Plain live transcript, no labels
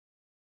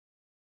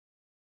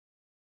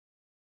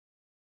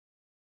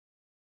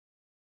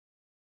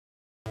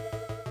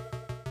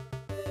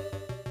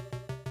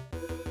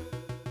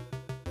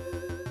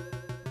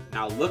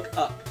Now look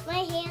up. My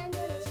hand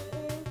is...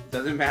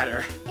 Doesn't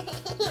matter.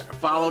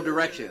 Follow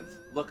directions.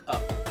 Look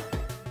up.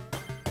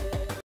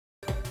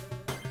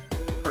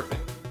 Perfect.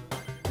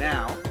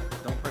 Now,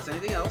 don't press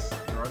anything else.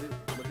 You're already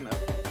looking up.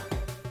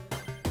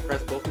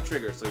 Press both the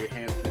triggers so your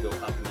hands can go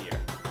up in the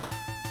air.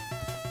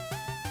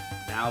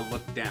 Now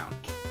look down.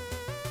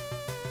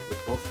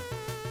 With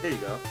both. There you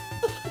go.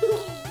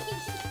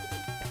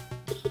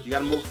 You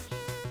gotta move.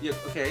 Yeah,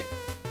 okay.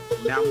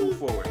 Now move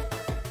forward.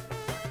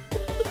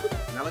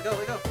 Now let go,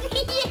 let go.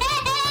 Yay!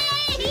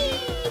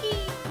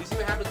 You see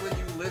what happens when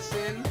you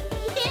listen?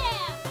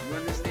 Yeah! You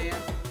understand?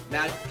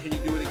 Now, can you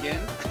do it again?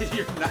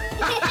 You're not.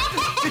 You're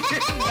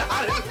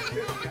not as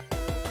good.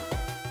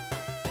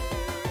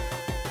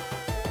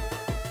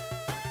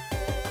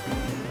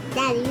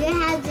 Daddy, you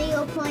have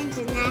 0 points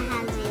and I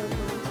have 0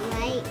 points,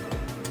 right?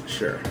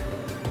 Sure.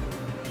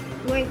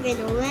 We're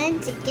gonna win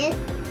to get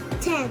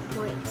 10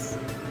 points.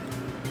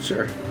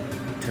 Sure.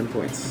 10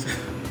 points.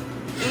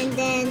 And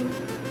then,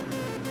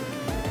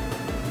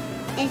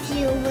 if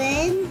you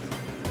win,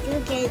 you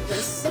get a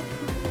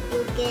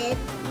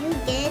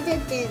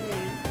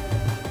dinner.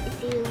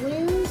 If you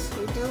lose,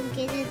 you don't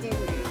get a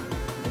dinner.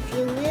 If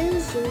you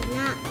lose,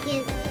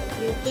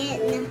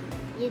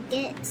 you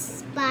get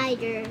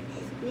spider.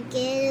 You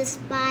get a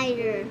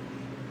spider,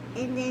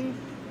 and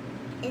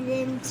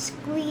then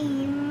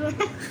scream.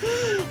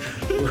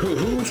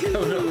 Who's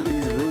coming up with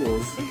these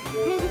rules?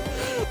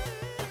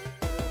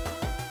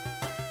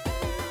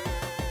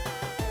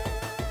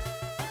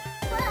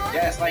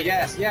 Yes, like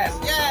yes.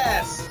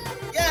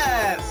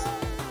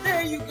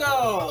 There you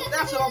go.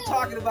 That's what I'm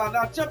talking about.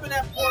 Now jump in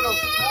that portal.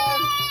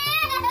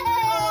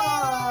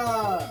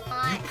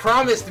 You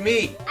promised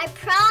me. I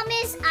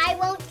promise I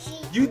won't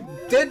cheat. You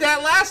did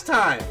that last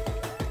time.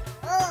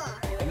 Ugh.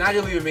 And now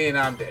you're leaving me and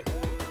I'm dead.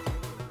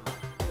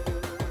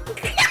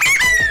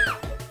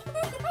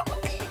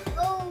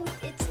 Oh,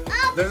 it's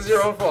up. This is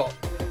your own fault.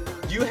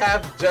 You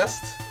have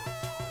just...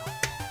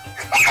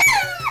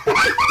 No,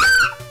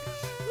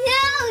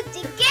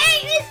 the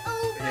game is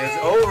over. It's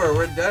over.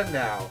 We're done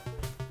now.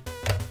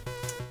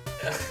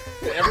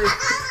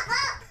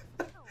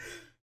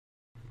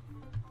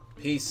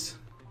 Peace.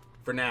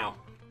 For now.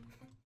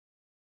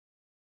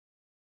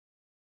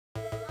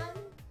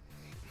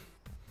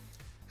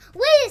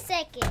 Wait a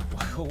second.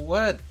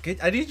 What?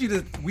 I need you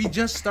to... We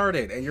just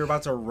started and you're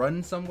about to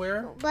run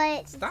somewhere?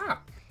 But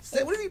Stop.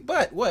 What do you...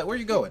 But? What? Where are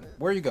you going?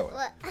 Where are you going?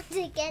 to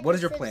get What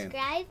is the your plan?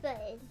 subscribe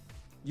button.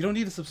 You don't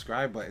need a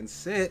subscribe button.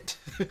 Sit.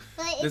 But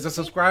There's a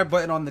subscribe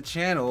button on the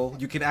channel.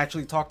 You can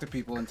actually talk to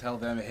people and tell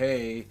them,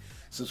 hey,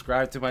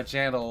 subscribe to my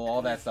channel,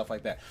 all that stuff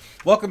like that.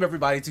 Welcome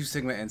everybody to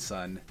Sigma and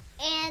Son.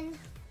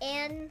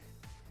 And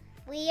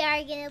we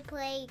are gonna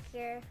play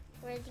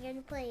we're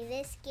gonna play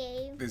this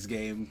game. This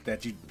game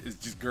that is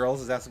just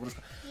girls. Is that what it's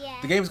called? Yeah.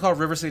 The game is called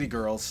River City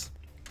Girls.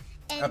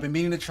 And I've been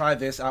meaning to try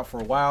this out for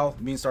a while.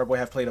 Me and Starboy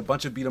have played a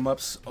bunch of beat 'em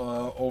ups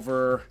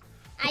over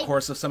the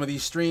course of some of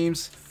these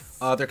streams.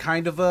 They're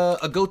kind of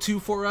a go-to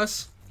for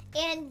us.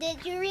 And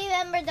did you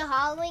remember the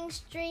Halloween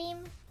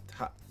stream?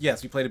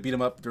 Yes, we played a beat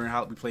 'em up during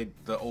we played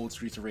the old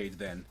Streets of Rage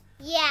then.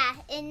 Yeah,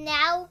 and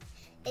now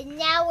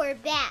we're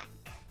back.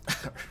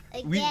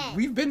 Again.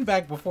 We've been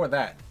back before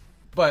that,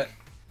 but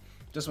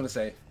just want to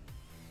say,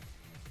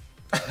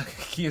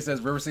 Kia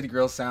says River City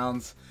Girls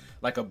sounds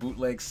like a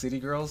bootleg City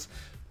Girls.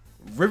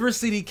 River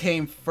City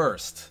came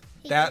first.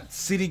 That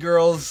City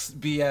Girls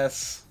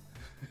BS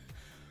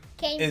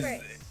Came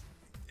first.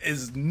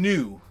 is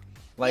new.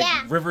 Like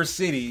Yeah. River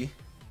City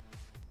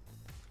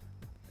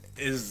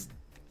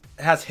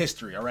has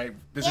history. All right,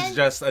 this is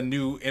just a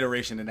new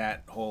iteration in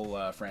that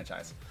whole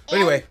franchise. But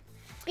anyway,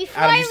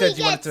 Before Adam, you said we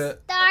you wanted get to.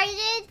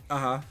 started,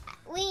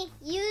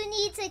 you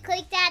need to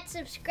click that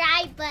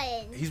subscribe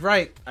button. He's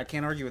right. I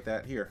can't argue with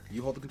that. Here,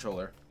 you hold the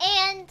controller.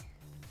 And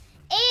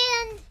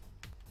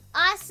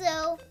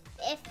also,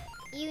 if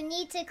you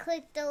need to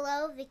click the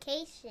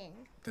notification.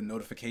 The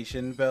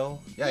notification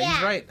bell. Yeah, Yeah.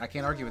 he's right. I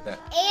can't argue with that.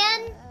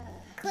 And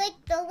click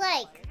the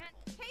like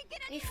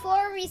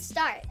before we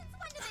start.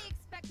 When do they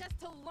expect us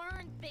to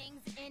learn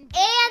things in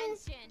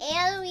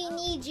And we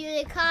need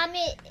you to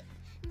comment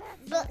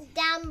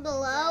down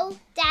below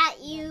that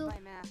you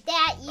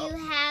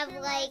have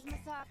like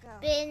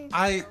been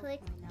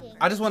clicking.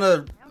 I just want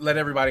to let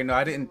everybody know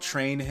I didn't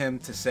train him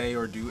to say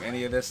or do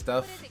any of this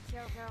stuff.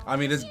 I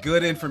mean, it's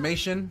good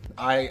information.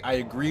 I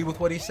agree with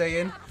what he's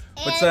saying.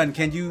 But son,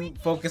 can you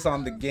focus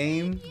on the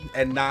game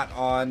and not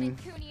on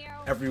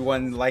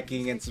everyone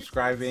liking and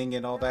subscribing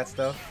and all that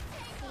stuff?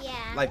 Yeah.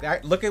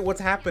 Like, look at what's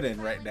happening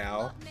right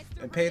now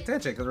and pay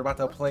attention because we're about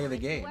to play the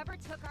game.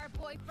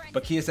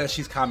 But Kia says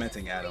she's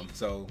commenting, Adam.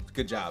 So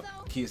good job.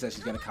 Kia says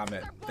she's gonna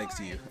comment thanks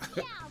to you.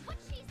 Yeah, what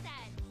she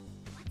said.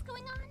 What's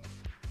going on?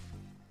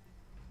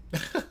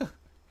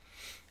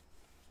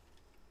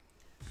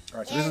 All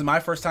right, so this is my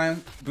first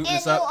time booting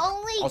this you up.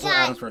 only Also got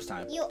Adam's first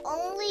time. You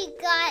only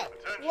got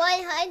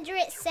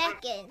 100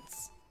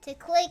 seconds to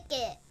click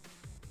it,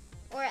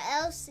 or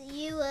else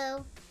you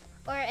will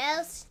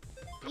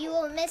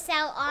miss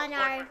out on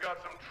our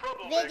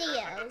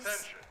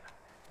videos.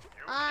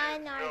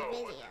 on our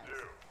videos.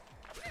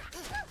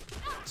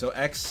 So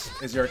X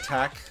is your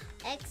attack.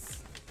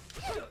 X.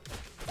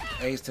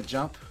 A is to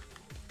jump.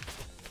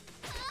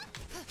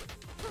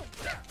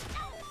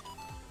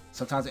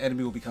 Sometimes the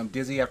enemy will become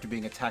dizzy after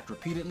being attacked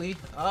repeatedly.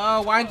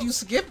 Oh, why did you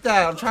skip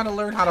that? I'm trying to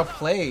learn how to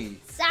play.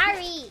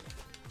 Sorry.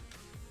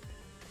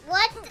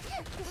 What?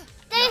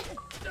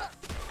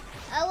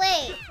 Oh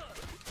wait.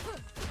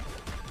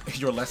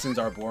 Your lessons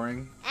are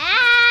boring.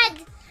 And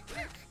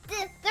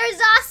there's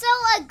also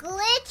a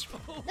glitch.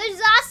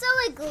 There's also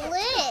a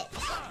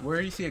glitch. Where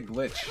do you see a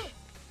glitch?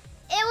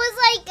 It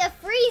was like a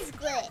freeze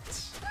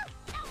glitch.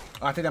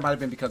 Oh, I think that might have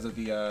been because of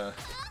the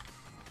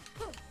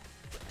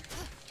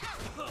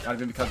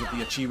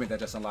achievement that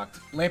just unlocked.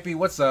 Lampy,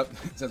 what's up?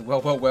 It says,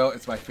 well,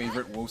 it's my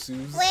favorite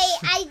Wosu's. Wait,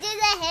 I did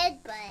a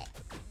headbutt.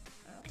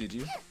 Did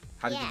you?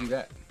 How did Yeah. you do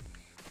that?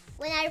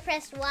 When I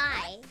pressed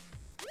Y.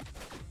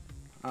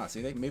 Ah,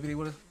 see, maybe they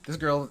would have. This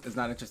girl is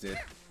not interested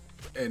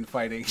in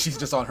fighting. She's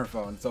just on her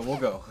phone, so we'll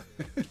go.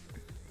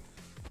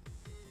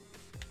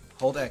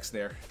 Hold X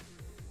there.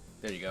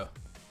 There you go.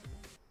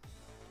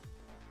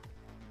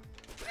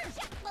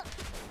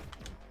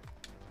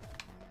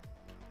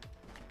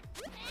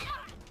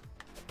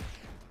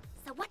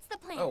 So what's the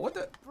plan? Oh, what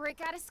the?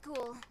 Break out of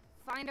school,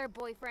 find our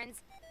boyfriends.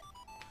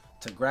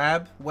 To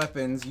grab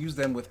weapons, use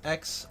them with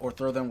X or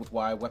throw them with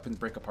Y. Weapons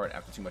break apart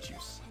after too much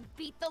use. And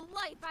beat the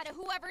life out of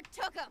whoever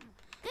took them.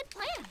 Good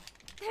plan.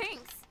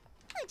 Thanks.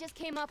 I just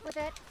came up with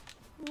it.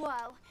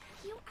 Whoa,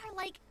 you are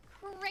like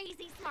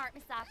crazy smart,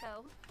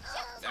 Misako.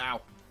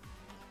 Ow.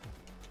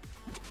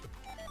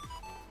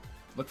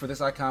 Look for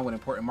this icon when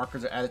important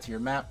markers are added to your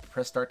map.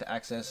 Press start to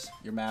access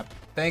your map.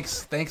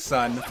 Thanks,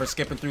 son, for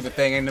skipping through the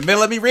thing in the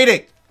middle of me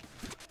reading.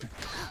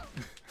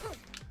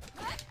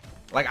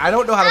 Like, I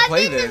don't know how to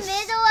play I'm in this. the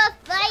middle of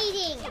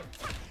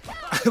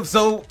fighting.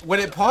 So when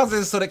it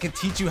pauses so that it can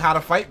teach you how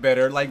to fight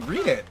better, like,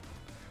 read it.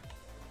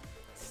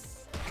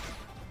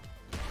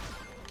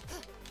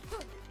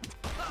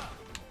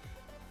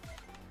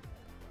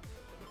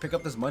 Pick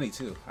up this money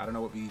too. I don't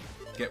know what we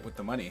get with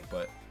the money,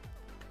 but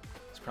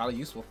it's probably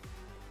useful.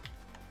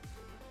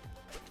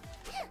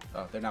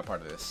 Oh, they're not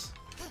part of this.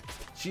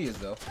 She is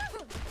though.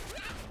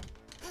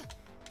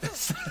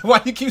 Why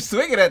do you keep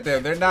swinging at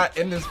them? They're not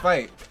in this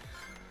fight.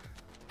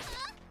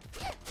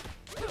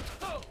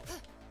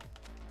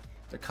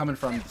 They're coming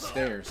from the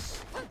stairs.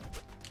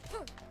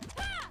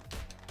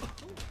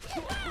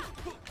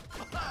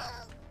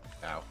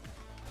 Ow.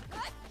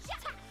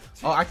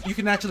 Oh, you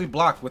can actually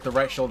block with the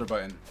right shoulder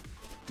button.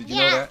 Did you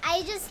know Yeah, that?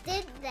 I just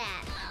did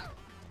that.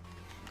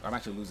 I'm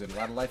actually losing a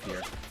lot of life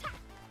here.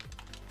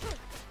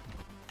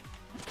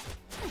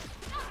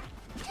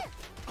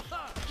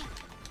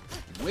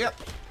 Whip.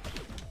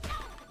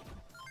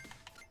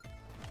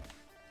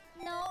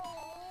 No.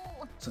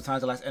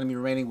 Sometimes the last enemy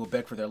remaining will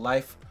beg for their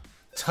life.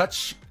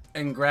 Touch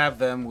and grab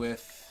them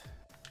with...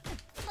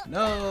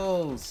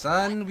 No,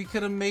 son, we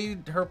could have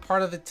made her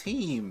part of the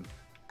team.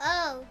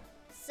 Oh,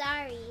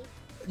 sorry.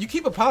 You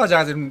keep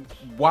apologizing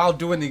while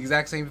doing the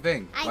exact same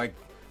thing. Like,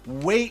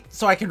 wait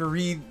so I can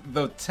read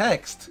the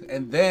text,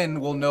 and then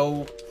we'll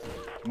know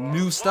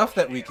new stuff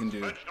that we can do.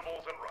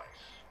 Vegetables and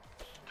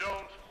rice.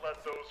 Don't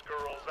let those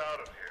girls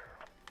out of here.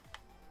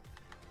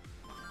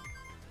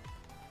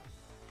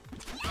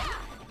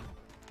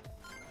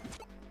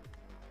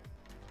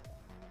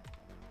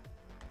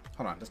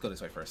 Hold on, let's go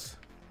this way first.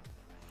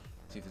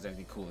 See if there's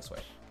anything cool this way.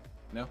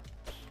 No?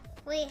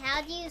 Wait,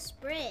 how do you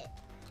sprint?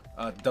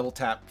 Double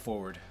tap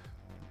forward.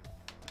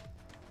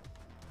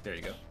 There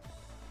you go.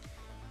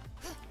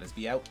 Let's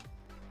be out.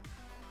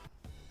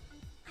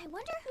 I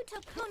wonder who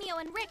took Kunio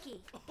and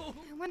Ricky. I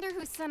wonder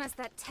who sent us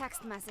that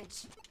text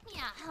message.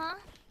 Yeah, huh?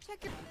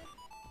 Check your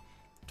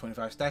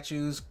 25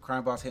 statues,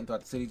 crime boss hidden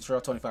throughout the city. Destroy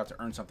 25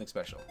 to earn something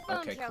special. phone,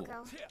 Okay, cool.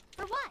 Kyoko.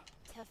 For what?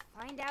 To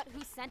find out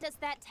who sent us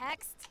that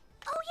text?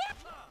 Oh,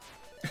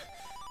 yeah.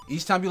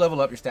 Each time you level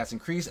up, your stats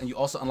increase, and you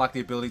also unlock the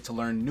ability to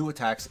learn new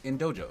attacks in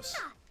dojos.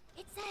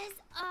 It says,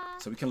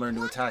 So we can learn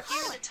new attacks.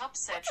 Here are the top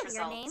search What's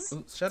your name?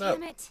 results. Ooh, shut up,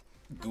 Damn it.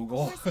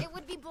 Google. Of course it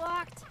would be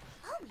blocked.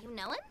 Oh, you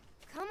know him?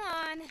 Come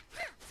on.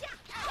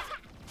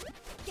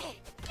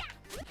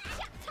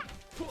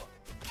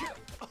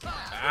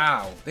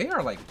 Ow, they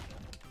are like...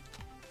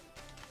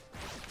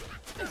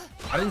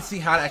 I didn't see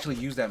how to actually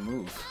use that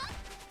move.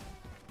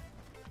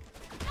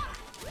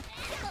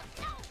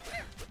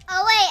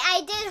 Oh wait,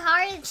 I did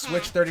heart attack.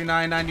 Switch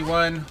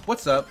 3991.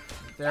 What's up?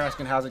 They're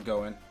asking how's it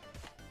going.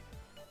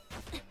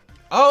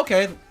 Oh,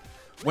 okay.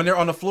 When they're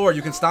on the floor,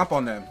 you can stomp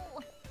on them.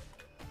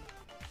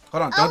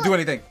 Hold on, don't do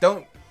anything.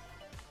 Don't.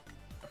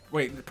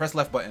 Wait, press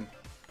left button.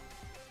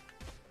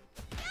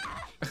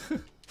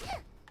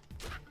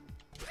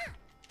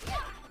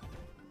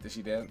 Is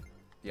she dead?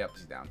 Yep,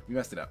 she's down. We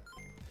messed it up.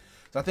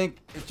 So I think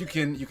if you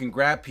can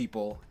grab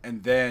people,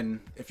 and then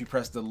if you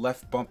press the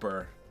left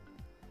bumper,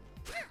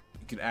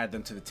 you can add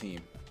them to the team.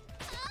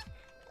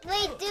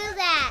 Wait, do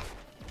that.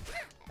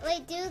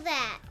 Wait, do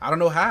that. I don't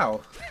know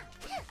how.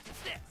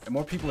 And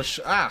more people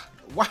are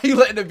why are you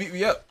letting them beat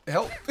me up?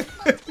 Help.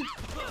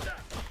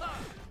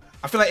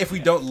 I feel like if we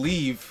don't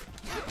leave,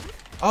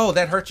 Oh,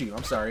 that hurt you.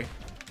 I'm sorry.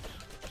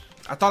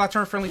 I thought I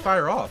turned friendly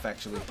fire off,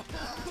 actually.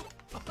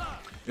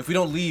 If we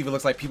don't leave, it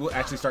looks like people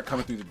actually start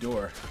coming through the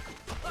door.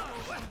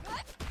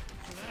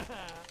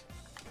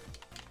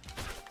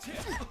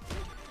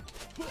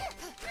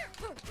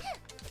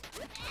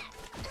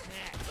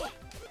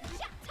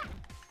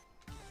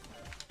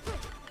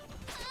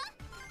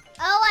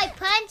 Oh, I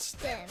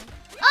punched him.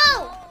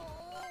 Oh!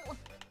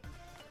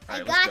 I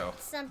Alright, let's go.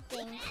 got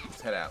something.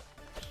 Let's head out.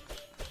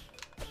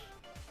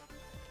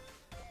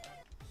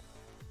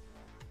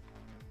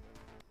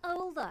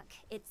 Oh, look,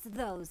 it's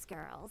those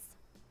girls.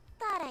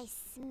 Thought I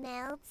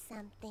smelled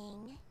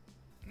something.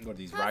 What are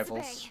these, Hasebe,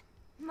 rifles?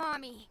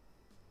 Mommy.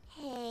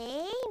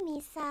 Hey,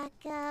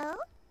 Misako.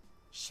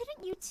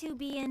 Shouldn't you two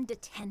be in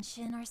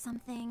detention or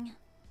something?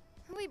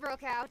 We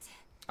broke out.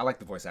 I like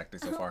the voice acting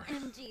so far.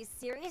 OMG,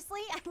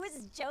 seriously? I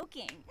was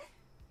joking.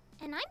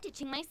 And I'm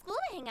ditching my school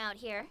to hang out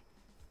here.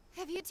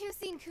 Have you two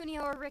seen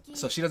Kunio or Ricky?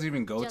 So she doesn't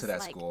even go Just to that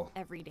like school.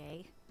 every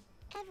day.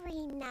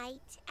 Every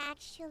night,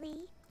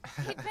 actually.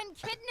 He'd been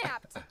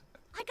kidnapped.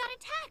 I got a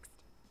text.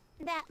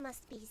 That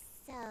must be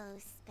so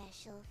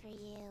special for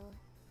you.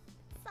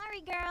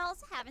 Sorry,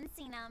 girls. Haven't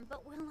seen them,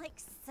 but we'll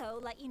so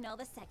let you know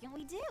the second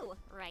we do.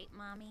 Right,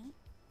 Mommy?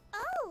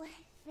 Oh,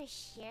 for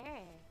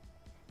sure.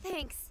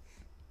 Thanks.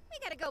 We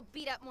gotta go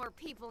beat up more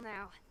people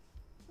now.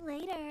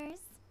 Laters.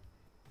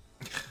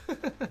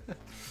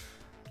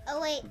 Oh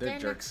wait, They're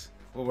not- jerks.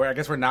 Well, I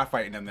guess we're not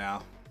fighting them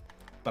now.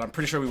 But I'm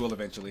pretty sure we will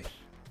eventually.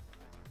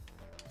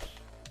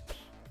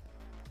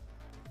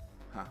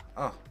 Huh.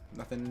 Oh,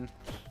 nothing.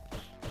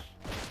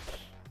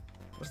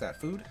 What's that,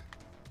 food?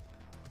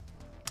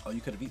 Oh, you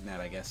could have eaten that,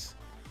 I guess.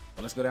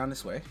 Well, let's go down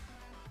this way.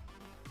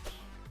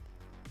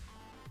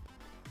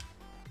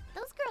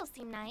 Those girls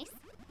seem nice.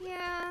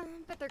 Yeah,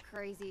 but they're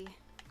crazy.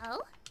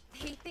 Oh?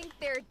 They think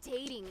they're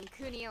dating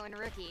Kunio and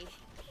Ricky.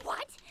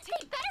 What?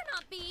 They better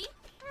not be.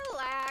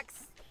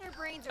 Relax. Their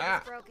brains are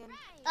just broken.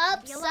 Oh,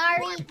 Be a lot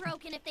sorry. more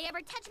broken if they ever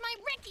touch my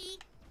Ricky.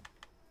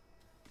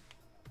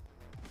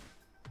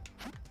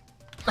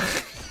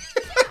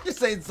 You're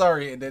saying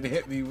sorry and then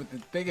hit me with the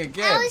thing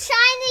again. I was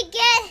trying to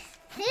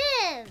get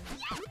him.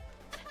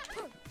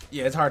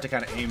 Yeah, it's hard to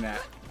kind of aim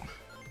that.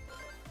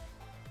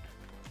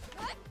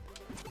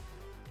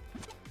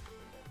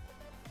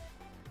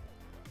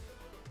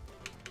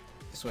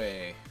 This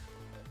way.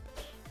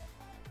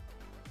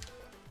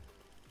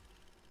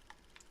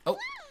 Oh.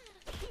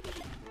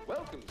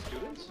 Welcome,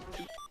 students.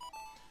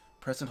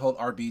 Press and hold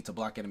RB to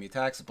block enemy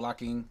attacks.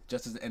 Blocking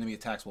just as the enemy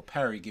attacks will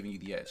parry, giving you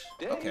the edge.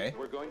 Today, Okay.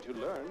 we're going to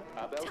learn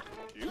about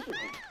puberty.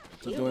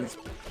 So doing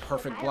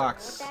perfect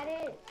blocks.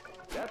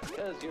 That's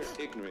because you're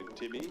ignorant,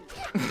 Timmy.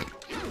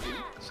 Puberty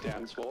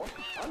stands for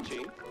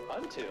punching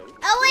until.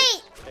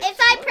 Oh wait,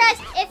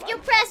 if you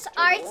press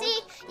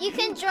RT, you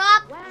can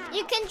drop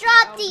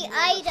the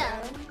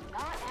item.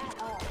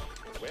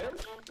 Well,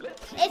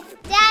 let's see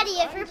If Daddy,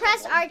 if you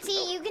press RT,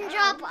 you can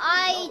drop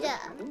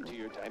item. into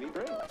your tiny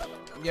brain.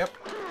 Yep.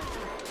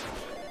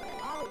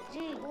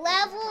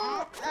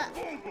 Level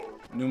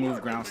New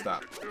move, ground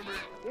stop.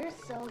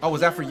 Oh,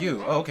 was that for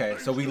you? Oh, okay.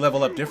 So we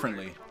level up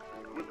differently.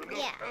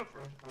 yeah.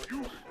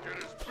 You can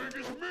get as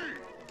big as me.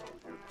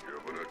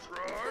 Give it a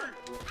try.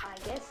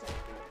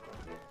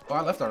 Oh,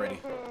 I left already.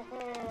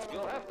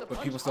 You'll have to But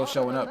punch people still harder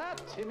showing than up.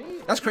 that, Timmy.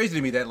 That's crazy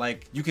to me that,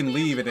 like, you can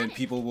leave and then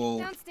people will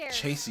Downstairs.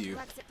 chase you.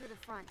 Exit through the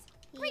front.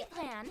 Great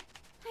plan.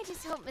 I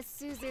just hope Miss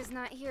Suzu's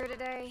not here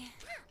today.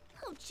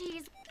 Oh,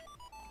 jeez.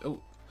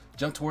 Oh,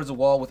 jump towards the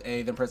wall with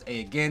A, then press A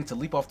again to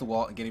leap off the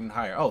wall and get even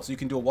higher. Oh, so you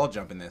can do a wall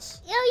jump in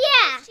this. Oh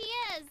yeah. She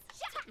is.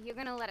 You're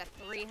gonna let a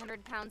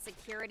 300-pound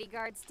security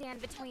guard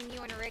stand between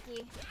you and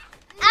Ricky?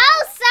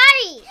 Oh,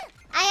 sorry.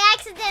 I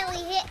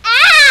accidentally hit.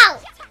 Ow!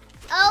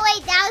 Oh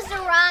wait, that was the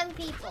wrong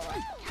people.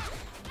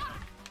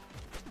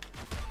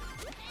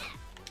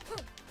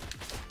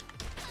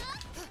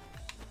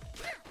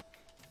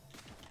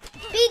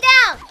 Be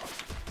down.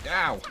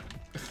 Ow!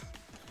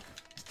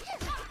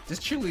 This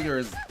cheerleader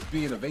is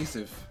being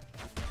evasive.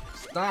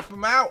 Stomp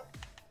him out!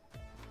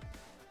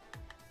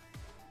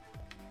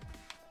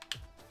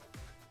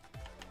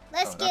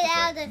 Let's Oh, get not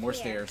out this way. of More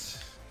here.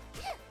 stairs.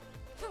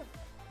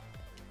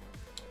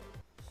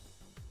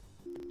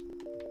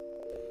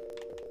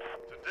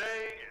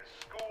 Today is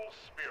School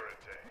Spirit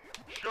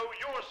Day. Show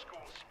your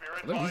school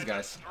spirit Look at by these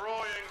guys.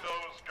 destroying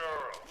those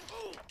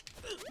girls.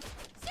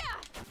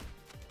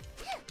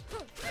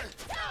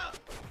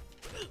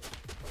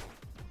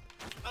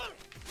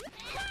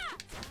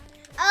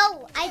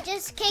 Oh, I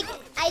just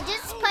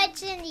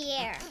punched in the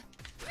air.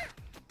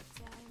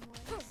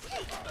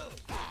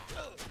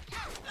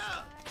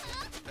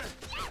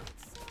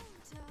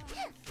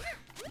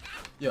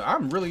 Yo,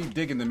 I'm really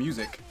digging the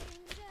music.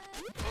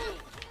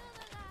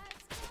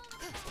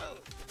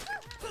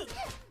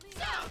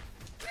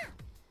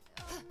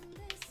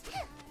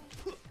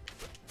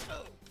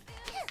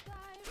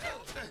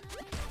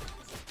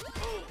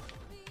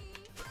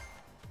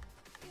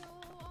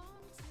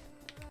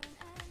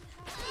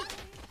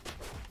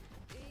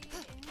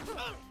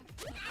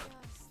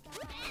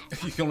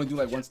 You can only do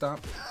like one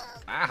stomp.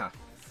 Ah.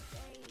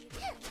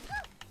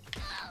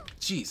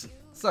 Jeez,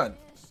 son,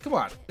 come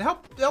on,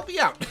 help me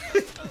out.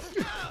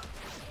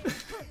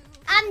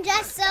 I'm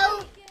just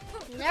so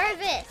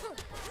nervous.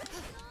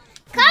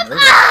 Come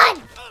on!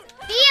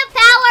 Be a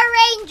Power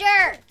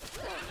Ranger!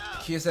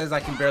 Kia says I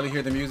can barely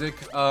hear the music.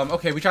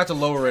 Okay, we tried to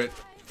lower it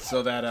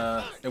so that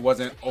it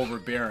wasn't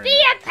overbearing. Be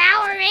a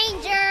Power Ranger!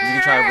 You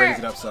can try to raise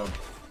it up some.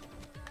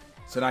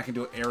 So now I can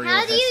do an aerial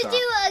How do head you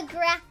stomp. do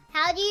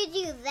how do you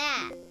do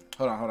that?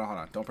 Hold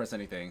on. Don't press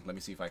anything. Let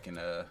me see if I can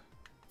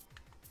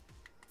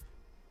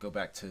go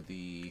back to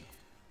the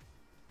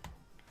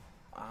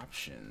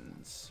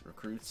options,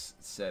 recruits,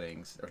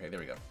 settings. Okay, there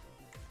we go.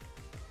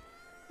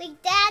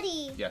 Like,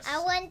 Daddy, Yes. I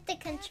want the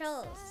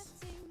controls.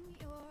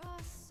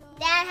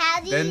 Dad, how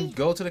do Then you...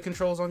 go to the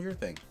controls on your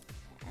thing.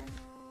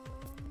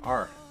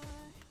 R.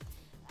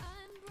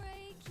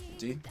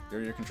 See? There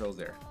are your controls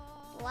there.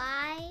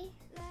 Y?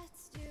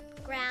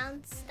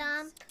 Ground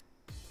stomp?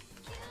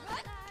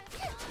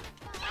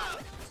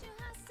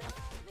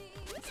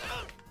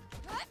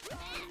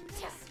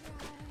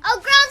 Oh,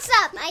 ground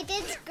stomp! I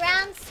did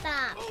ground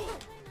stomp.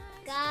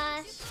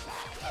 Gosh.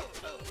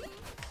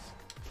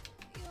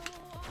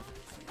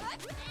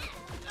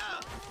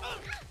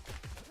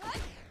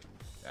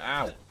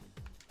 Ow.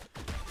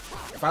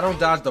 If I don't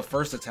dodge the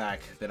first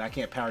attack, then I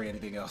can't parry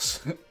anything else.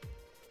 Did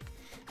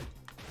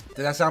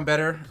that sound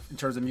better in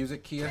terms of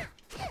music, Kia?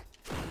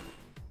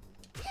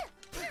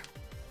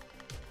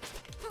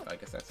 I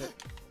guess that's it.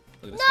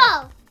 Look at this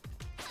guy. No!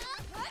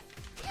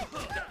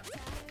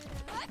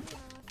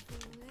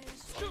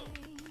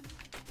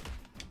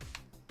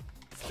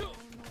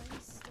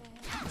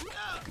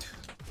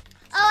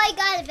 Oh, I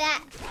got it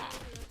back.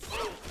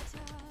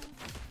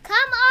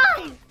 Come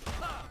on!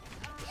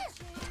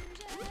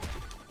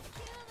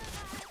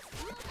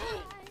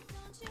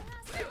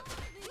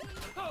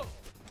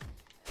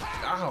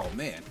 Oh,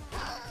 man.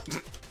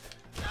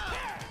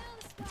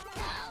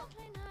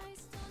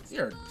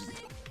 You're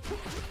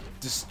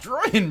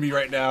destroying me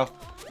right now.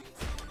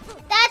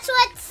 That's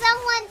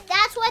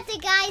what the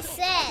guy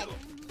said.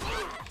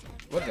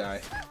 What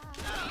guy?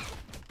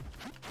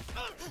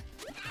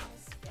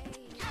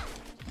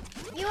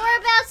 You were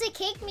about to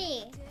kick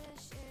me.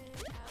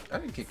 I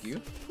didn't kick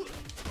you.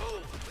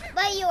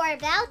 But you were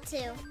about to.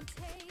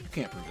 You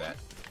can't prove that.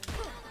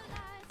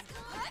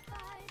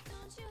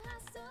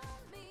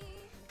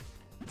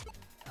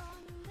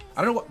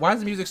 I don't know why is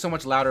the music so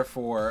much louder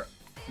for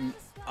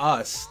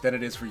us than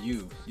it is for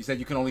you. You said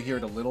you can only hear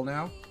it a little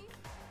now.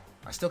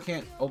 I still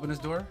can't open this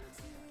door.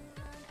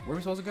 Where are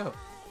we supposed to go?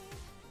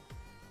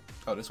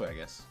 Oh, this way, I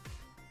guess.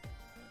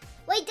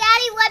 Wait,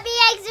 Daddy, let me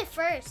exit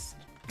first.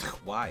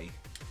 Why?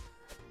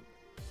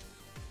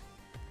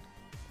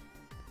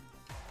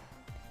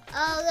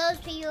 Oh, those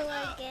people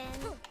again.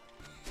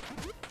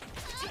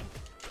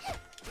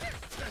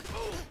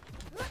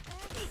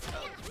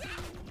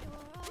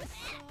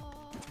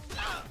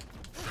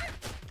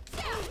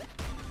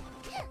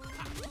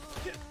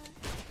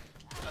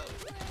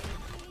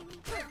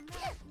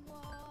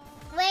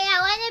 Wait, I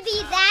want to be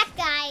that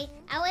guy.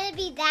 I want to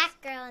be that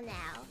girl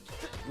now.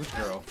 Which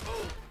girl?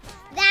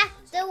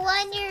 The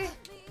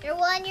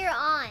one you're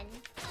on.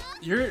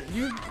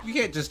 You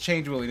can't just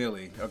change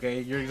willy-nilly, okay?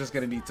 You're just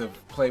gonna need to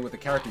play with the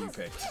character you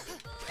picked.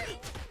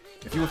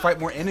 If you would fight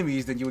more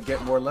enemies, then you would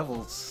get more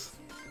levels.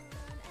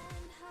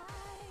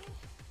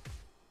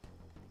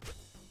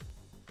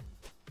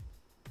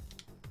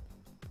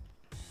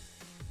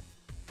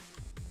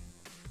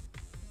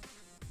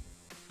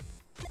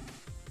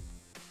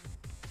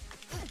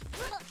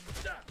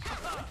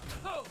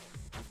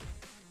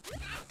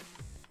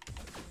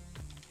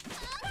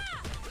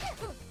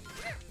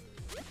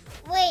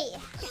 Wait,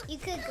 you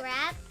could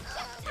grab?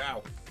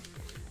 Ow.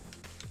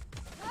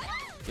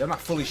 Yeah, I'm not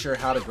fully sure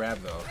how to grab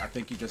though. I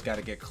think you just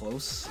gotta get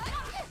close.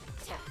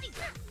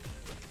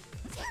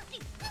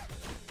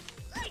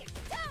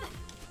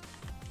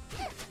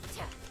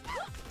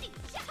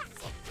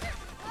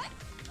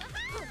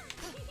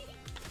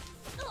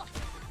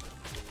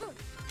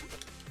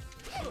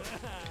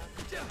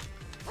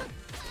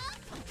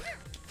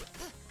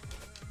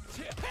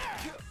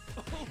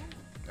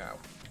 Ow.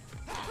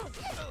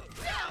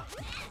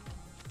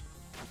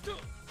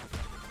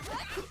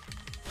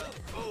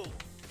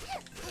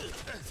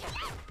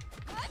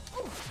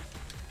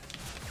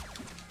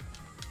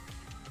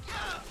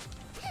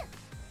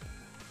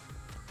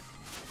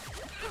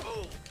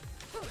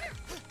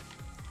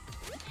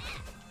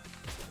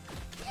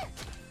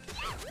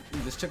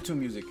 Dude, this chiptune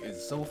music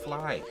is so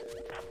fly. You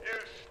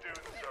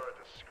students are a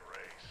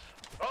disgrace.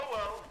 Oh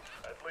well,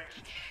 at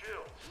least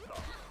she'll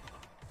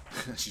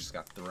stop. She just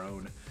got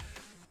thrown.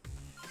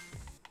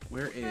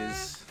 Where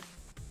is...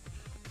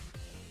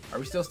 Are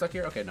we still stuck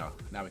here? Okay, no.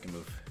 Now we can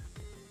move.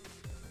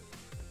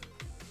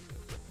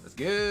 Let's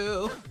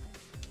go!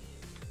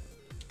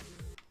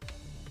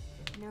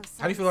 No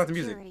How do you feel about the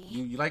music? security.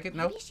 You like it?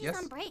 No? Maybe she's Yes?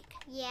 on break.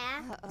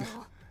 Yeah.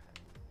 Uh-oh.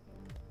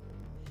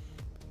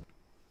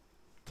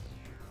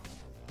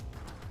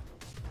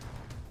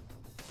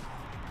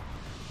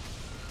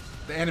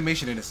 The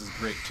animation in this is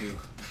great too.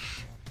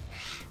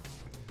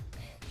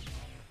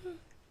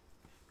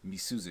 Me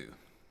Suzu.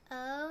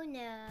 Oh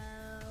no.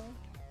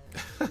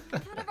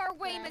 Out of our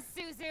way, Miss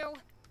Suzu.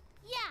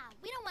 Yeah,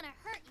 we don't want to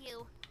hurt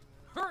you.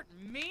 Hurt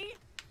me?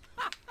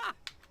 Ha ha!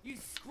 You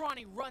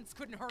scrawny runts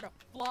couldn't hurt a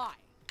fly.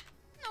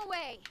 No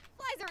way.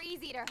 Flies are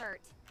easy to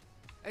hurt.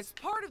 As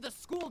part of the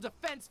school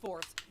defense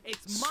force,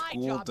 it's my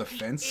School job to keep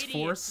defense idiots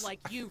force? like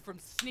you from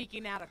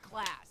sneaking out of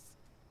class.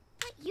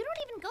 But you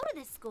don't even go to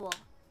this school.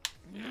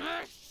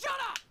 Shut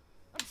up!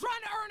 I'm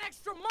trying to earn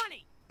extra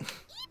money!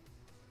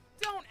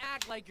 Don't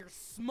act like you're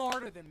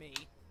smarter than me.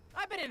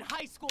 I've been in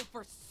high school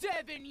for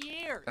 7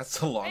 years. That's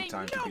a long Ain't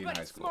time to be in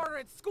high school. smarter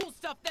at school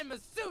stuff than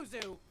Miss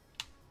Suzu.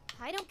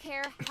 I don't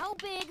care how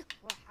big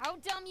or how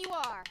dumb you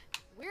are.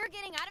 We're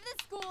getting out of this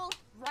school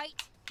right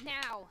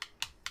now.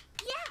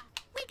 Yeah,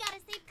 we gotta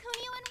save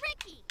Kunio and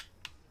Ricky.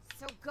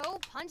 So go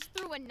punch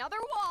through another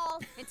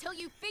wall until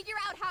you figure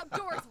out how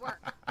doors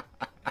work.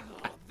 Oh,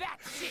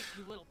 that's it,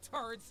 you little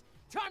turds.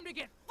 Time to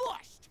get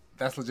flushed.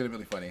 That's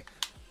legitimately funny.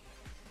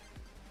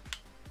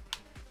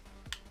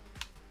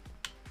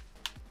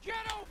 Get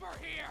over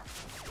here.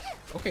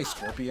 Okay,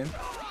 Scorpion.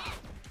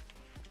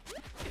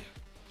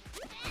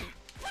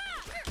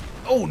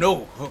 Oh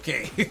no!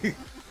 Okay. We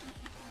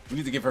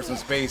need to give her some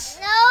space.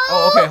 No!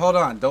 Oh, okay, hold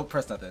on. Don't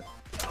press nothing.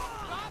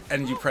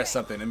 And you press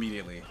something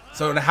immediately.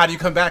 So how do you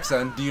come back,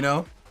 son? Do you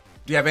know?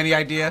 Do you have any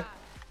idea?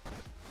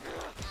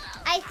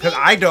 Because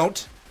I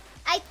don't.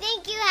 I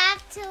think you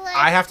have to like.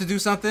 I have to do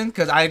something?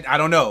 Because I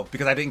don't know.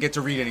 Because I didn't get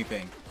to read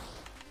anything.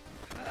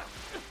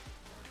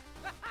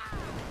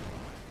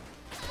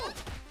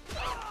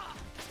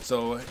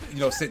 So, you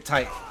know, sit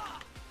tight.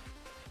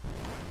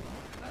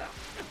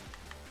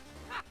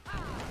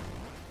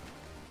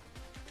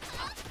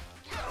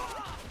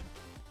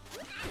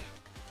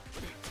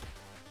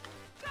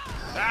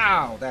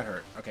 Ow, that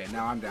hurt. Okay,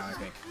 now I'm down, I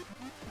think.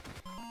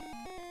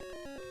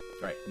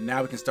 Right,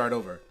 now we can start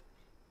over.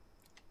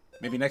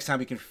 Maybe next time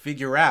we can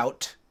figure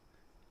out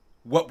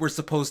what we're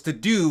supposed to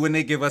do when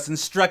they give us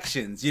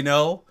instructions, you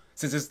know?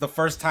 Since it's the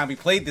first time we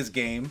played this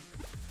game.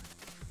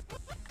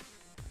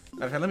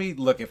 Matter of fact, let me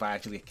look if I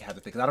actually have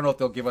the thing, because I don't know if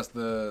they'll give us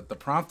the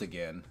prompt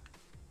again.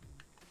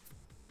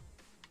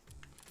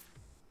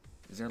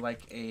 Is there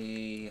like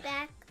a...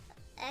 Back,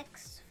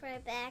 X for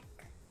back.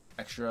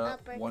 Extra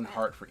Uppercut. 1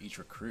 heart for each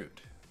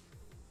recruit.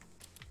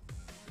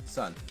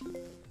 Son,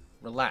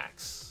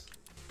 relax.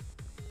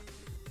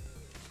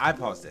 I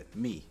paused it.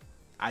 Me.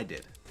 I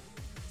did.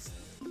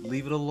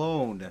 Leave it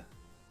alone.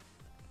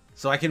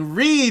 So I can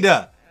read!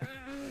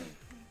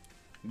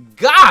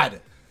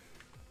 God!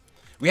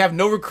 We have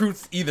no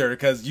recruits either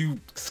because you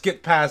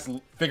skipped past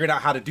figuring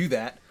out how to do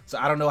that. So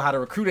I don't know how to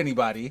recruit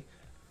anybody.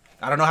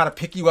 I don't know how to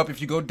pick you up if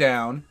you go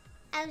down.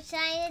 I'm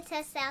trying to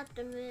test out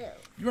the move.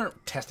 You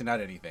weren't testing out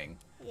anything.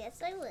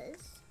 Yes, I was.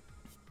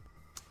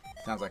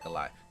 Sounds like a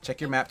lie. Check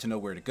your map to know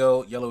where to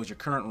go. Yellow is your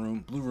current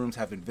room. Blue rooms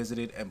have been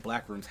visited, and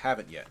black rooms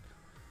haven't yet.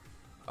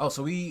 Oh,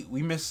 so we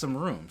missed some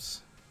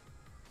rooms.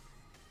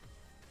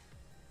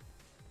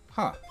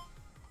 Huh.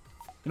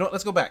 You know what?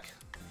 Let's go back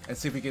and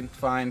see if we can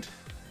find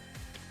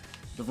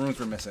the rooms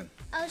we're missing.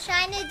 I was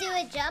trying to do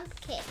a jump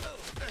kick.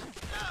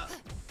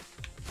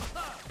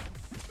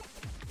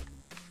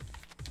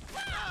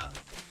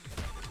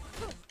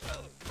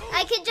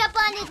 I can jump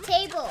on the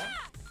table.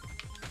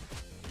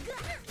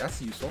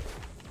 That's useful.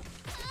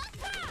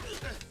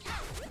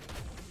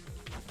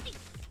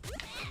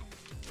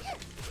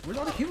 Where's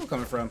all the people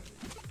coming from?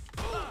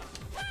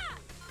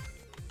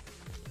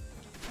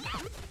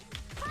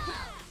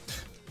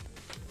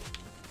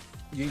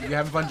 You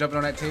having fun jumping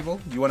on that table?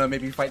 You want to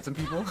maybe fight some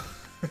people?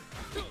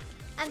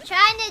 I'm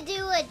trying to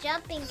do a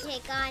jumping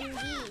kick on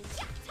these.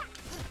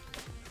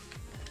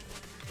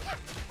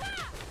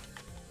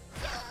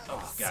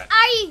 Oh, God.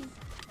 Are you?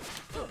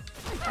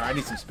 Alright, I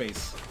need some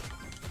space.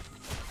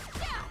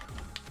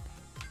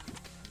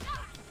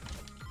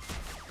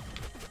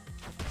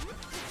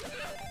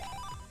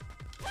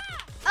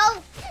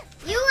 Oh,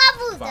 you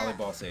leveled up.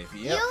 Volleyball save.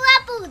 Yep. You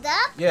leveled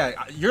up?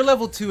 Yeah, you're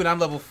level 2 and I'm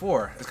level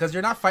 4. It's because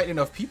you're not fighting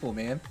enough people,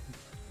 man.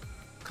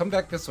 Come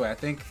back this way. I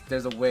think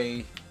there's a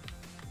way...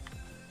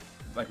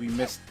 Like, we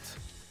missed...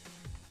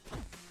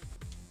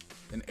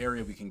 an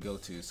area we can go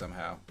to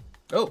somehow.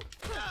 Oh!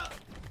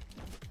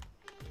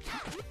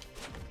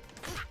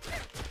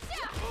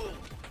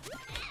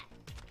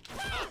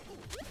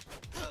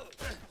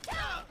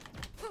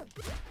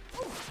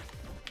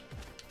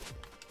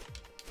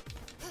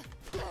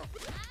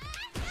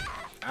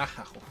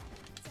 Ow.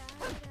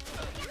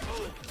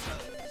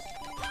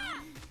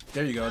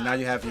 There you go. Now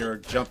you have your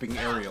jumping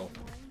aerial.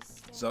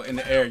 So in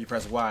the air, you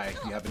press Y.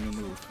 You have a new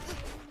move.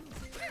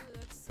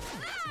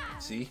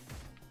 See?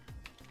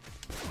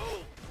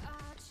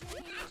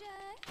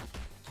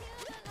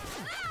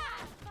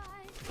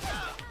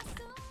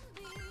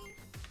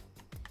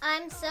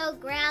 I'm so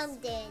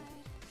grounded.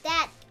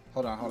 That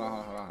Hold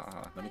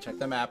on. Let me check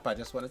the map. I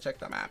just want to check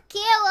the map.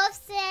 Kia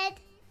Wolf said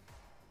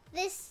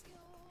this.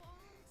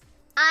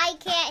 I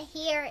can't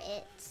hear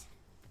it.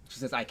 She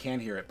says, I can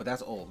hear it, but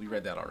that's old. We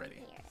read that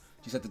already.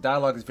 She said the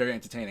dialogue is very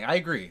entertaining. I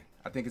agree.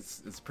 I think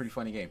it's a pretty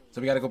funny game.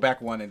 So we got to go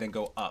back one and then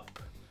go up.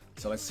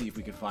 So let's see if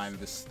we can find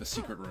the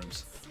secret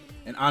rooms.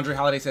 And Andre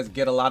Holiday says,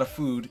 get a lot of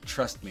food,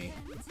 trust me.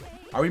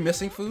 Are we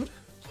missing food?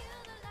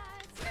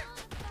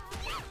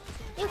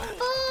 You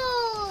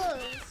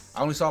fools!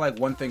 I only saw like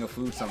one thing of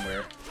food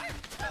somewhere.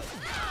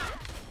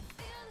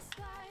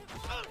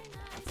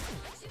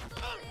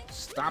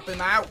 Stop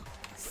him out!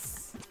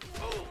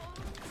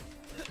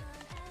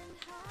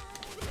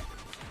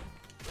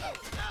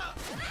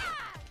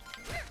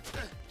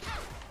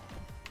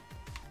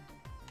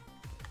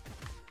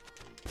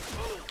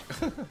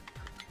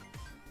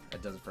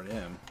 That does it for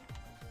him.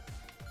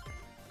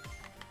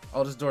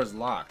 Oh, this door is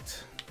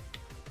locked.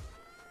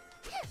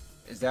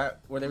 Is that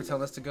where they were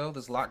telling us to go?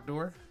 This locked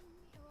door?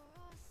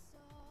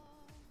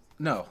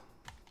 No.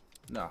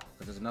 No,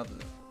 because there's another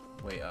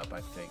way up,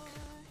 I think.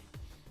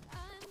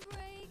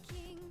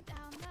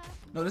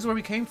 No, this is where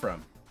we came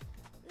from.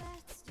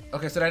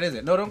 Okay, so that is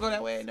it. No, don't go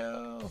that way.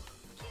 No.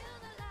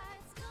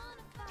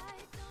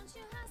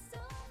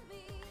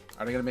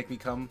 Are they going to make me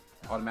come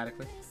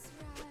automatically?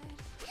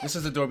 This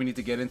is the door we need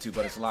to get into,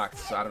 but it's locked,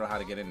 so I don't know how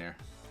to get in there.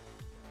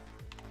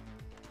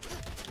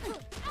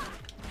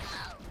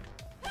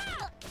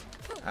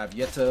 I have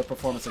yet to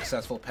perform a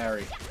successful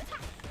parry.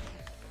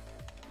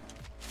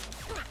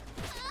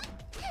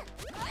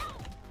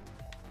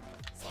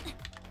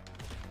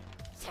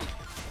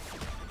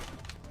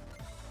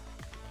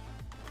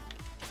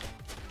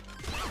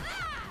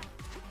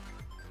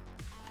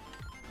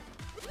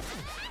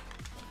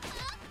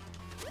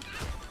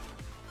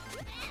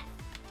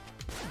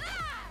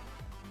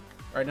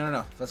 Alright,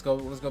 no. Let's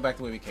go back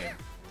the way we came.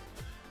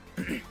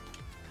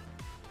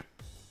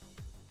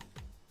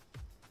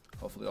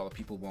 Hopefully all the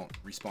people won't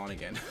respawn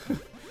again.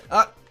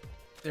 Ah!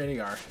 There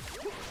you are.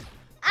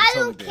 I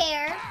don't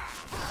care.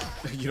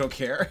 You don't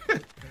care?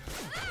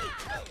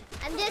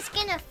 I'm just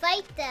gonna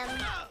fight them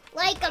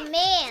like a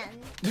man.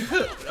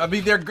 I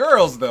mean, they're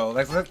girls, though.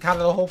 That's kind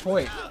of the whole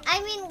point.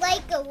 I mean,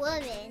 like a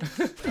woman.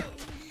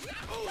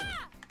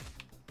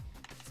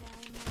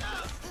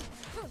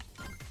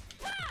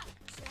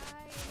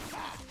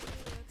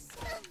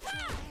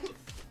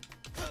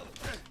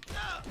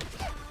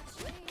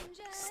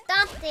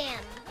 Stop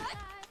them.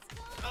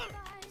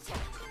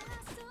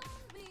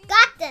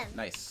 Got them.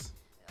 Nice.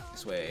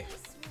 This way.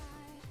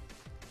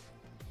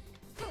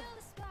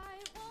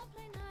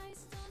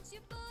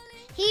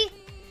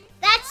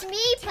 That's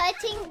me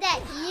putting that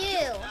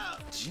you.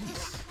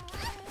 Jeez.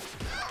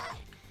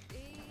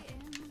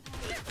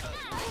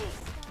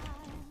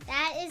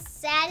 That is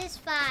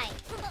satisfying.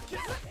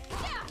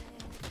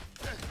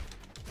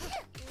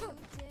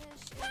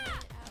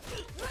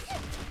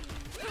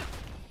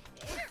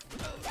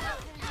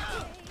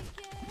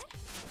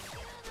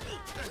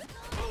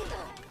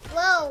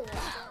 Whoa.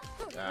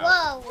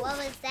 Whoa, what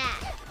was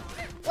that?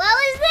 What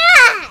was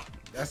that?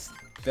 That's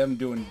them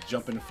doing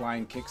jumping,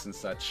 flying kicks and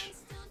such.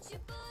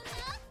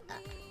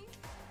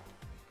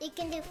 You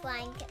can do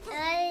flying.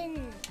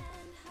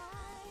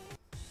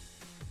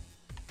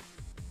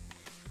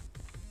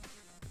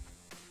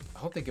 I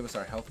hope they give us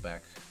our health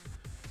back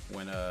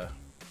when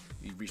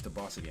you reach the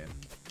boss again.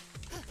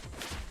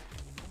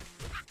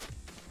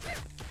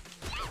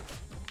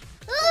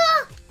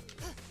 Ah!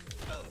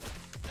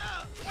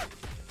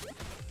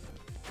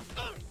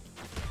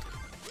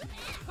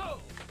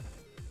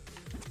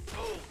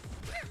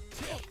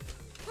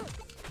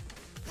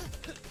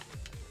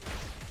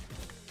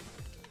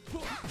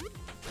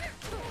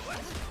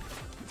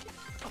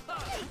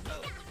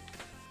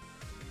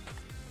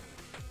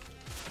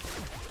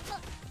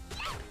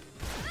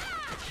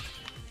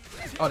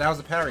 Oh, that was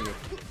a parry.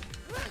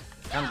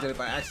 Kind of did it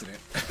by accident.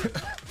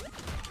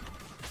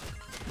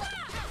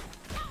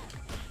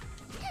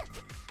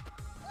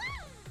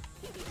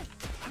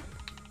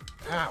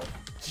 Ow.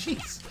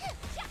 Jeez.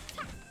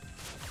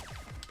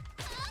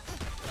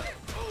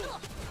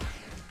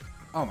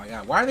 Oh my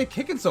god, why are they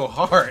kicking so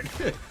hard?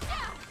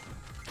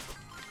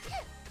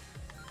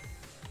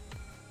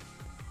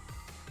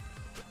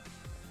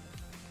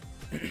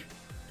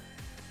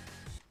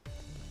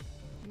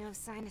 No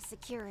sign of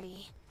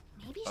security.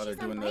 Maybe Oh, they're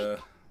she's on doing break.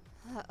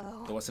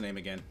 the what's the name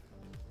again?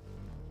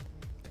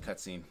 The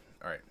cutscene.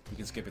 Alright, we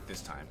can skip it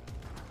this time.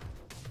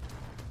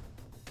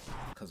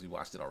 Because we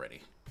watched it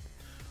already.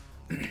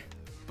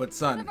 But Out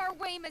son, of our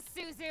way, Miss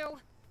Suzu.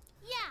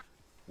 Yeah.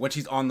 when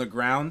she's on the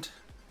ground,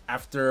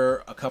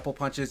 after a couple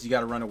punches, you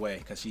gotta run away.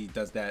 Because she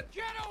does that.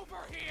 Get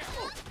over here!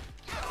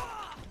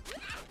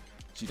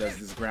 She does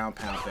this ground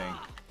pound thing.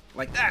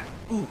 Like that.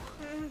 Ooh.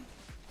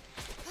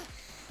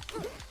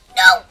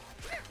 No!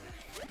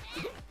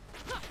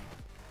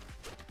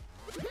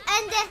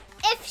 And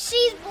if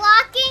she's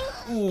blocking,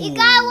 you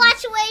gotta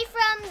watch away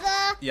from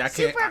the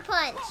super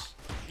punch.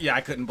 Yeah,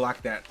 I couldn't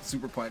block that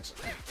super punch.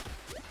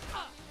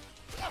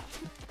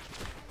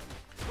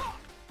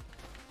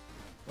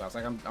 Well, it's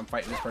like I'm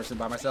fighting this person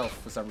by myself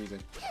for some reason.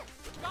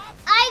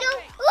 I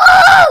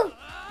don't. Woo!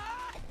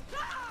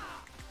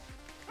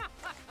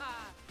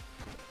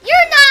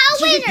 You're not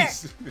a winner.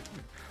 Jeez.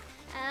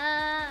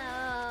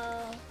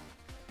 Oh.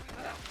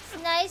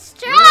 Nice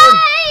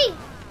try.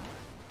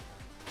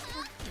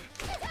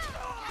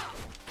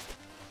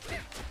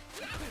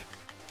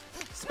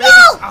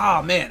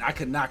 Oh man, I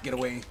could not get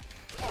away.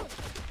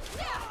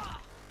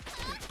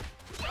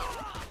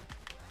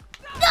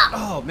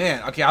 Oh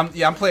man. Okay,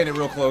 I'm playing it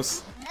real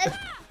close. I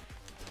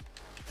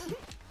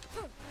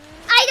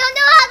don't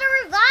know how to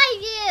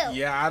revive you.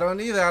 Yeah, I don't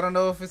either. I don't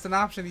know if it's an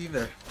option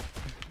either.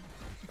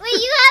 Wait,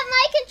 you have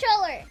my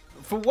controller.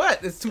 For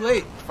what? It's too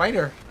late. Fight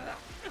her.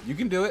 You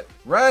can do it.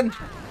 Run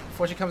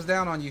before she comes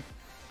down on you.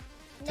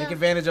 Take No.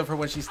 advantage of her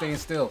when she's staying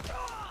still.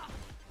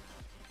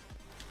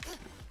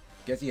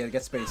 Get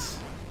space.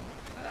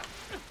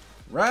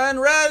 Run,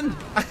 run!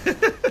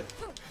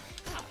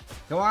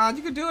 Come on,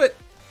 you can do it.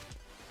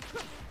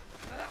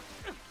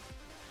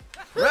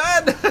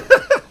 Run!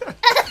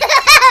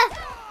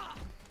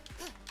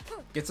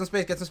 Get some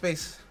space, get some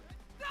space.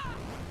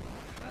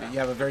 You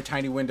have a very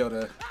tiny window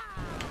to...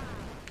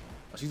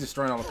 Oh, she's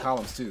destroying all the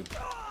columns too.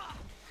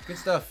 Good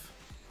stuff.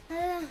 We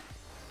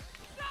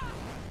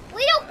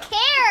don't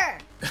care.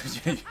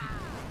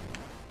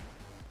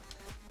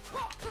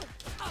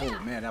 Oh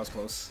man, that was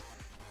close.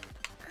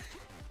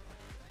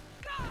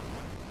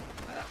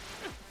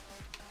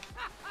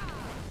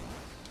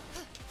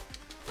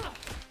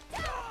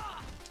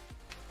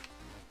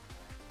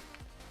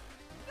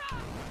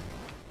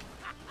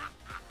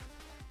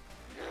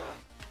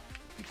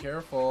 Be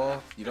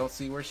careful. You don't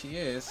see where she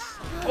is.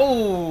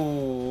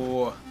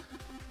 Oh!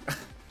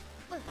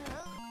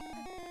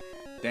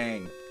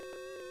 Dang.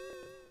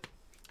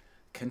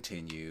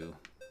 Continue.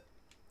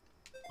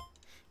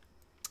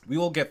 We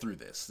will get through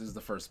this. This is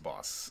the first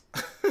boss.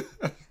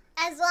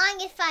 As long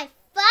as I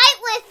fight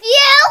with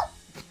you.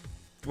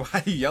 Why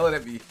are you yelling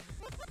at me?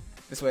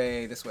 This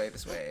way, this way,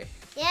 this way.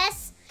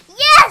 Yes.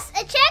 Yes!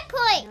 A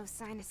checkpoint. No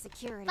sign of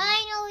security.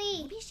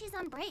 Finally. Maybe she's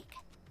on break.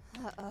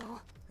 Uh-oh.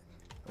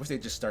 I wish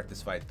they'd just start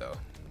this fight, though.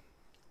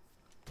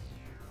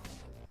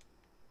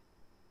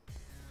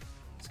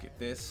 Skip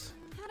this.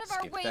 Out of our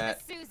Skip way,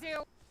 that. Miss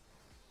Suzu.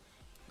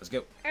 Let's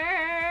go. You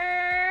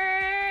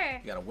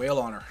got a whale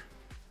on her.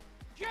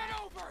 Get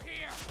over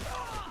here!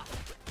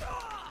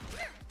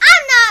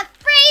 I'm not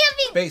afraid of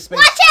you. Space, space.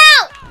 Watch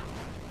out!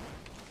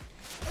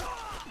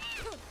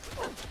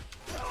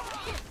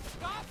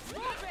 Stop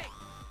moving!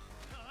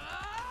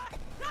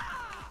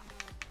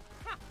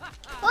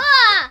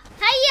 Ah,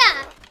 hiya.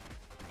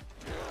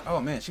 Oh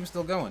man, she was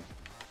still going.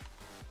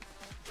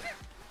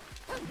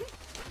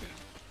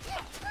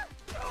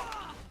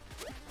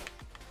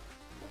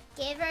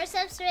 Give her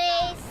some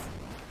space.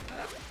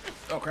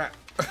 Oh crap.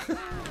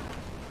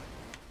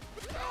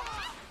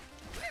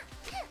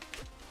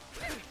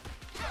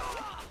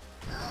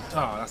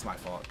 Oh, that's my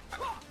fault.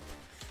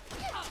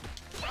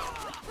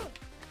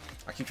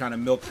 I keep trying to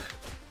milk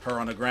her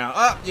on the ground.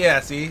 Oh, yeah,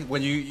 see?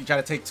 When you try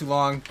to take too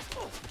long,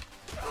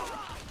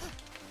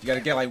 you gotta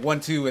get like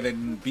 1, 2, and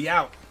then be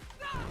out.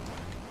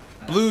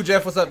 Blue,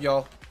 Jeff, what's up,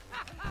 y'all?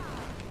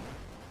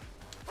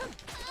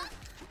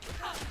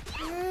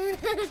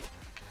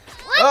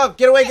 Oh,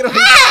 get away, get away.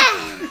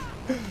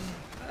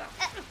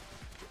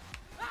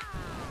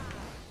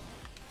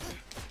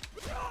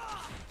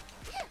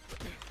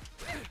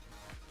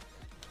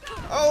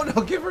 Oh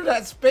no, give her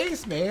that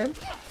space, man.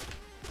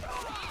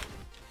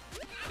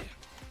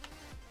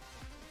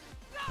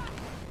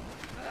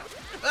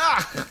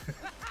 Ah!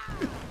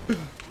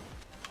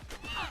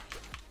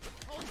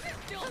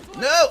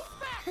 No!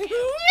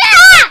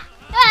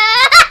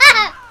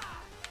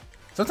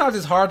 Sometimes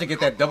it's hard to get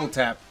that double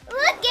tap.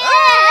 Look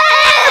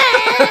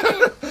at him!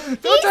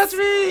 Don't touch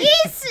me!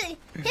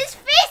 His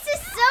face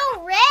is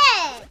so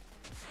red.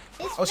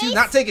 Oh, she's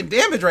not taking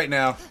damage right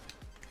now.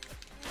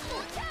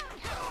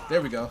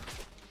 There we go.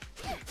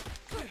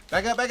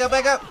 Back up, back up,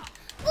 back up!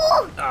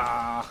 Ooh.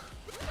 Ah.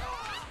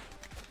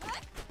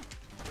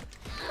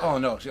 Oh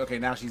no, okay,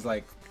 now she's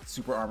like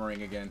super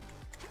armoring again.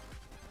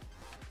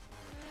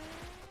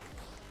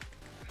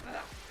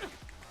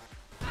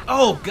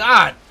 Oh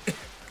god!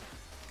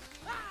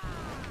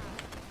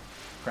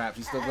 Crap,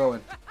 she's still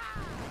going.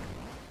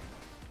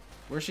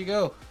 Where'd she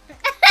go?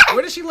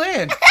 Where did she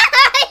land?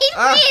 He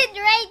landed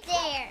right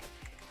there.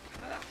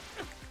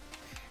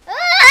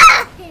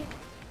 Ah!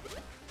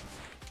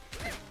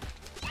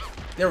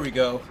 There we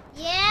go.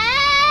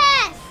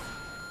 Yes!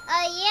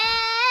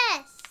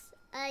 Yes!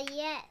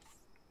 Yes.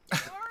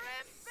 You're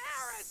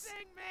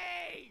embarrassing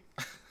me!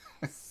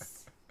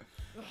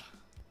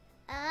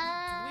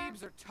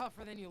 Dweebs are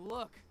tougher than you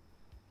look.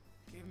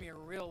 Give me a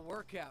real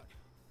workout.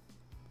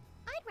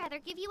 I'd rather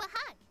give you a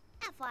hug.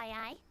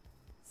 FYI.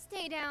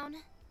 Stay down.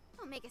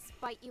 Don't make us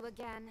bite you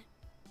again.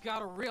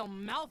 Got a real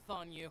mouth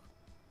on you.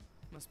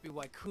 Must be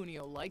why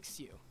Kunio likes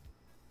you.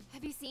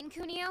 Have you seen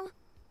Kunio?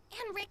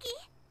 And Ricky?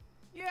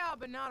 Yeah,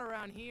 but not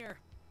around here.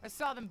 I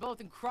saw them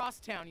both in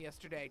Crosstown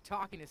yesterday,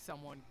 talking to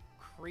someone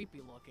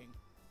creepy looking.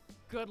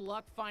 Good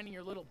luck finding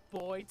your little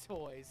boy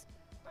toys.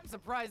 I'm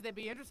surprised they'd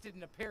be interested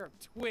in a pair of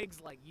twigs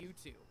like you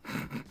two.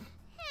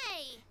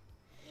 Hey,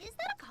 is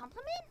that a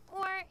compliment?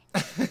 Or...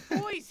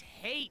 Boys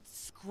hate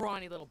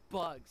scrawny little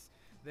bugs.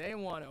 They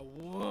want a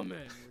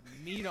woman with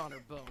meat on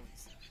her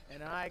bones.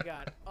 And I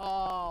got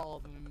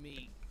all the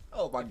meat.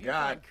 Oh my If you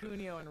god. find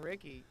Kunio and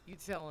Ricky, you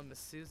tell them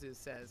Misuzu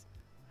says,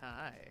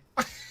 Hi.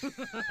 Ew.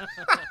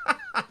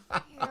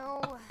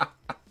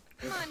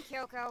 Come on,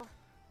 Kyoko.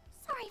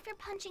 Sorry for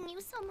punching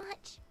you so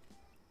much.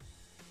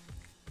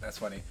 That's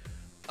funny.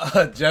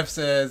 Jeff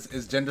says,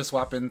 is gender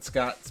swapping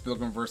Scott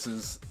Pilgrim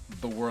versus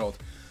the world?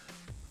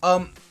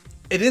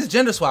 It is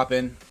gender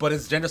swapping, but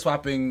it's gender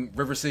swapping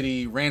River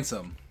City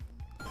Ransom.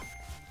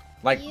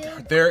 Like,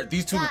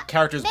 these two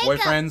characters'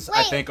 boyfriends,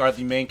 I think, are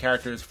the main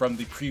characters from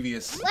the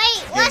previous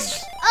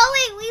games. Oh,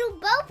 wait, we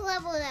both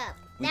leveled up.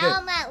 Now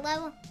I'm at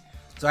level.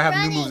 So I have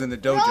new moves in the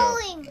dojo.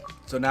 Rolling.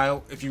 So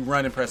now, if you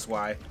run and press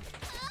Y,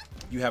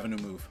 you have a new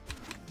move.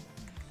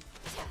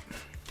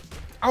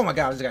 Oh my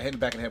god, I just got hit in the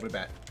back of the head with a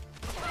bat.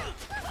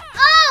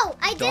 Oh,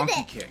 I did Donkey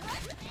it. kick.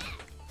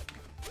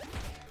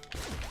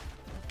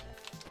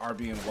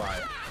 RB and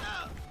Y.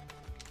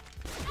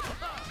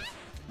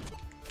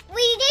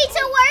 We need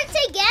to work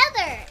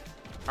together.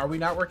 Are we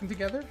not working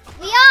together?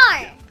 We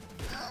are.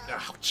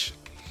 Ouch.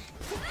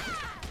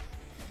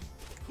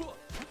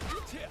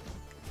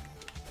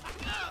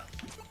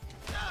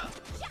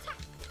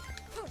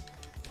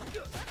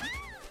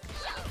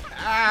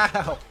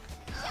 Ow.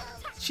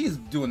 She's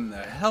doing the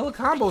hell of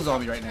combos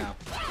on me right now.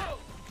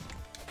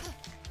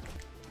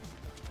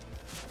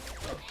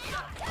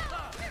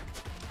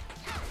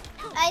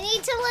 I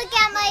need to look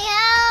at my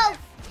health.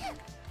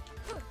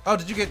 Oh,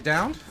 did you get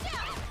downed?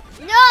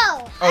 No.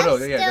 Oh, I'm no,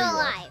 still yeah, there you are.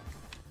 alive.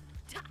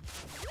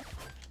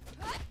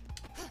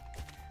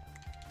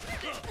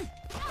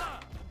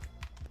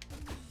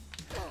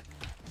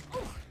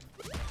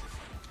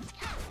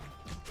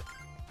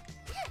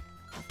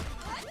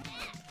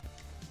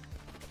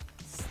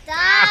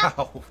 Stop.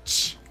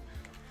 Ouch.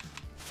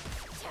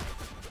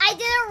 I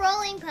did a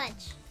rolling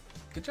punch.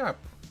 Good job.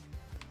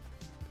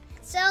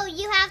 So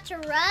you have to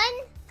run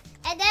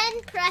and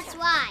then press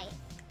Y.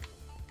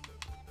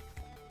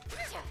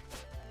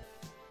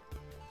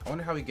 I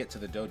wonder how we get to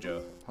the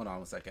dojo. Hold on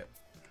one second.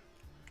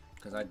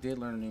 Because I did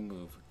learn a new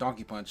move.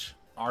 Donkey punch,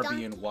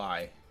 RB and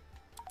Y.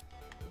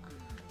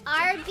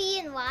 RB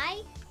and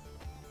Y?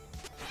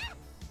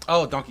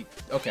 Oh, donkey.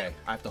 Okay,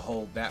 I have to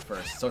hold that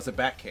first. So it's a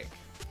back kick.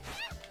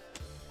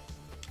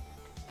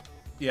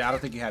 Yeah, I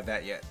don't think you have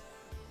that yet.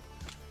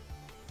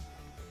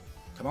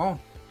 Come on.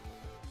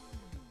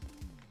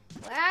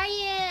 Where are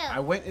you? I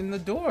went in the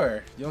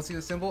door. You don't see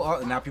the symbol? Oh,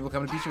 and now people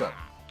come to beat you up.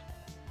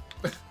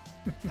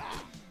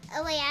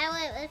 Oh wait, I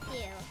went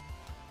with you.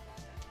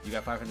 You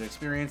got 500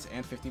 experience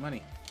and 50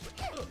 money.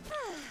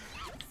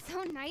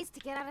 So nice to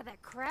get out of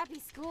that crappy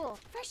school.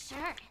 For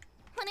sure.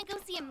 Wanna go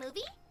see a movie?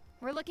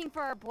 We're looking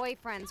for our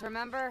boyfriends,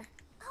 remember?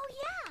 Oh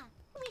yeah.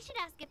 We should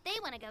ask if they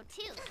wanna go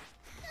too.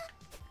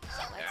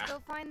 Let's go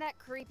find that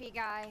creepy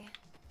guy.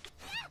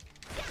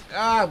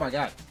 Oh my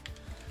god.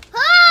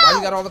 Oh! Why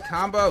you got all the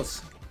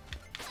combos?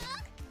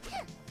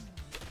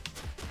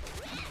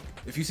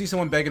 If you see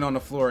someone begging on the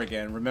floor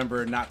again,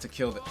 remember not to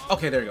kill them.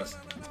 Okay, there he goes.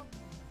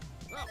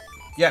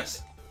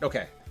 Yes.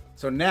 Okay.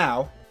 So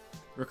now,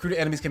 recruited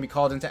enemies can be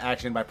called into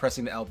action by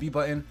pressing the LB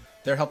button.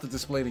 Their help is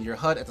displayed in your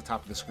HUD at the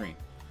top of the screen.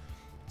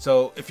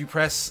 So if you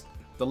press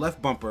the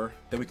left bumper,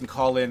 then we can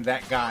call in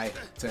that guy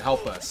to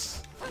help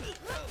us.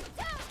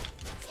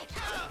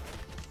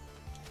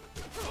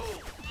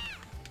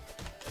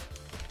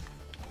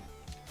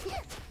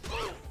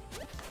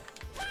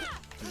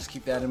 So just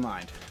keep that in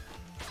mind.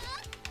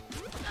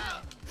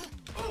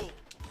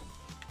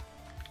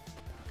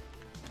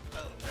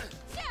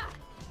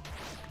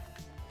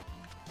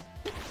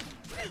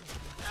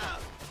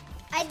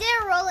 I did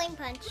a rolling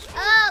punch.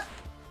 Up.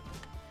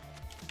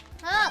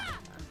 Up.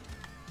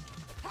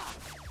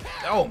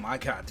 Oh my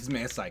god, this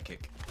man's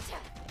sidekick.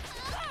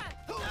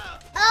 Oh,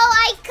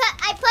 I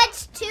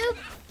punched 2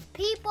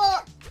 people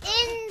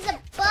in the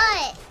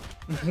butt.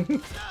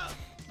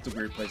 It's a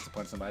weird place to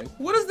punch somebody.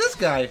 What is this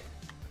guy?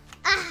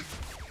 I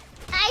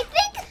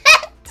think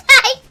that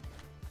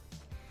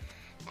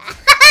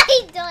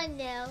I don't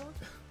know.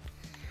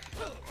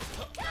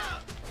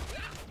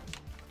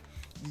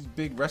 These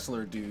big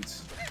wrestler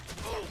dudes.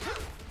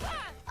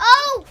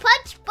 Oh,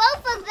 punch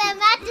both of them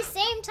at the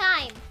same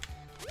time.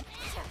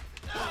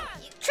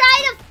 You try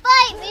to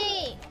fight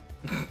me.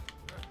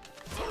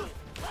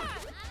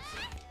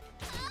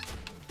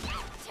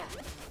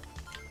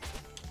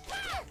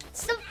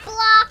 Some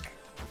block.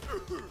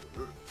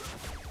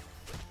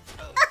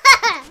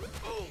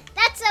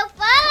 That's so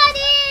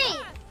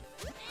funny.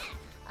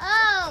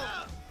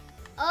 Oh.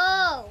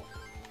 Oh.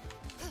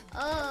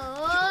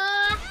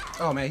 Oh.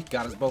 Oh man, he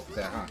got us both with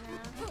that, huh?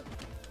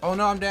 Oh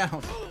no, I'm down. How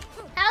do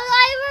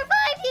I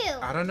revive you?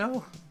 I don't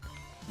know.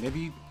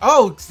 Maybe.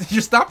 Oh,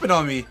 you're stomping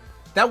on me.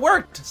 That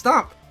worked.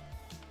 Stomp.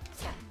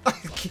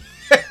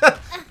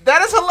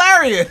 That is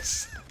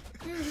hilarious.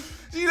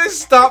 You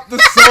just stomped the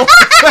soul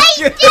back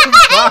in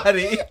his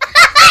body.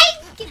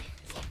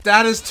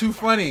 That is too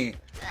funny.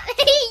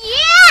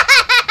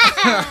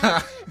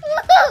 Yeah.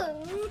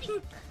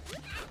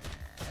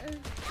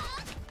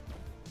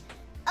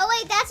 Oh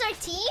wait, that's our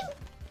team?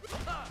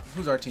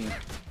 Who's our team?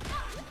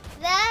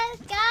 That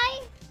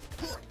guy?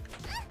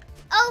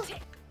 Oh.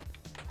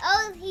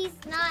 Oh, he's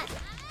not.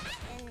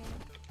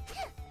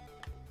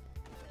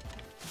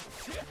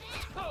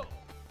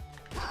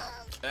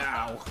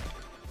 Ow.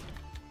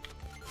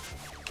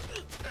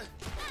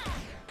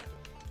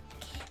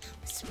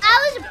 I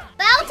was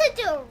about to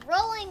do a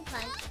rolling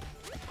punch.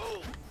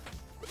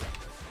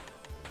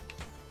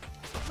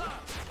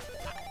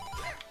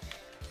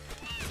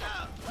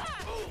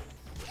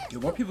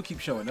 Dude, more people keep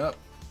showing up.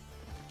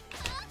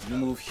 New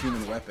move,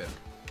 human weapon.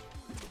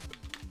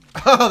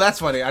 Oh, that's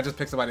funny. I just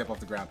picked somebody up off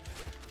the ground.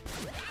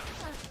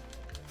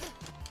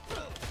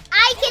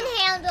 I can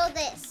handle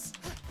this.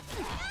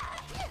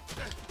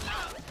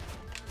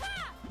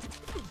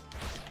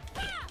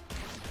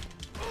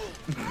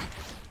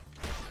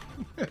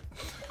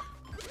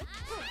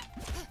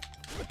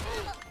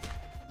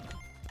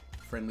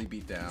 Friendly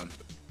beatdown.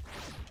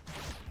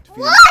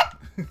 What?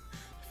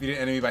 Defeat an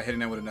enemy by hitting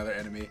them with another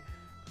enemy.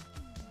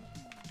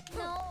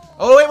 No.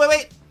 Oh,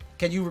 wait.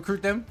 Can you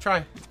recruit them?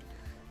 Try.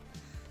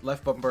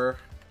 Left bumper.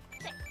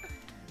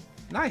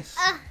 Nice.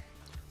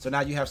 So now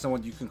you have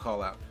someone you can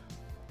call out.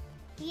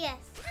 Yes.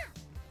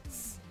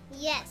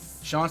 Yes.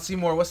 Sean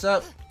Seymour, what's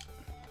up?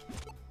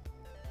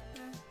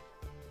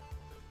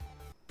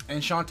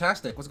 And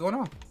Sean-tastic, what's going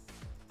on?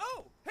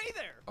 Oh, hey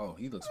there. Oh,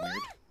 he looks weird.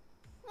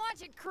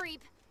 Watch it,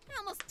 creep. I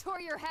almost tore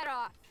your head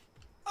off.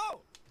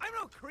 Oh, I'm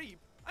no creep.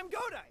 I'm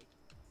Godai.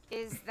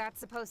 Is that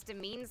supposed to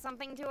mean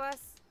something to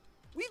us?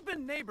 We've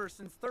been neighbors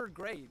since 3rd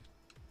grade.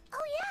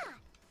 Oh yeah.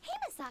 Hey,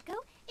 Misako.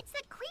 It's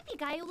that creepy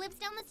guy who lives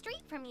down the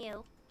street from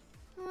you.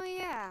 Oh,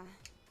 yeah.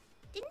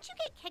 Didn't you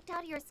get kicked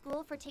out of your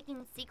school for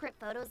taking secret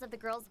photos of the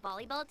girls'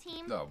 volleyball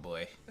team? Oh,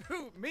 boy.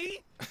 Who,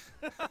 me?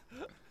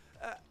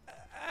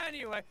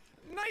 Anyway,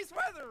 nice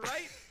weather,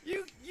 right?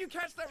 You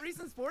catch that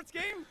recent sports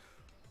game?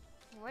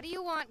 What do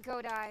you want,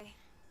 Godai?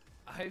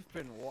 I've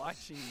been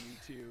watching you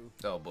two.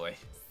 Oh, boy.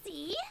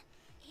 See?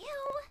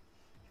 Ew.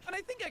 And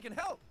I think I can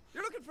help.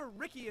 You're looking for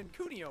Ricky and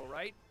Kunio,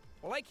 right?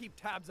 Well, I keep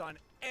tabs on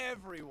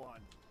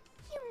everyone.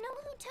 You know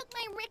who took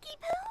my Ricky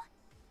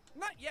poo?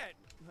 Not yet,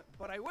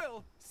 but I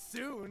will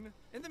soon.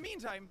 In the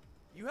meantime,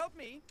 you help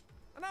me,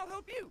 and I'll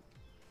help you.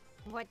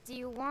 What do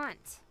you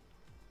want?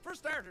 For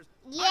starters,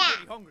 Yeah. I'm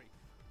pretty hungry.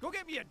 Go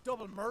get me a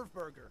double Merv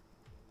burger.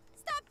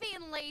 Stop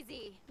being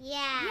lazy.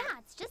 Yeah. Yeah,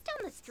 it's just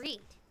down the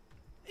street.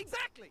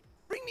 Exactly.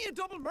 Bring me a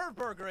double Merv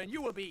burger and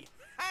you will be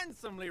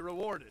handsomely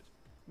rewarded.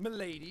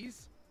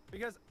 Miladies,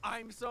 because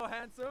I'm so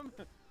handsome.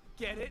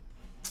 Get it?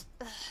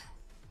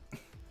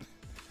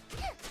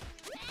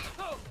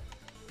 Oh.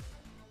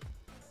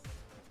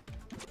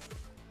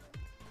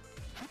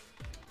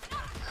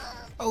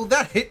 Oh,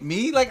 that hit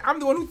me? Like, I'm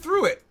the one who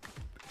threw it.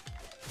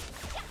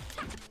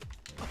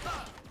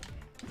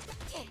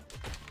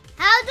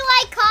 How do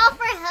I call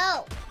for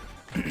help?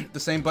 The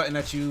same button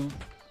that you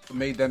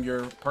made them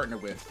your partner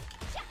with.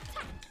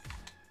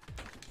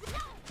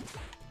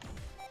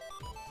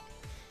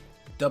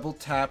 Double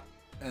tap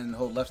and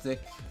hold left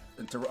stick.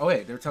 Oh,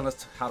 wait, they were telling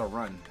us how to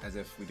run, as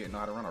if we didn't know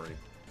how to run already.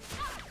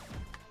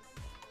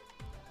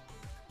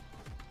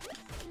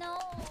 No.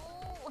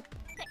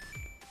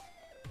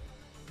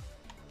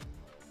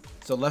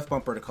 So left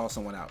bumper to call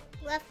someone out.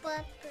 Left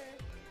bumper.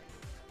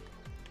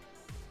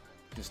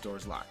 This door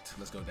is locked.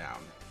 Let's go down.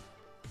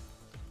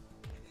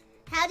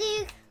 How do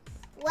you...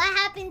 What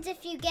happens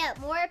if you get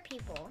more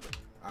people?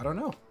 I don't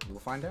know. We'll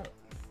find out.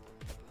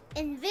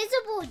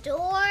 Invisible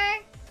door.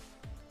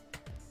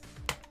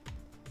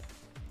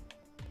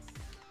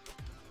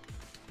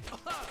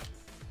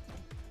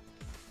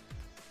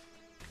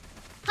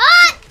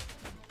 Hot!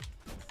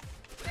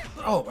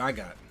 Oh, I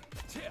got it.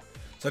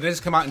 So they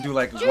just come out and do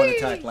like one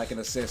attack, like an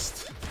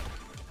assist.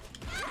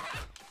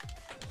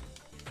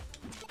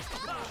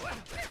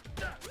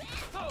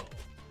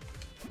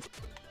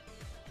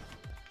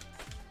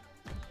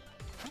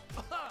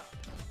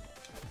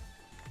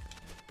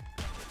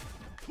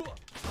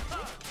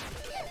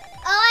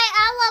 Oh,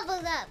 I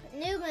leveled up.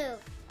 New move.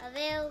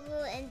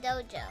 Available in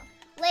dojo.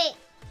 Wait.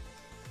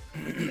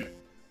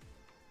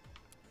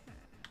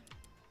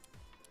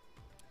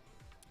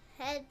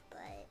 Headbutt.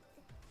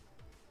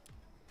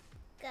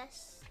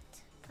 Gust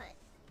punch.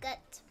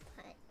 Gut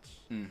punch.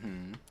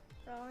 Mm-hmm.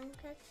 Rolling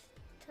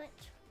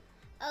punch.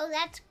 Oh,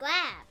 that's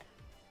grab.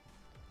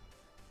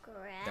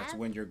 Grab. That's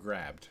when you're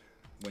grabbed.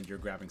 When you're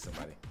grabbing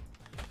somebody.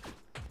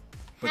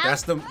 But How-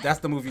 that's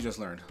the move you just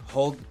learned.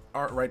 Hold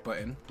right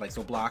button, like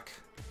so block.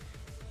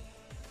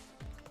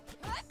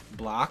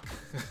 Block.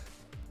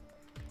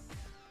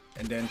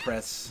 And then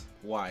press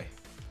Y.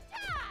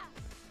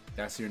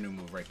 That's your new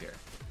move right there.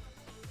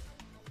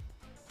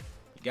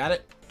 You got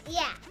it?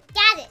 Yeah,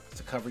 got it.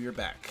 To cover your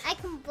back. I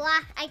can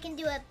block. I can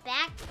do a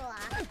back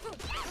block.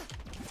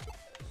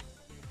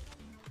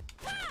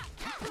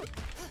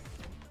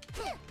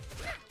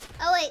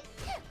 Oh wait.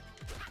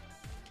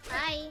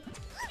 I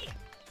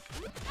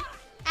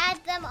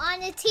add them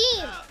on a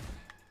team.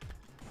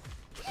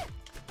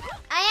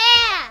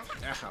 Ah,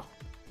 yeah. Ow.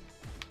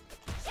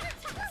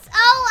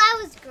 Oh,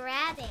 I was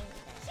grabbing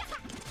them.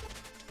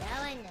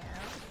 Now I know.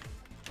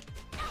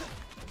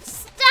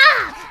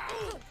 Stop!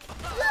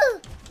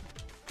 Woo.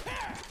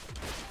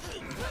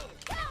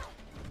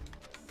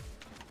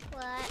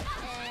 What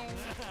in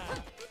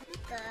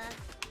the...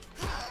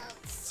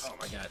 Oh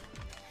my god.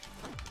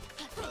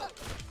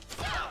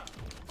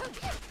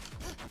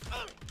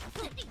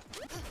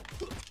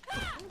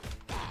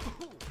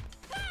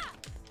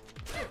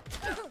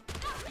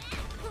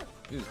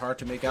 It was hard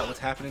to make out what's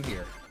happening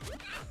here.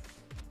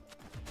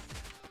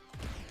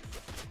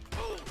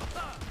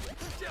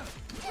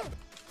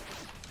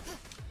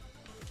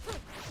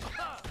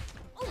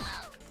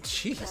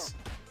 Jeez.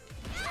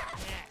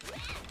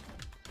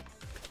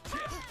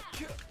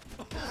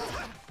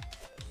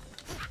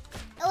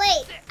 Oh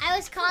wait, I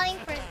was calling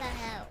for the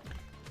help.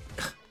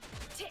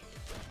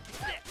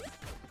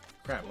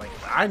 Crap, like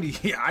I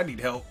need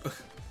help.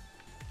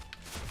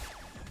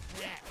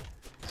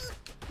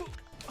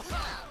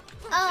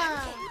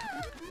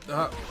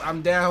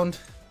 I'm downed.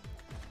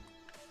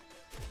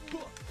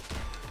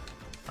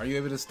 Are you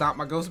able to stop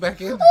my ghost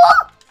back in?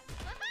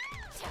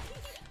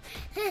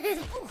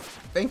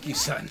 Thank you,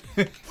 son.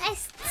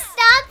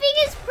 Stomping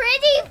is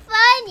pretty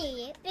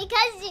funny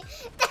because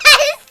that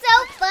is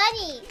so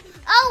funny.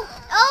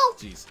 Oh.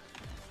 Jeez,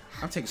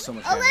 I'm taking so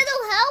much A damage.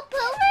 little help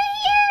over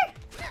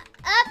here.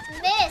 Up,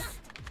 missed.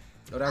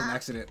 Oh, that was an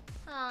accident.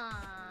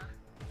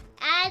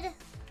 Add.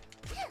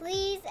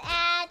 Please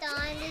add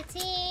on the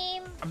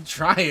team. I'm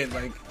trying,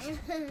 like.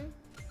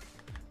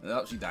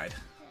 Oh, she died.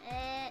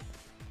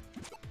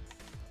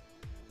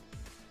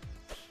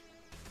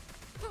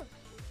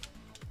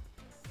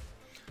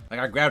 Like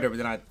I grabbed her, but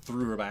then I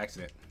threw her by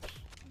accident.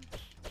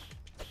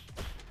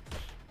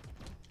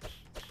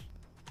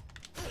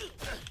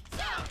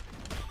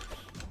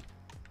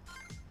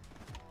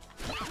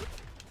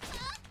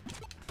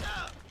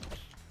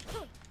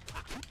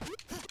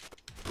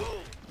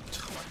 Oh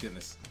my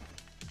goodness.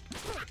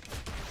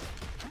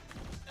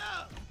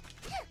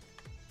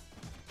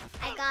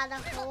 I got a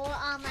hole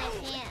on my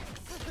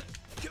pants.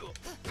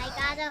 I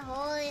got a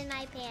hole in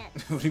my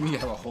pants. What do you mean you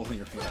have a hole in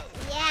your pants?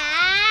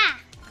 Yeah!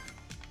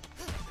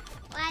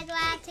 Why do I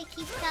have to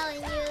keep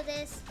telling you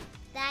this?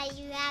 That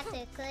you have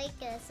to click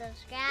the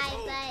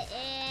subscribe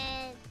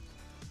button.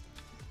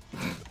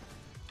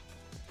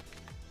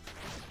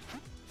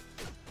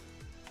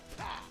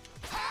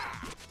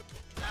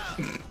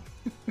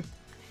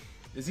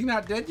 Is he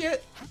not dead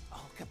yet?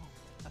 Oh, come on.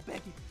 I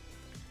beg you.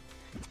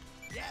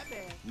 Yeah,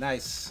 man.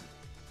 Nice.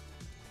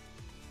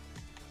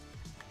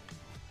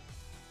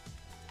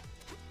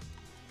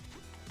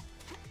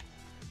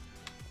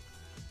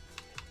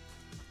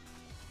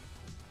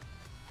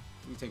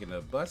 You taking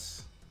the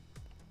bus?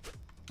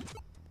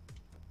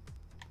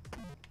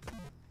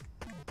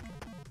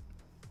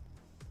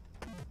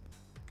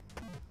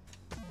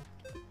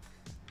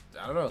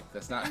 I don't know.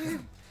 That's not.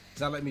 It's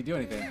not letting me do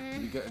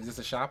anything. You go, is this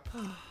a shop?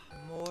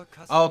 More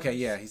customers. Oh, okay,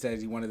 yeah. He said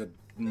he wanted a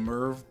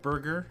Merv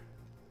burger.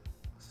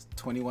 It's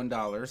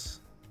 $21.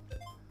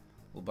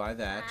 We'll buy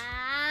that.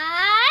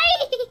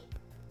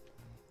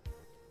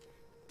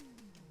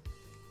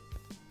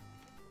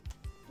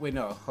 Wait,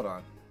 no, hold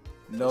on.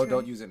 No,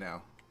 don't use it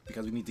now.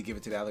 Because we need to give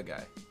it to the other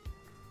guy.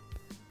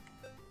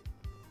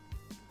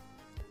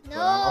 No, But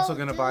I'm also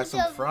gonna do buy some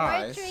the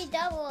fries. Mercury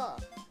double.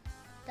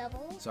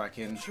 Double? So I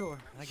can Sure,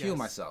 I heal guess.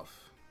 myself.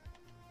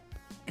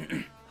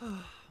 More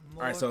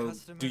Alright, so do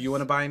customers. you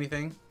want to buy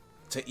anything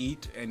to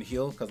eat and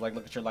heal? Because like,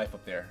 look at your life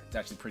up there. It's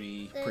actually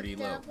pretty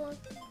low. Double.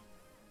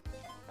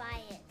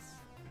 Buy it.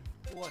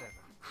 Whatever.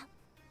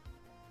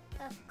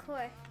 Of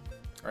course.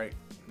 Alright,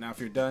 now if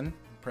you're done,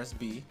 press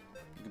B.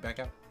 You can back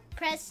out.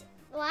 Press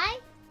Y?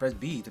 Press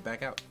B to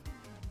back out.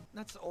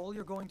 That's all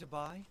you're going to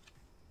buy?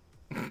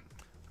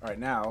 Alright,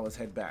 now let's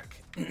head back.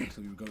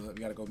 So we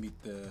gotta go meet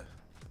the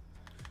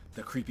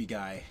creepy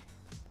guy.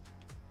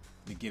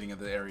 Beginning of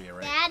the area,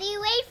 right? Daddy,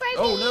 wait for me!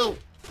 Oh no!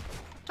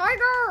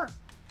 Tiger!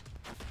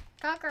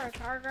 Tiger,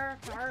 tiger,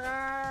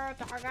 tiger,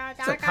 tiger,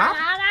 It's a cop?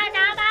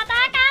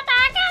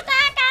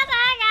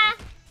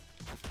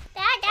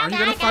 Are you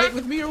gonna fight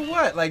with me or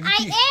what? Like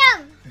I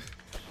am!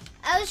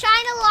 I was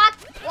trying to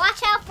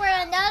watch out for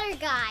another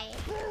guy.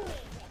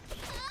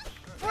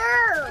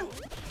 Brr.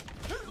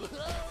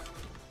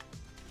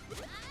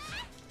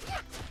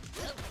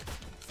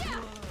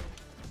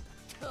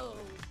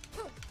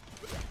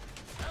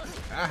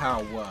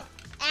 Ow!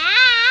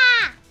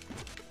 Ah!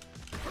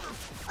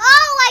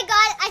 Oh my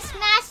god, I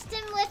smashed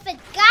him with a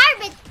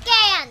garbage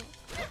can!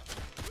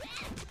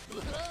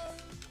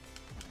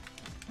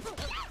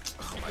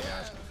 Oh my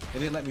gosh. They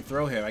didn't let me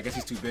throw him. I guess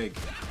he's too big.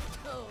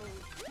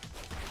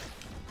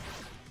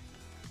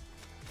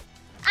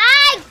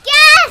 I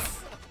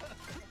guess!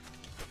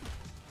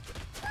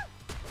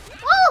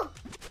 Oh!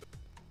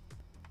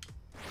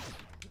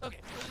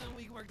 Okay,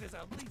 we can work this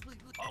out. Please, please,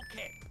 please.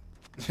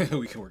 Okay.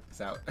 We can work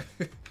this out.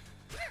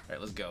 Alright,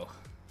 let's go.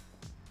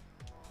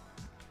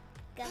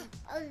 Go.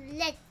 Oh,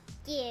 let's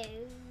go.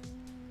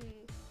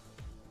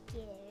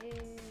 Go.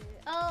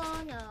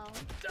 Oh no.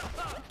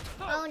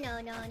 Oh no,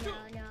 no,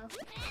 no, no.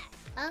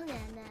 Oh no,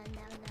 no,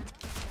 no,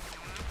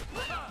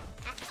 no.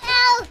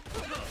 Ow!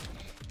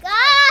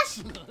 Gosh!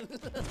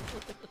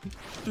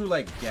 Threw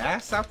like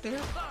gas out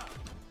there?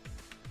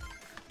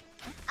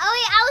 Oh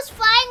yeah, I was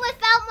flying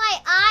without my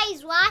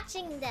eyes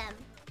watching them.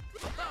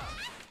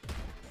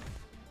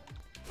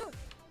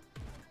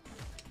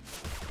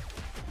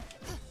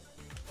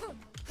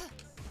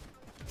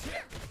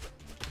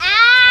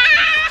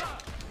 Ah!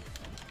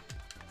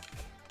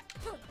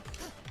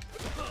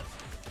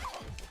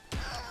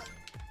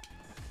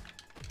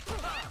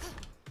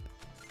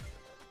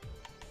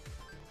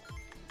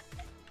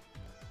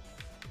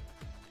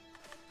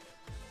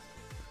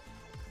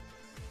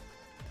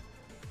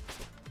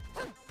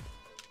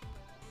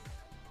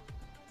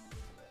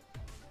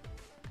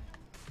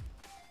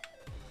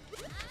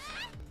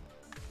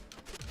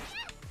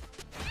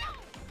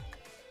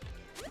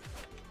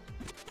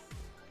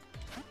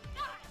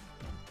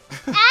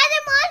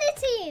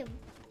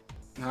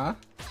 Huh?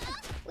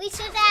 We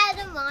should add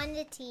him on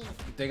the team.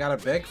 They gotta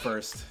beg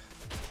first.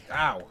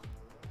 Ow.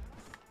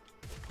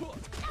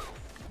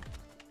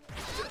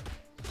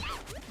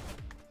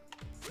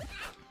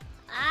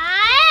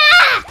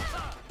 Ah!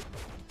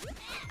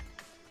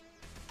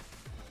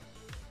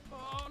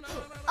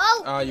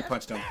 Oh! Oh, you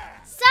punched him.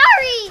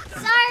 Sorry!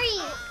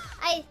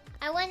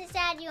 I wanted to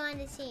add you on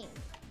the team.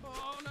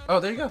 Oh,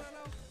 there you go.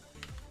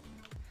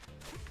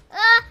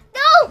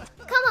 No!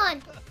 Come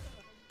on!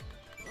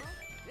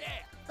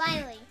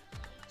 Finally.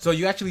 So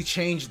you actually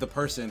change the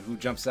person who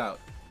jumps out.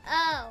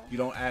 Oh. You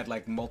don't add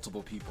like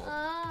multiple people.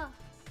 Oh.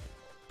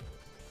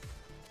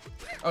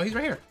 Oh, he's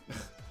right here.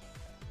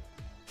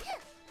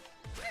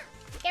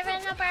 Give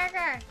him a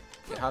burger.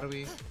 Yeah, how do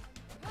we?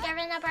 Give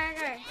him a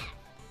burger.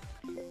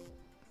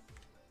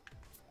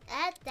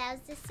 That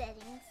was the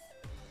settings.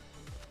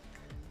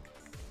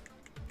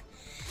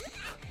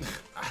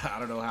 I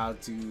don't know how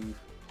to.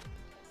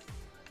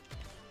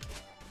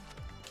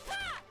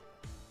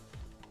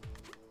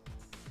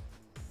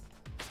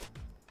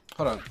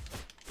 Hold on.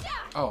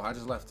 Oh, I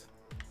just left.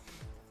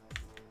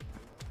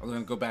 I'm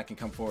gonna go back and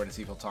come forward and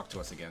see if he'll talk to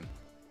us again.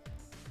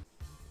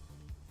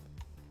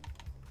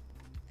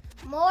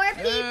 More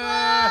people!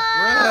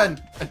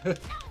 Run!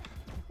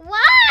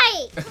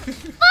 Why?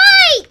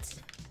 Fight!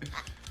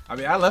 I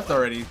mean, I left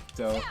already,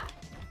 so.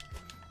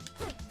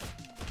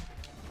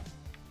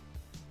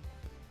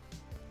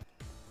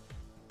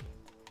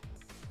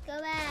 Go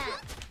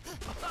back.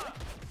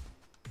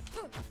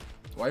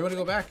 Why you want to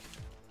go back?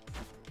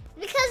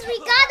 Because we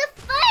gotta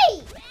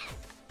fight!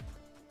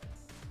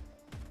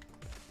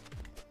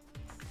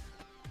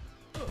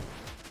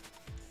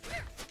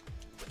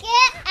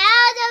 Get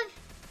out of...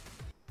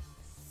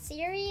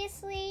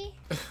 Seriously?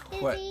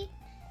 What? Kizzy?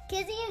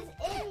 Kizzy is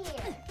in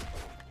here.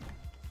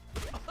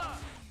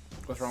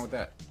 What's wrong with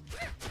that?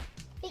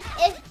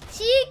 If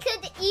she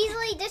could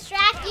easily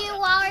distract you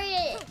while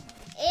you're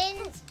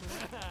in...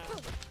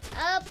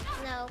 Up.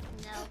 No,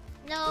 no,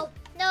 no,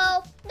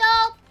 no,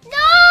 no,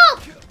 no!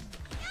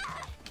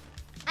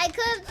 I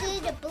could have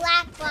did the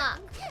black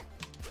box.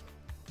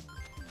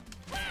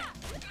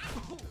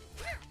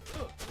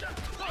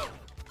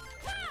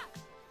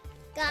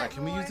 Got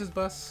Can we use this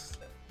bus?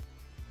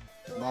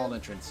 Mall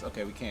entrance.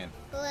 Okay, we can.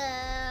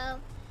 Hello.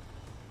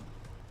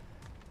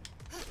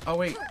 Oh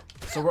wait,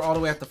 so we're all the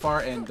way at the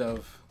far end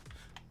of.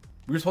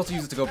 We were supposed to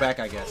use it to go back,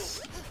 I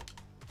guess.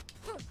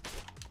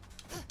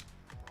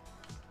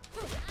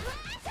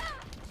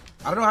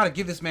 I don't know how to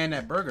give this man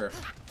that burger.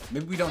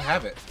 Maybe we don't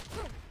have it.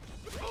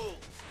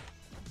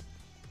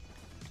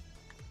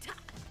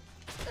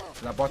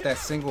 'Cause I bought that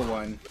single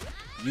one.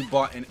 You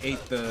bought and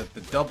ate the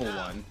double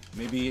one.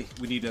 Maybe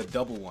we need a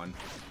double one.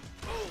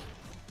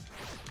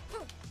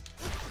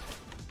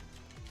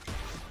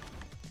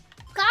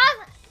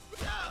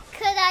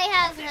 Could I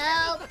have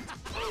help?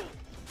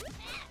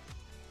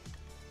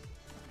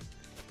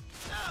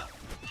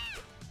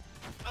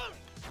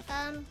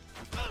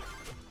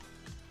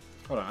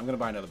 Hold on, I'm gonna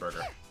buy another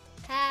burger.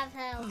 Have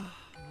help.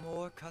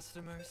 More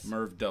customers.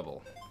 Merv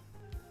double.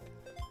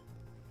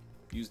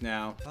 Use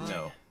now.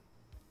 No.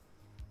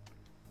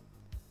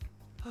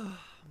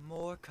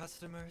 More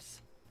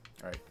customers.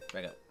 All right,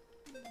 back up.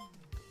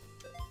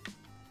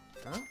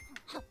 Huh?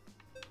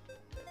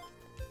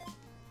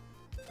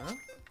 Huh?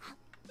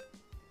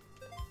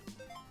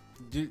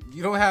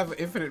 You don't have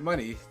infinite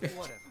money.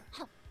 Whatever.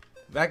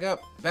 Back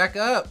up. Back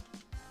up.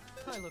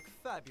 I look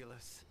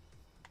fabulous.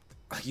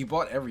 You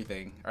bought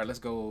everything. All right, let's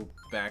go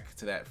back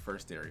to that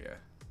first area.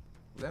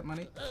 Was that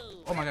money?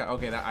 Oh my god.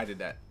 Okay, I did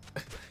that.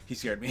 He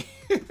scared me.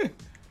 All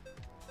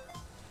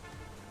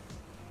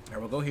right,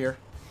 we'll go here.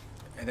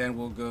 And then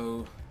we'll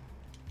go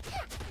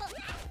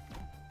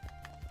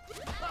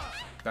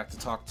back to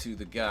talk to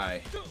the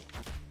guy.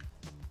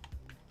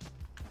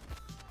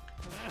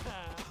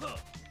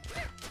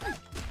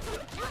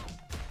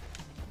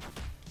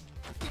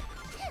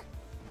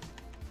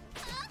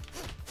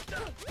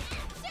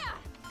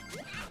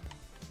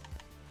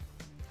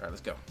 All right,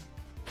 let's go.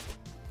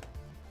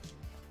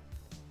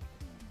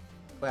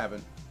 What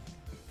happened?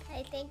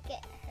 I think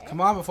it hurt.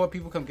 Come on before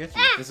people come get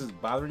you. Ah! This is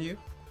bothering you?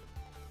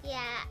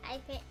 Yeah, I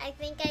think I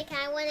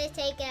kind of want to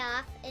take it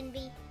off and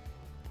be.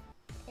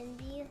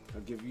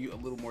 I'll give you a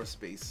little more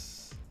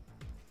space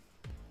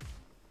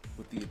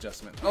with the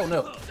adjustment. Oh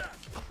no!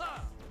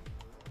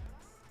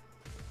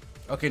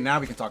 Okay, now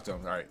we can talk to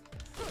him. All right,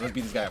 let's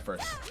beat this guy up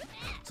first.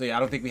 So yeah, I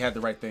don't think we had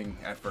the right thing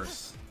at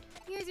first.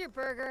 Here's your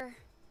burger.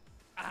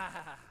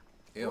 Ah,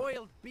 Ew.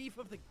 royal beef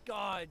of the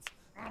gods.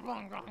 I'm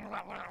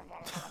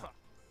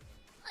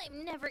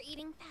never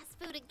eating fast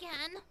food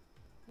again.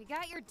 We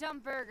got your dumb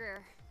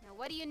burger. Now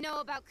what do you know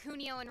about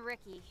Kunio and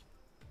Ricky?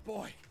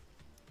 Boy,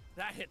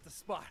 that hit the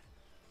spot.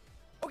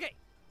 Okay,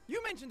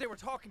 you mentioned they were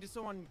talking to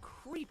someone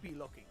creepy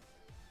looking.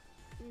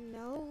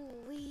 No,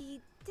 we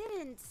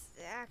didn't,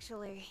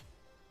 actually.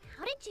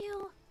 How did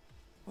you?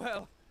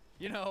 Well,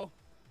 you know,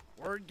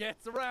 word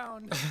gets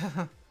around.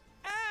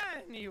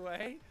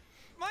 Anyway,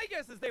 my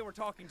guess is they were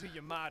talking to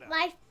Yamada.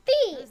 My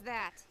feet. Who's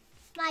that?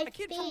 My A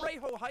kid feet. from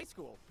Reiho High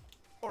School.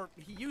 Or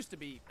he used to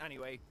be,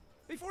 anyway.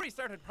 Before he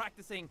started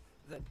practicing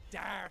the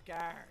dark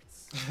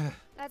arts.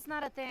 That's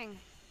not a thing.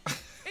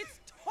 It's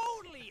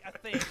totally a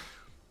thing.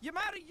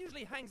 Yamada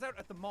usually hangs out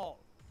at the mall.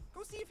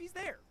 Go see if he's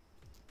there.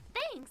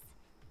 Thanks.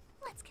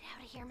 Let's get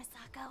out of here,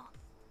 Misako.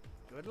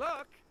 Good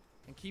luck.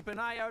 And keep an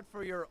eye out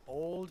for your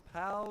old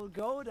pal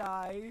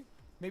Godai.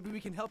 Maybe we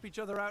can help each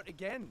other out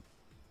again.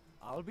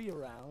 I'll be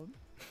around.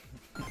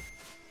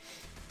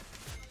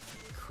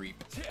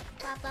 Creep.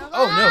 Ba, ba, ba.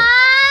 Oh no!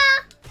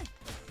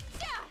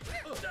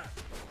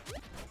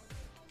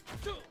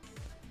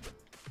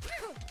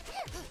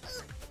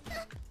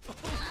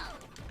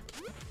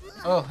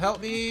 Oh,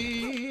 help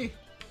me!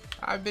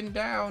 I've been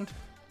downed.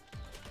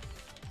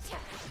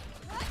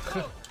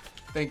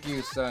 Thank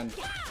you, son.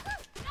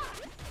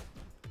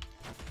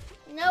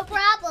 No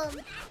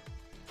problem.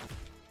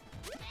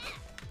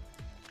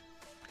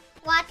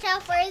 Watch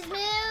out for his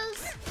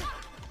moves.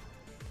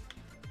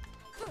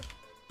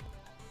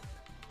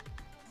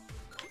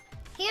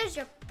 Here's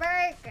your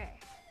burger.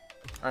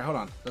 All right, hold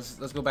on.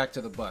 Let's go back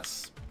to the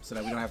bus so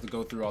that we don't have to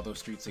go through all those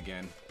streets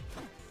again.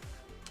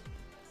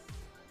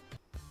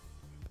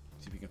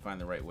 See if we can find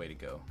the right way to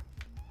go.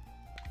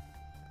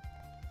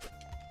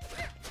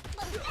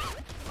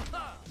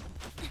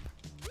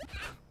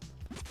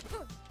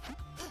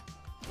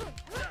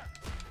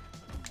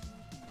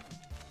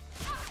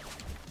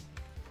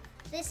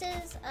 This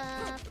is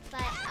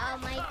but oh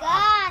my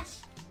gosh.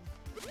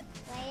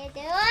 What are you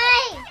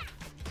doing?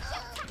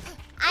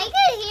 I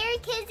could hear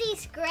Kizzy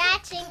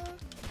scratching.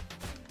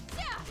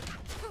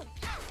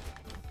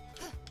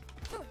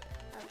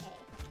 Okay.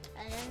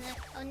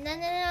 Oh no no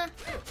no.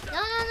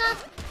 No no no.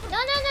 No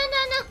no no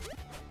no no.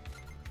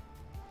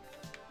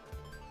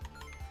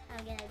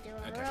 I'm gonna do a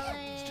Okay,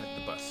 rolling. let's check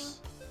the bus.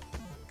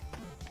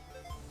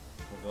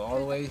 We'll go all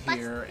the way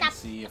here and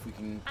see if we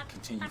can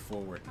continue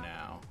forward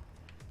now.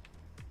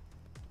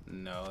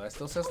 No, that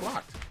still says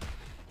locked.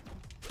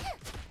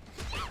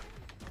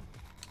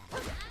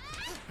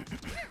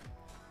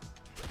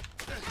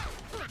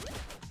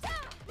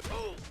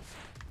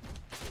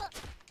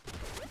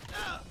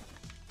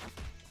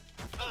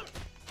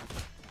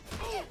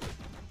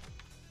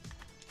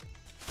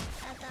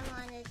 As I'm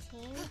on a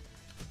team.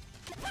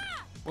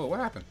 Whoa, what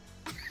happened?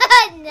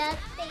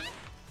 Nothing.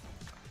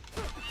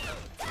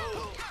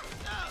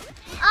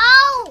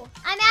 Oh!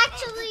 I'm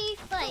actually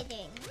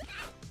fighting.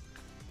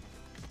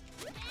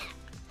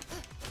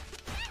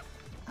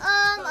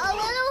 A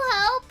little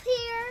help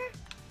here.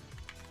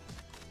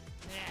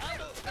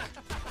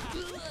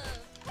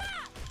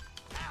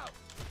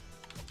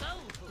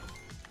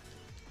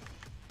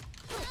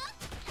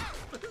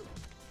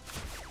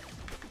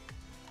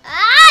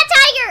 Ah,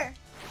 tiger!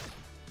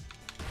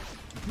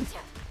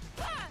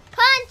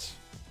 Punch!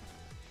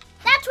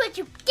 That's what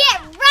you get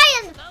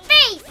right in the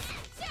face!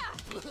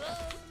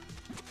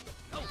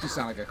 You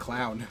sound like a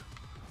clown.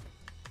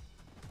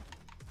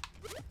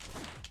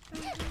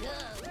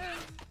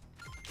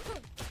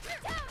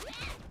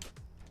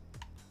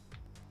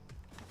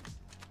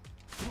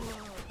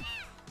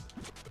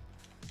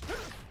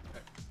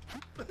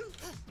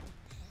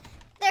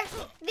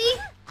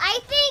 I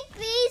think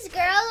these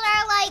girls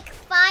are like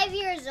 5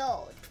 years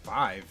old.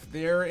 5.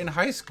 They're in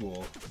high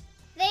school.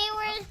 They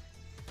were in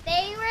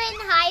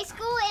high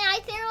school, and I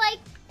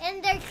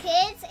think they're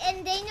kids,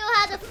 and they know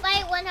how to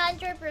fight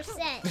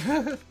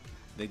 100%.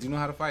 They do know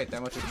how to fight.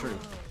 That much is true.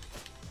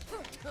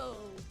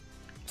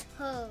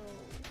 Oh.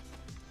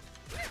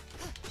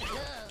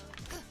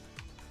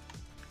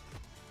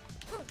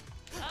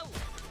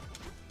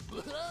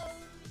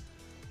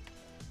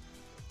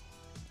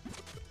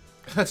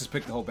 I just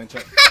picked the whole bench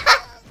up.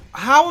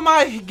 How am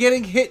I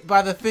getting hit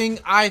by the thing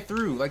I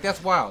threw? Like,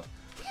 that's wild.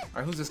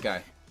 Alright, who's this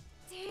guy?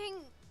 Dang,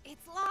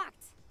 it's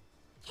locked.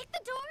 Kick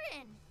the door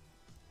in.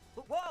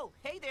 Whoa,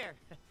 hey there.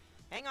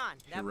 Hang on,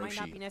 that might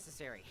not Hiroshi. be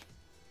necessary.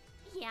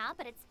 Yeah,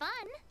 but it's fun.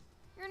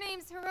 Your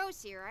name's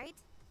Hiroshi, right?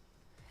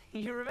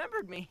 You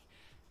remembered me.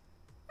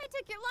 I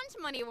took your lunch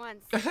money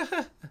once.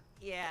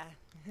 Yeah.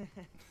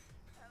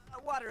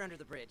 Water under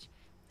the bridge.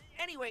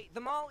 Anyway,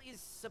 the mall is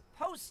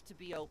supposed to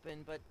be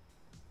open, but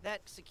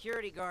that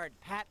security guard,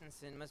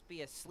 Pattinson, must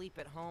be asleep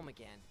at home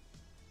again.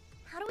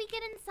 How do we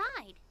get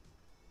inside?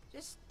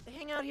 Just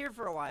hang out here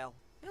for a while.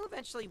 He'll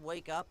eventually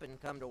wake up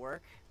and come to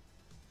work.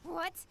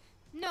 What?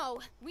 No,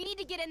 we need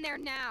to get in there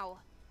now.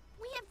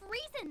 We have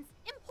reasons.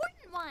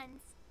 Important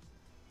ones.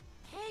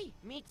 Hey,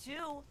 me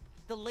too.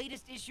 The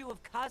latest issue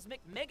of Cosmic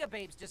Mega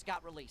Babes just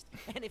got released.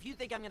 And if you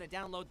think I'm gonna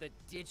download the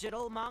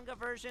digital manga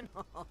version,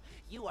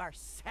 you are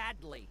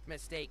sadly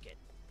mistaken.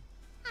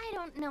 I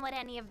don't know what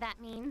any of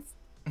that means.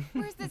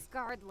 Where's this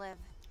guard live?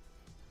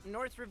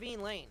 North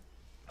Ravine Lane.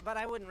 But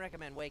I wouldn't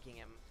recommend waking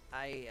him.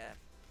 I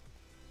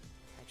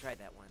tried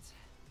that once.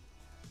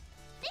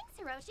 Thanks,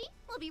 Hiroshi.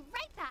 We'll be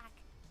right back.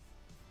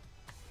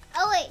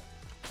 Oh, wait.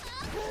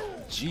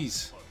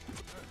 Jeez.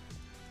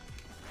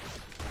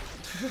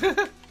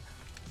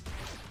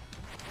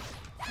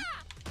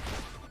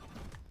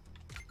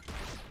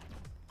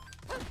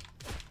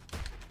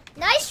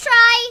 Nice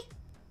try.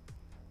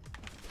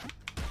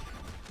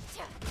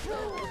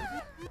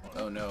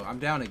 Oh no, I'm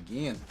down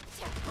again.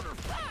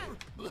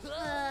 No.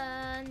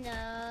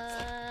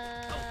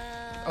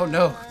 Oh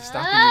no,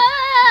 stop me.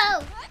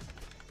 Oh!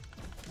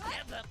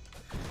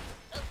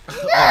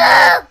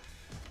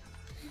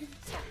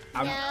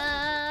 Oh, no.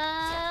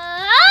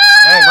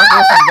 Hey, my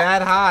voice is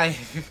that high.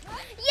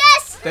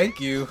 Yes!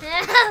 Thank you.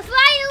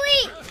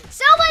 Finally!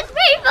 So much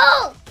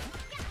people!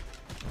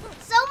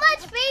 So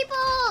much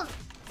people!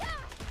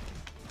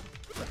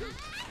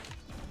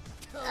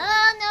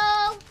 Oh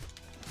no!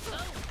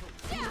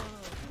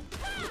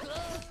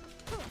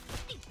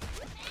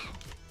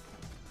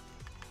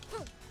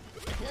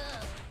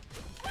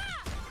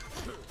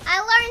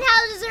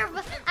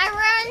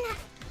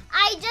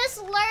 I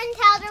just learned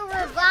how to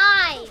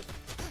revive.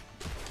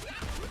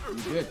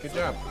 You did. Good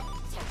job.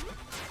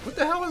 What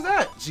the hell was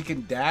that? She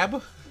can dab?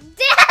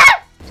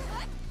 Dab!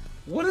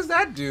 What does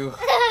that do?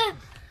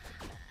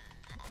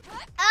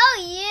 Oh,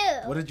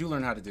 you. What did you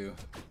learn how to do?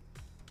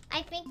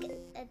 I think...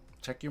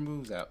 Check your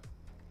moves out.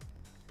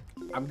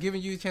 I'm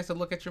giving you a chance to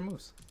look at your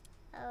moves.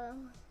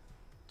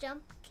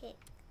 Jump kick.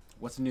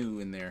 What's new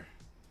in there?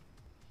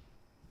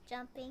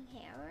 Jumping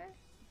hammer.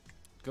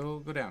 Go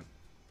down.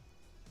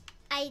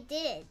 I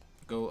did.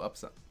 Go up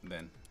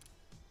then.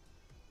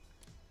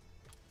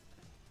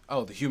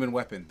 Oh, the human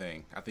weapon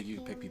thing. I think you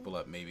can pick people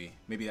up, maybe.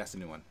 Maybe that's the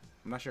new one.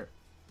 I'm not sure.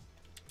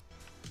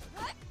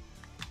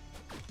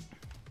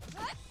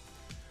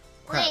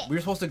 Crap, Wait. we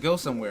were supposed to go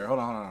somewhere. Hold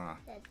on.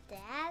 The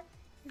dab?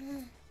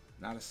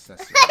 Not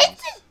accessories.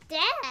 It's a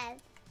dab.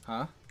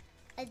 Huh?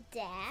 A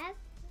dab?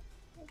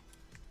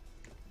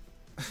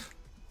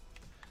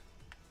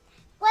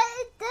 What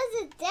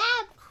does a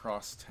dab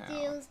Crosstown.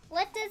 do?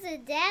 What does a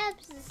dab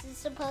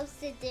supposed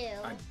to do?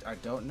 I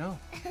don't know.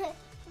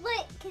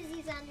 What? Because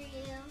he's under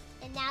you,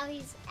 and now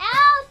he's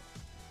out.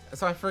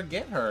 So I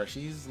forget her.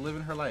 She's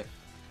living her life.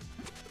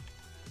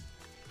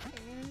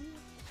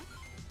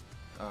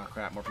 Oh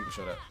crap! More people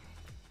showed up.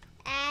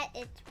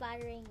 It's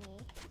bothering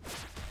me.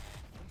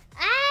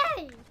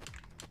 Ah!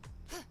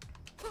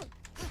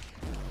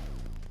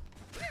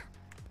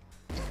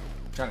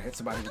 Trying to hit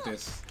somebody with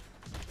this.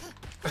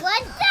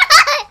 What?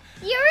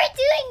 You were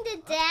doing the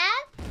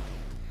dab?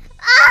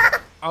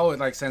 Ah! Oh, it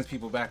like sends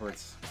people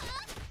backwards.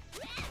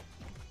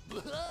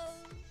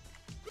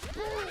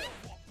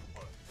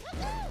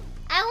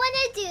 I want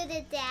to do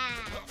the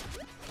dab.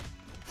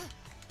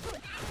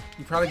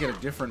 You probably get a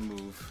different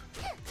move.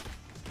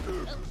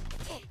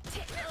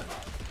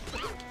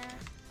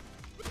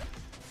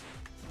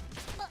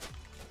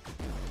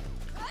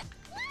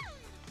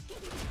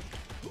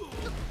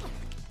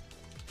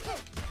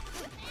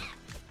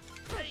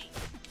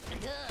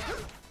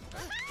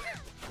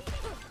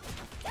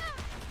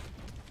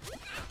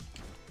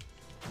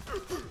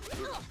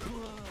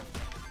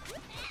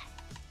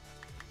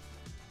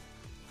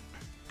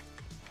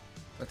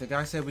 But the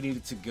guy said we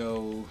needed to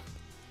go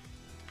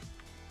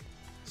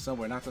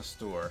somewhere, not the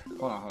store.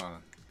 Hold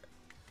on.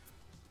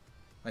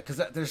 Like,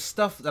 cause there's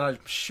stuff that I'm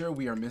sure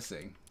we are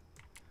missing.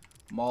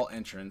 Mall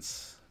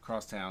entrance,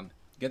 crosstown.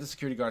 Get the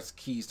security guard's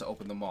keys to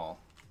open the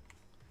mall.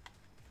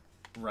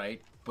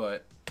 Right,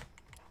 but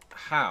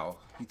how?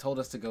 He told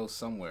us to go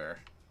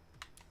somewhere.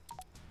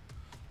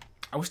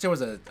 I wish there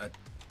was a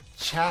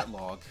chat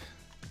log.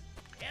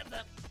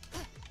 Can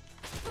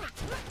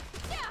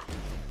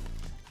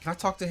I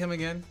talk to him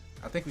again?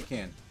 I think we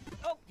can.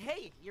 Oh,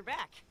 hey, you're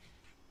back.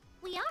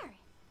 We are.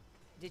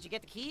 Did you get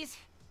the keys?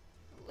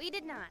 We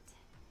did not.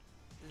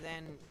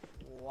 Then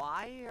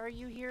why are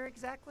you here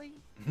exactly?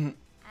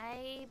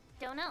 I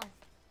don't know.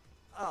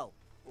 Oh,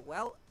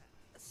 well,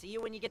 see you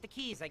when you get the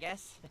keys, I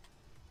guess.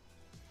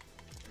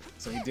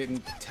 So he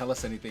didn't tell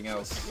us anything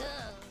else.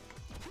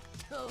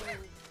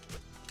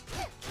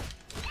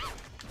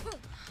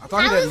 I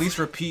thought he'd at least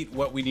repeat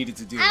what we needed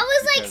to do. I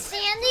was like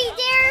standing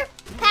there,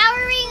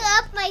 powering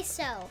up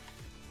myself.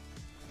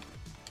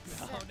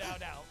 No.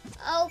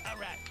 Oh, All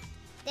right.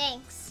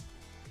 thanks.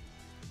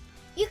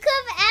 You could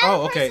have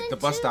added Oh, okay. person The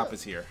bus two. stop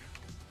is here.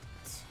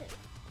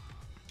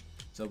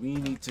 So we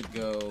need to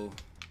go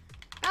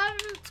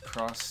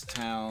cross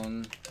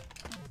town.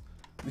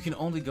 We can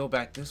only go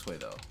back this way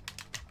though.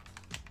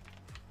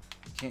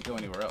 Can't go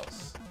anywhere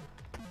else.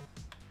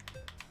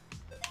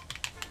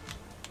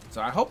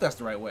 So I hope that's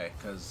the right way,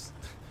 because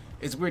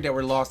it's weird that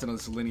we're lost in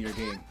this linear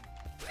game.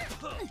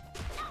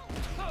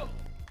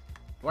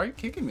 Why are you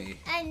kicking me?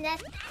 And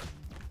that's...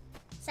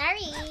 Sorry.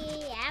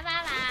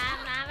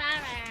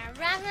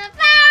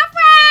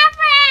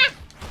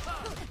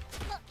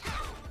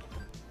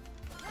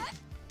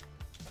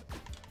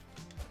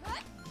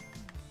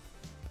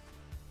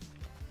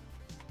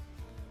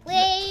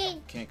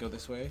 Wait. Can't go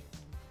this way.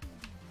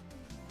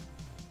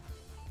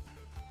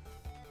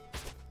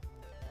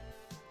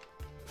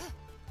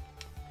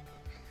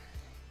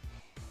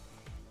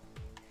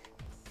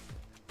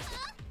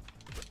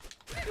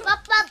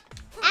 Bop, bop.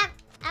 Ow,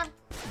 ow.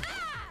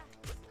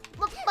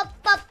 Bop,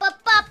 bop, bop,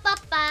 bop, bop,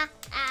 bop, bop.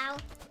 Ow.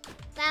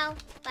 Bow,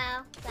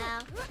 bow, bow,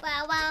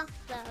 bow, bow,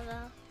 bow,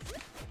 bow.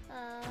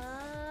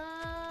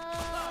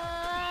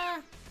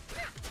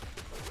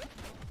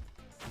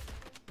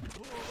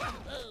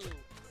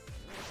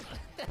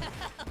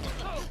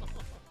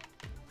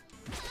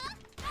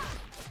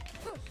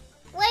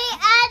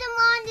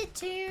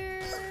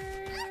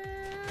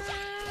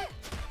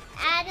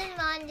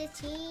 on the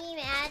team.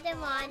 Add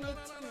him on the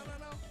team.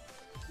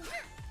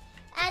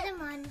 Add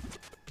him on.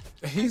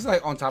 He's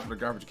like on top of the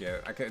garbage can.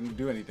 I couldn't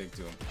do anything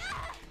to him.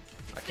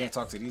 I can't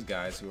talk to these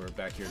guys who are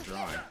back here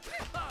drawing.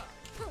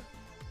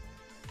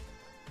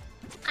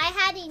 I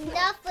had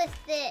enough with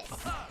this.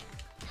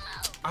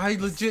 I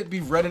legit be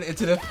running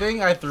into the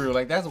thing I threw.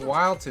 Like, that's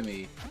wild to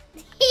me.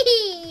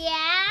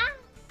 Yeah.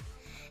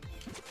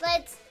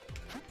 Let's.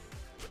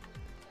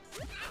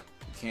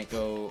 Can't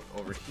go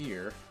over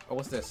here. Oh,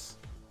 what's this?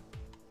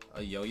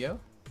 A yo-yo?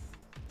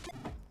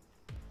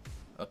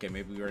 Okay,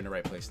 maybe we're in the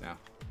right place now.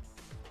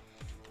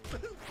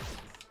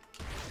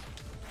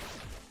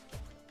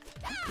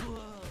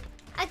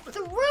 I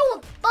threw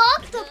a ball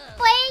to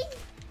play.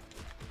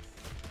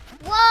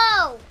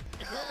 Whoa!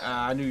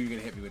 I knew you were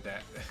gonna hit me with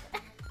that.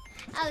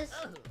 I was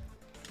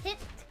hit.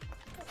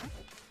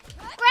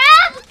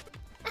 Grab!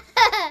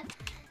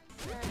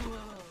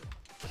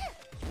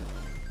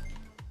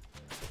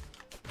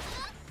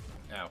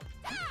 Ow.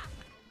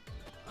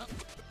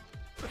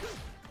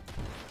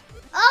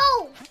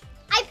 Oh!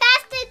 I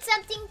passed it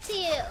something to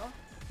you.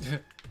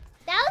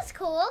 That was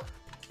cool.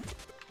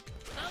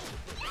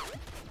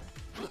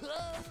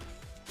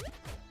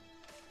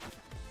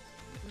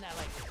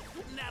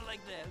 Not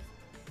like this.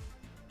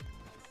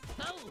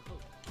 Oh.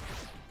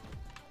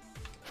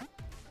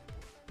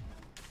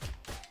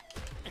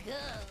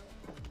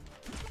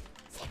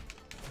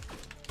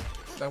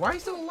 Like, why are you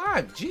still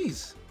alive?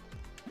 Jeez.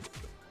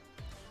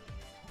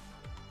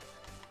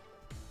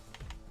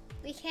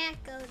 We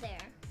can't go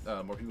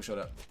there. More people showed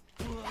up.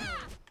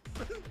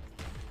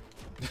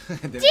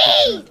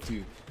 Gee!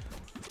 Two.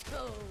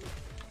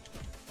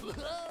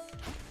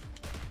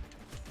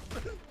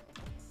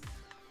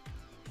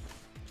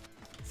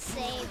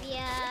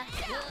 Savior.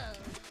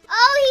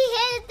 Oh, he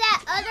hit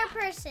that other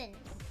person.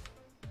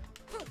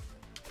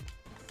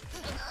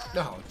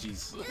 Oh,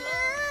 jeez.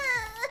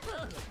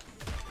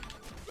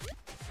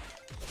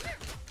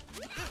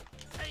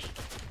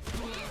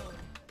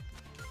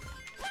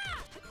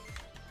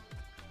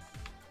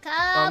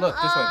 Come look,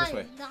 this way, on. this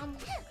way. Come.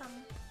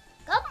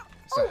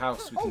 It's a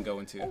house we can go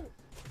into.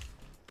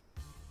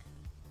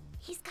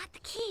 He's got the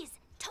keys.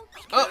 Don't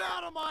wake Oh. him. Get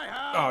out of my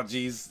house! Oh,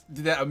 jeez.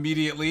 Did that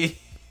immediately.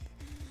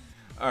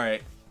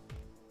 Alright.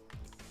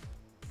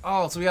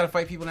 Oh, so we gotta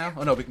fight people now?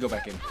 Oh, no, we can go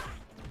back in.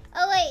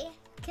 Oh, wait.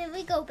 Can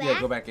we go back? Yeah,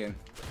 go back in.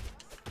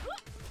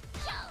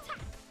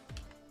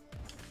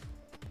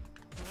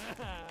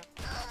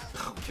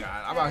 Oh,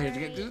 God. I'm out here to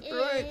get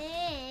destroyed.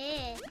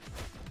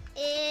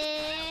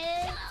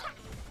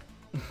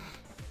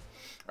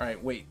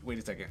 Alright, wait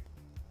a second.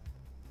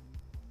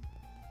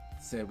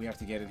 Said we have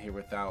to get in here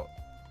without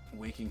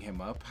waking him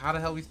up. How the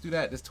hell we do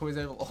that? There's toys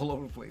all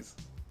over the place.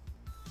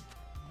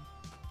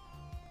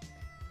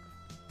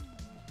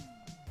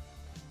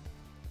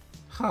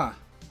 Huh.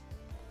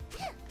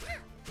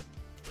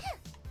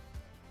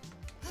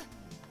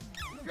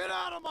 Get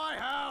out of my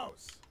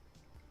house!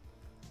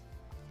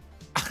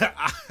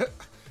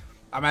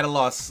 I'm at a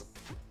loss.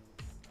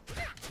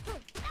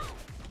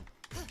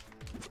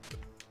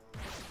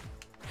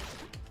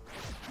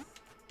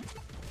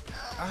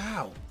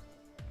 Ow.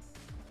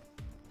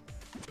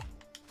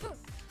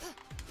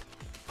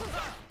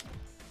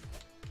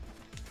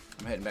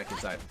 I'm heading back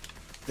inside.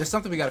 There's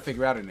something we gotta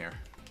figure out in there.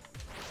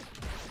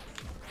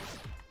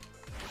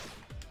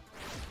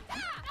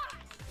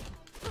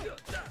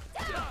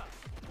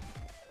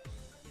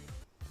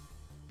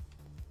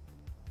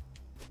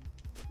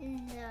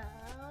 No.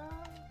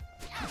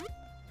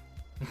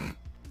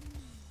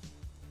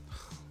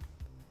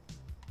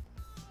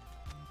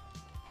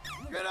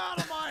 Get out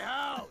of my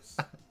house!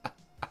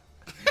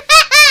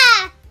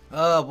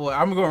 Oh boy,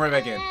 I'm going right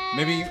back in.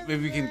 Maybe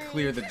we can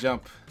clear the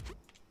jump.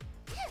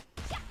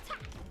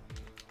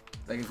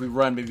 Like if we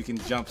run, maybe we can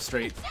jump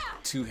straight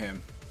to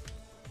him.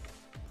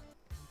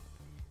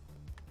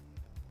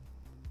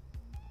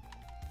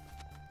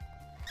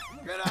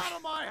 Get out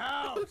of my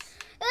house!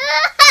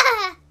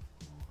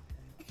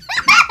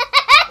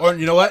 Or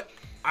you know what?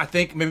 I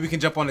think maybe we can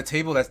jump on the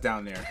table that's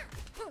down there.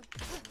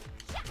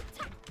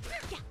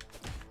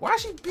 Why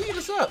is she beating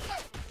us up?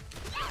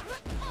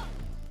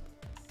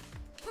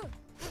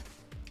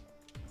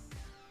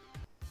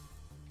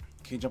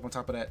 Can you jump on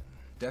top of that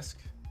desk?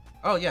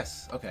 Oh,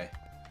 yes. Okay.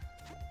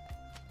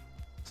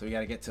 So we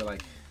gotta get to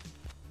like...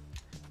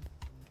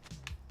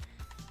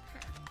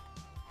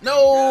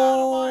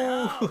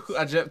 No!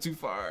 I jumped too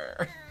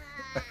far.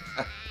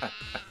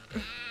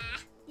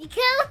 You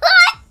could have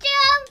walked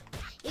jump.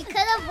 You could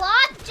have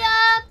walked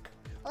jump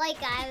like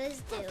I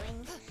was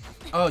doing.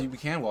 Oh, we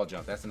can wall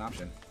jump. That's an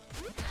option.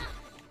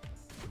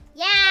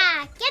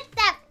 Yeah, get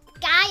that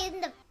guy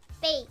in the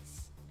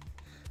face.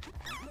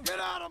 Get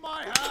out of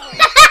my house!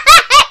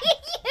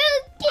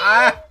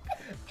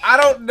 I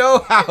don't know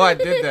how I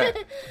did that.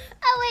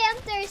 Oh wait,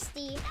 I'm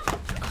thirsty.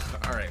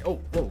 All right. Oh,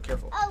 whoa,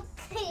 careful.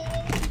 Okay.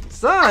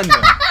 Son,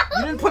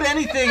 you didn't put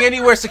anything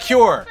anywhere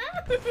secure.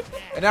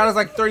 And now there's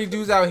like 30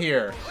 dudes out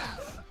here.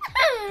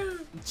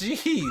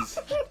 Jeez.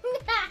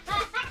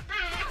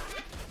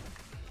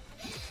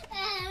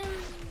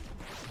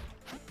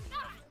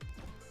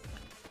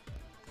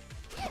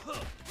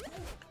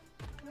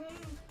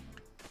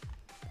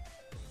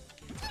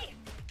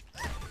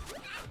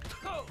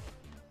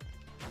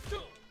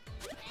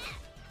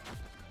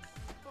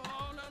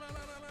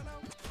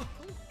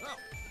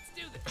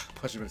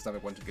 Punch him in the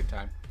stomach one good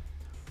time.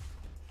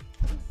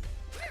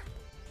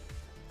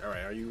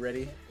 Alright, are you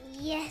ready?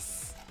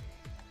 Yes.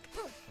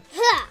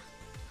 Ha!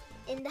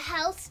 In the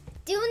house.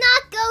 Do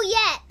not go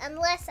yet,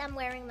 unless I'm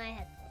wearing my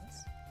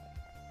headphones.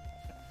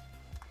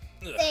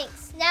 Ugh.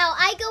 Thanks. Now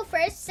I go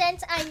first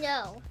since I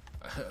know.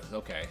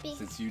 Okay,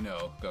 since you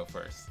know, go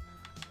first.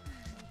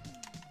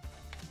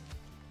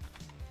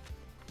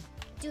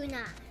 Do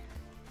not.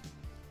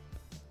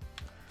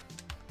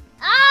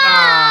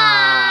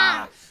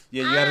 Ah!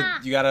 Yeah,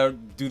 you gotta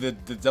do the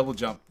double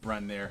jump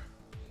run there.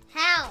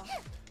 How?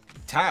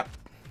 Tap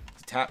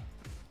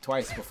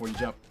twice before you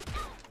jump.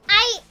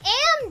 I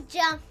am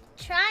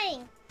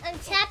trying. I'm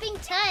tapping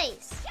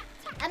twice.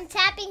 I'm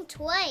tapping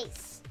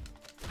twice.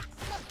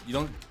 You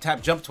don't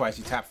tap jump twice,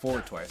 you tap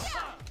forward twice.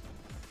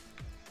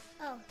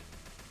 Oh.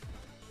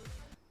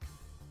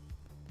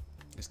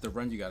 It's the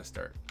run you gotta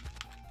start.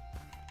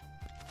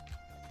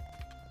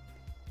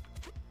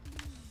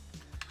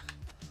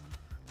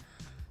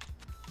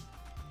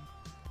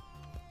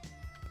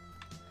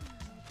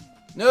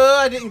 No,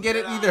 I didn't get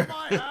it either.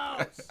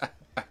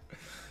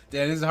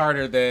 Damn, this is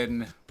harder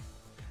than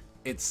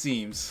it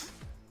seems.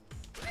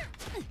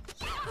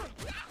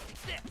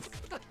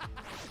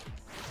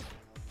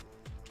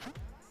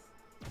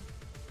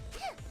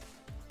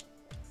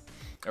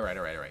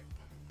 Alright.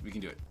 We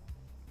can do it.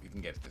 We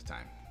can get it this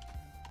time.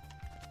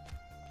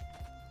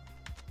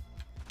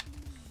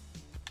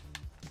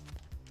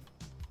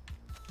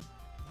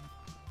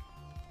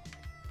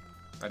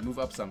 I'd move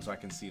up some so I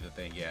can see the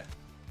thing, yeah.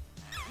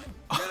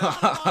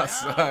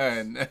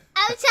 Son.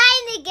 I'm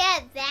trying to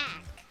get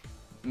back.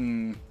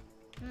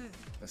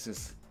 Let's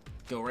just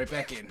go right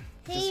back in.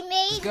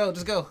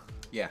 Just go.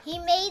 Yeah. He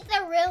made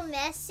the room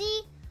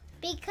messy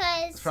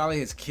because It's probably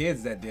his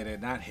kids that did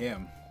it, not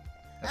him.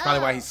 That's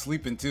probably why he's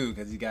sleeping too,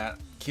 because he got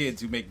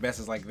kids who make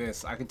messes like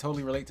this. I can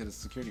totally relate to the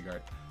security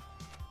guard.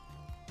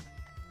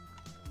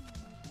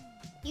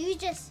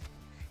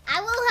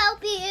 I will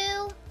help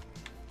you.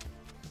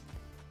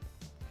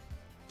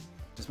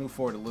 Just move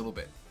forward a little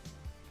bit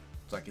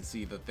so I can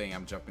see the thing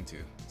I'm jumping to,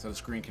 so the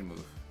screen can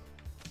move.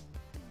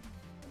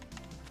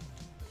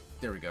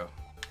 There we go.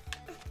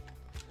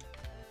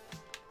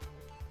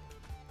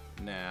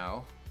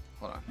 Now,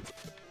 hold on.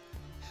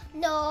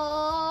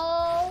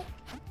 No.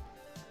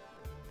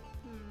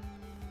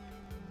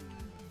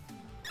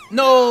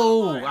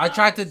 No! I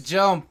tried to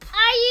jump.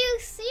 Are you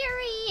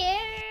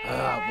serious?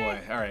 Oh boy.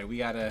 Alright, we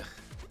gotta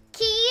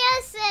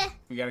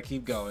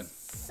keep going.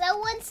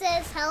 Someone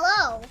says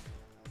hello.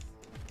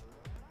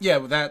 Yeah,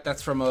 but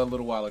that's from a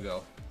little while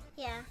ago.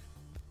 Yeah.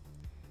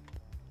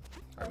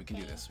 Alright, we can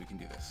do this. We can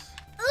do this.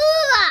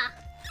 Ooh!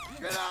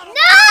 No!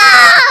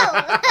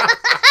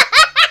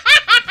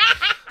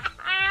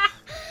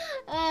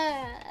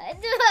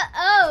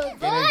 Oh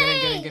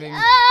boy! Get in.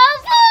 Oh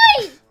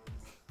boy!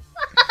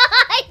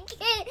 I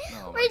can't.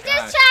 Oh, We're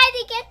just trying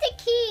to get the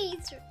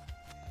keys.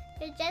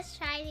 We're just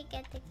trying to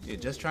get the keys. You're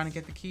just trying to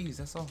get the keys.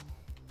 That's all.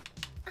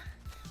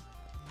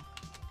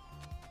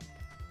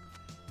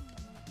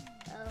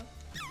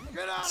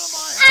 Get out of my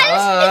house!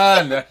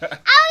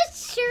 I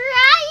was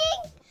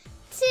trying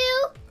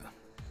to.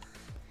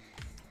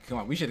 Come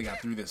on, we should have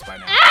got through this by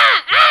now.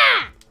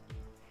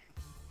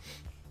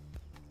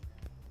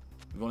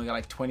 We've only got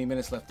like 20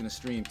 minutes left in the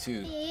stream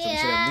too, so we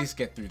should at least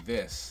get through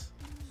this.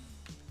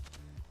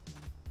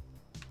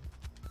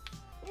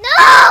 No!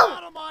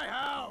 Out of my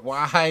house!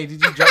 Why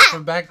did you jump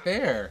from back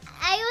there?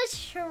 I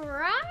was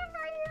trying.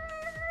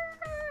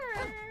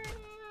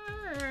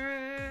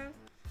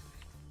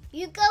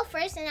 You go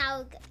first, and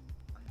I'll go.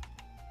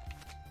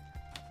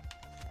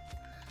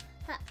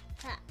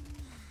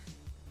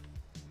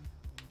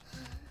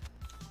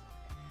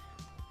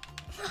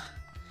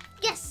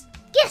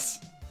 Yes.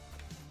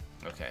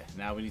 Okay,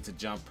 now we need to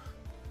jump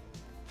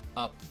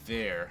up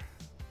there.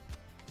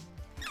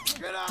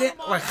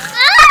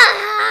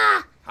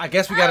 I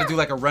guess we gotta do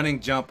like a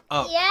running jump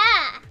up. Yeah.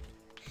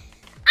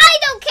 I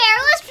don't care.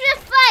 Let's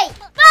just fight.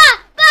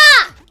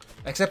 Bah!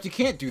 Except you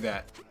can't do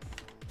that.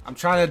 I'm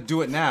trying to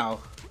do it now.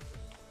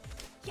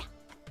 Yeah.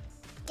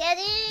 Get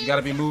it? You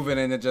gotta be moving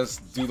and then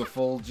just do the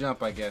full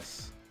jump, I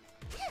guess.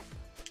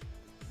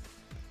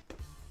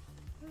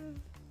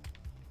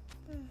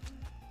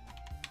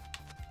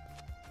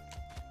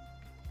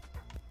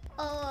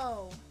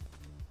 Oh.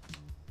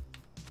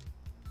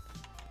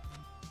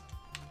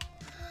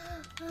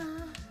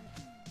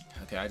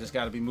 Okay, I just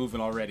gotta be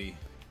moving already.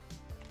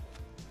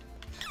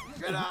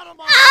 Get out of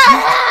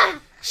my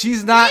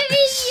She's not.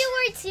 Maybe you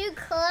were too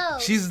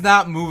close. She's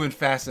not moving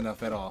fast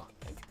enough at all.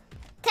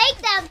 Take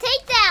down.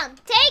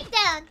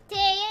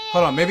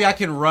 Hold on, maybe I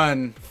can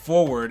run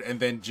forward and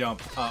then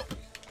jump up.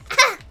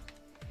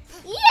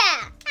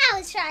 Yeah, I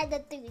was trying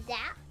to do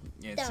that.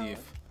 Yeah, and see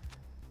if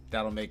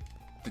that'll make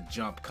the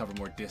jump cover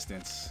more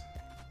distance.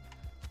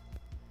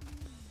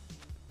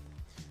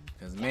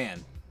 Because,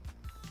 man,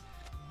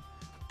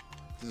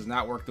 this does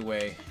not work the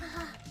way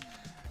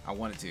I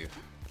want it to.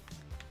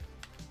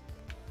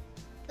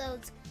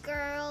 Those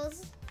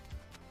girls.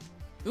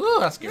 Ooh,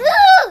 that's scary.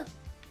 Woo!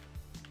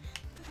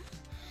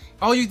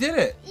 Oh, you did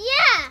it. Yeah.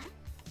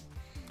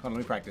 Hold on, let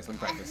me practice.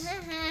 Because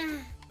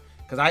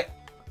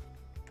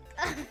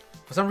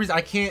for some reason,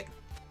 I can't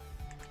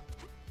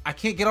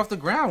get off the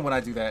ground when I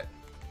do that.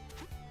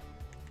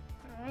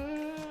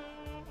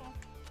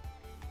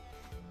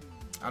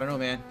 I don't know,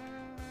 man.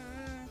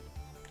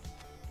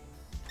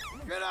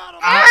 Get out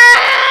of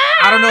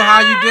I don't know how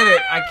you did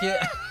it. I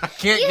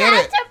can't get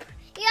it.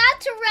 You have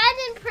to run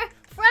and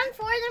run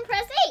forward and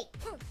press A.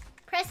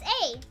 Press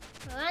A.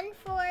 Run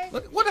forward.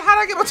 Look, how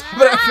did I get on top of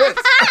that fence?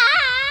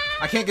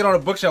 I can't get on a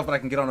bookshelf, but I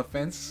can get on a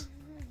fence.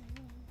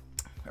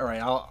 All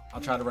right, I'll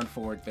try to run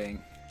forward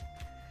thing.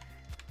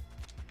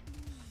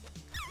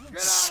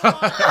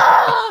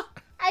 I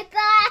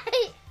thought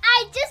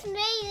I just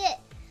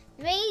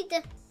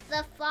made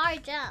the far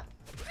jump.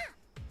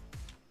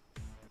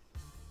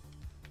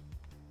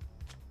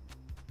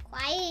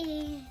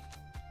 Quiet.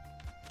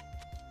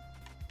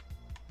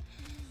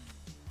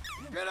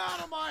 Get out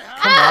of my house!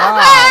 Come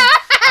on!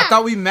 I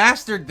thought we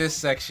mastered this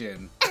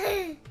section.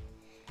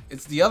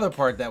 It's the other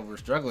part that we're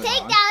struggling on.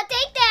 Take down.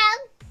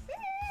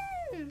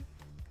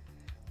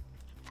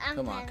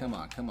 Come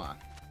on.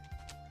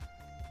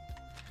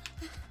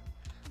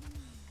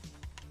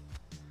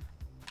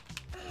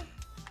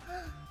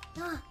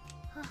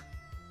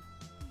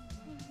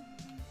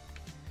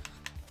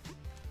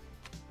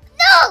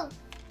 No!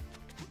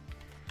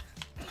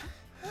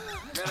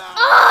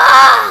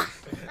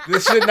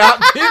 This should not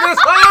be this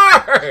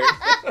hard!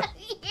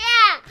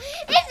 Yeah!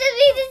 It should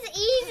be this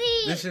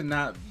easy! This should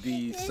not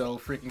be so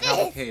freaking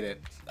complicated.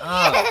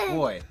 Oh,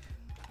 boy.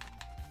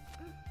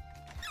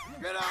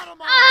 Get out of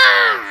my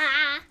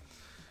house!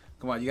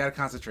 Come on, you gotta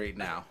concentrate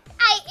now.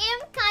 I am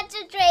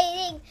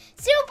concentrating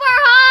super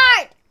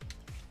hard!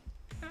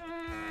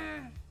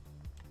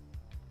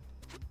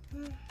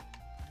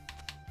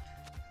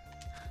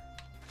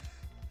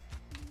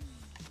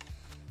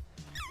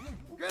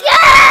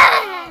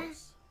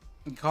 Yes!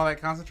 You call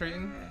that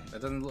concentrating?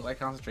 That doesn't look like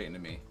concentrating to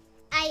me.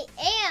 I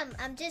am.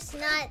 I'm just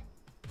not.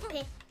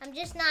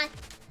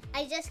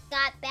 I just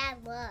got bad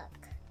luck.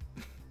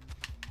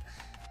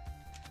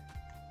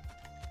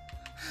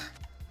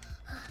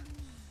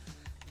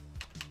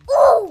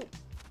 Ooh!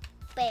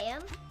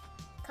 Bam.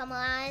 Come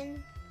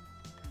on.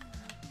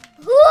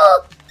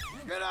 Ooh!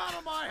 Get out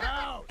of my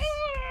house!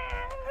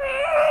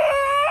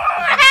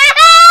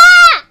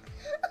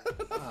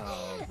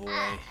 Oh, boy.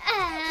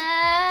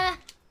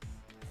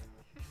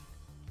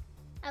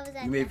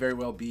 I You may very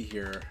well be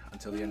here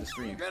until the end of the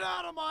stream. Get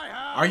out of my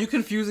house! Are you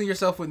confusing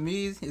yourself with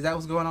me? Is that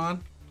what's going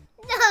on?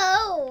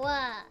 No!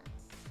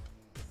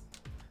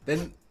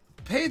 Then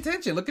pay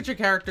attention. Look at your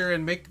character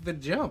and make the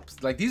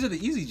jumps. Like, these are the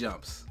easy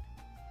jumps.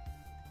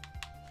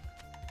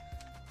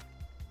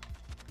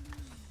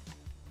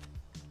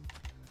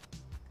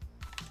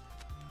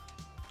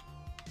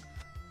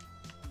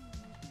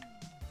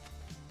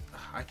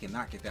 I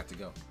cannot get that to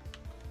go.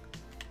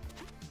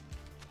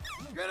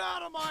 Get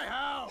out of my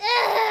house!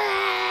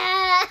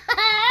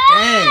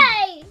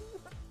 Dang!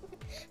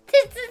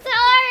 This is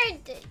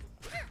hard!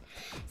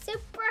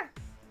 Super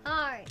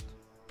hard.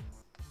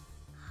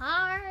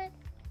 Hard.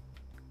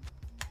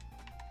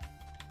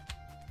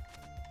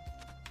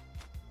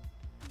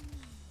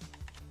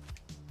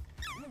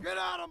 Get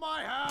out of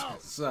my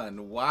house!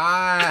 Son,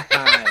 why?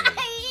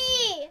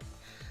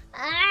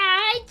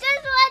 I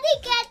just want to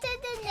get to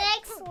the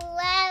next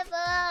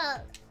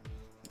level.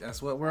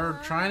 That's what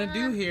we're trying to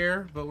do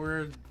here, but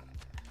we're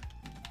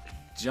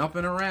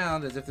jumping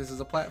around as if this is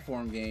a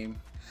platform game.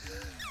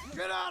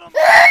 Get out of my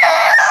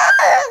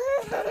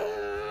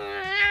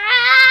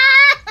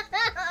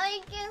I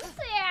can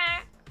see.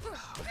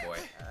 Oh boy.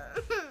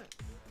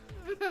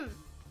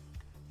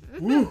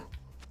 Woo.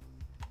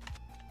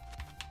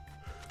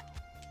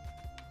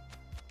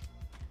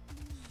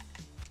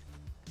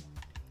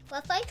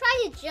 Well, if I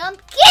try to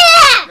jump,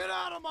 Get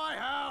out of my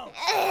house!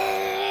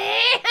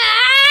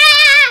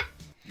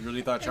 You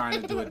really thought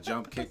trying to do a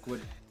jump kick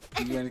would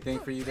do anything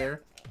for you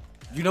there?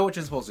 You know what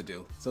you're supposed to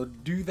do, so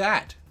do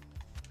that.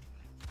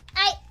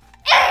 I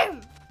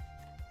am.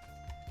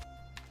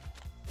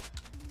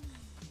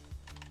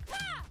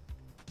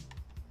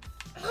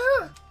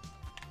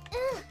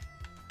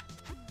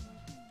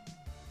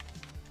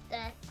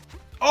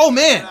 Oh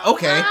man,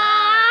 okay.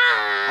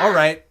 All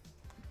right.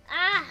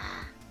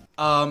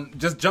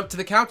 Just jump to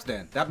the couch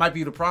then. That might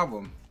be the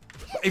problem.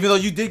 Even though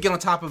you did get on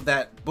top of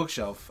that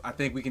bookshelf, I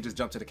think we can just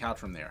jump to the couch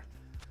from there,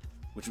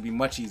 which would be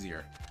much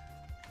easier.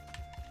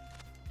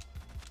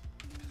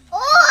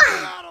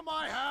 Come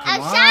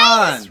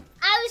on.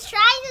 I was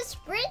trying to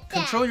sprint that.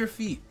 Control your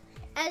feet.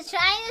 I was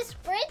trying to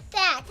sprint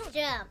that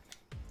jump.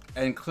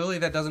 And clearly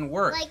that doesn't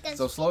work. Like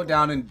so slow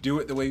down and do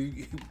it the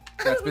way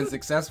that's been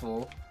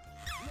successful.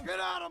 Get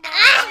out of my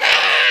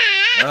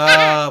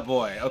Oh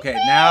boy. Okay,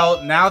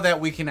 now that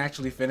we can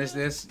actually finish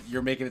this,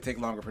 you're making it take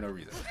longer for no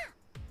reason.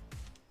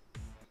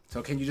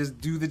 So can you just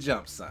do the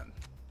jump, son?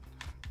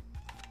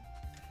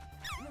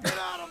 Get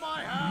out of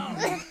my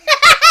house!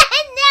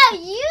 No,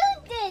 you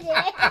did it.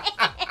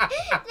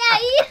 No,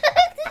 you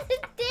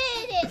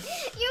did it.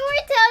 You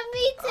were telling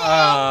me to.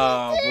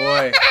 Oh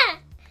boy.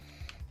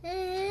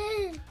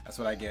 That's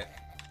what I get.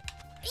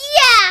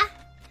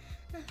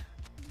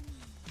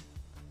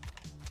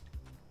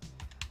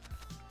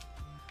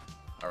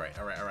 Alright.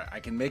 I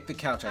can make the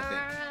couch, I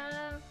think.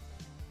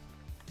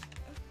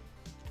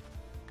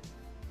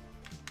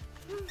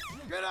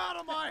 Get out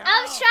of my house!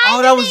 I was trying Oh,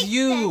 to that was make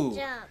you.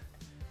 that jump.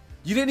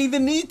 You didn't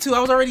even need to. I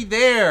was already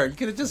there. You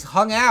could have just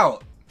hung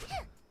out.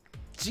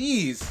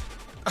 Jeez.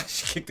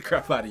 She kicked the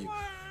crap out of you.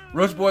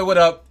 Roach Boy, what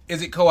up?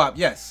 Is it co-op?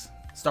 Yes.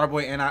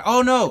 Starboy and I.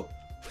 Oh, no.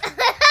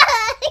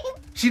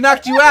 She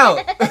knocked you out.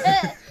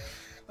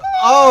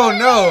 Oh,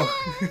 no.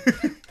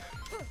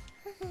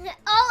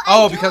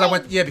 Oh, because I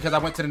went. Yeah, because I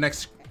went to the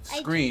next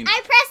screen.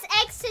 I pressed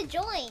X to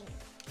join.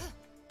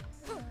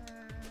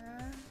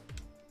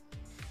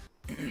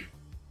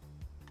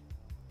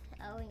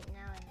 Oh, wait,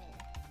 now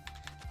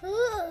I'm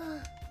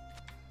in.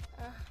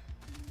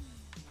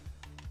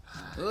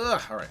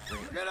 Ugh, all right.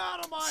 Get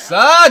out of my house!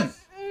 Son!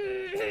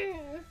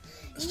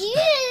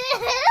 Yeah.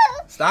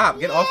 Stop.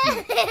 Get off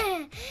me.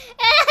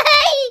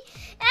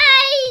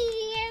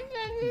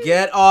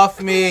 Get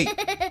off me.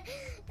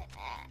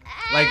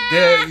 Like,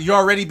 you're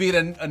already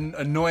being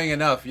annoying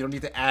enough. You don't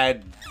need to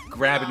add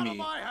grabbing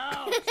me.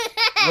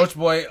 Roach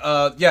Boy,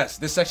 yes,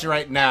 this section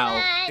right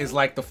now is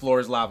like the floor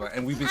is lava.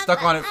 And we've been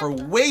stuck on it for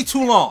way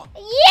too long.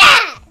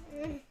 Yeah!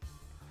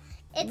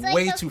 It's like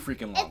way too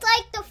freaking long. It's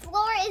like the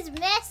floor is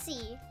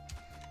messy.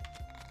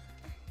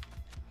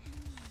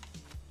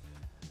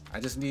 I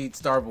just need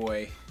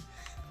Starboy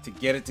to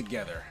get it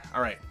together.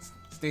 All right,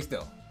 stay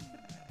still.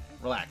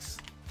 Relax.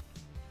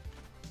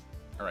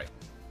 All right.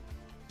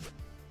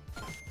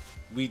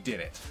 We did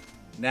it.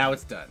 Now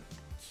it's done.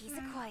 Keys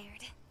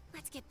acquired.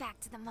 Let's get back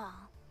to the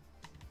mall.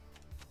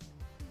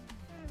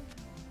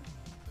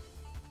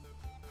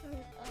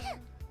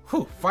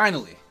 Whew,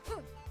 finally.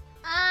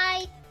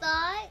 I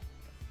thought...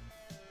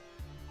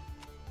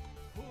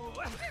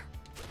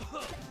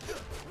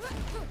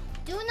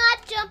 Do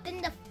not jump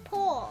in the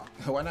pool.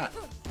 Why not?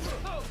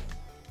 No.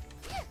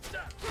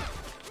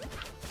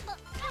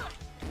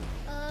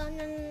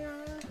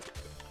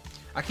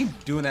 I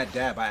keep doing that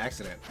dab by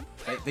accident.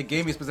 They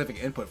gave me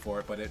specific input for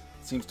it, but it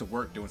seems to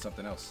work doing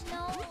something else. No,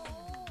 I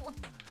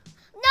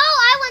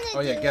want to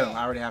Oh yeah, do get it. him.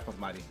 I already have Puff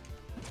Mighty.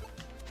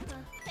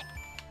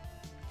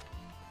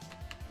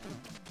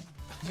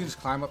 You can just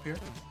climb up here.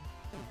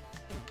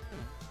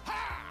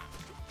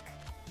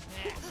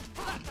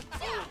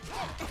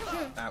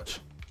 Ouch.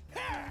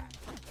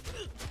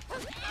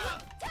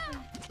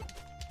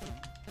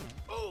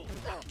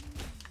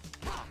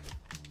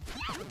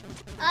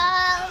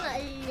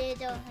 A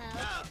little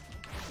help.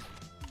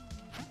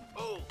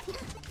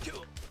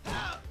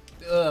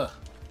 Ugh.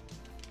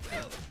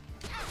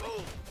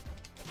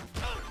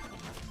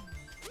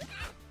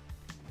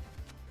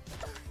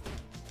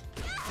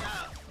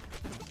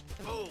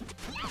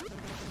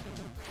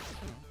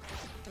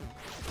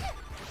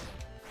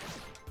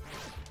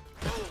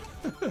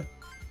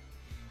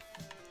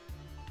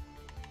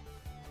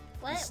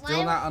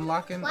 Still not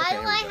unlocking? Why Okay, do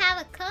here we I go.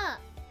 have a cup?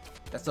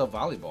 That's a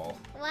volleyball.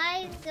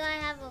 Why do I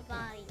have a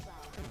volleyball?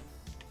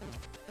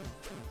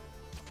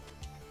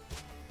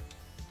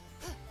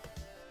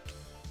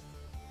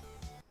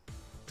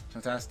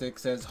 Fantastic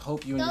says,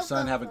 hope you and your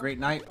son have a great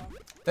night.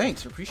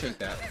 Thanks, appreciate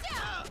that.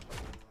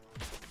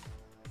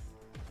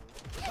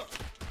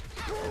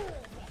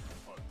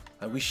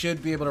 We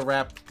should be able to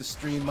wrap the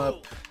stream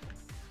up.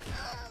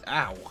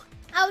 Ow.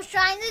 I was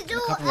trying to do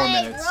a couple more a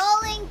minutes.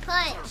 rolling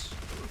punch.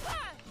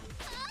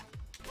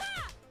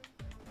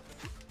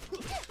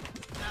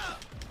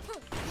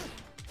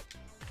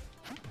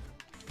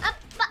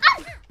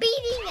 I'm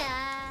beating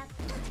up.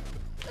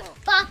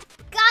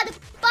 Got a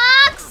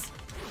box.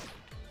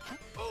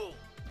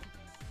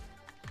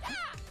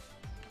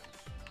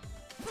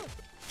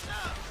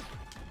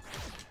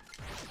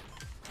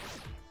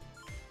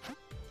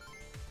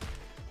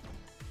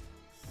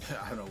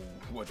 I don't know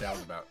what that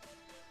was about.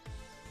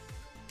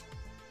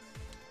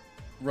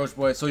 Roach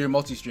Boy, so you're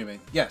multi-streaming?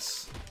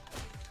 Yes.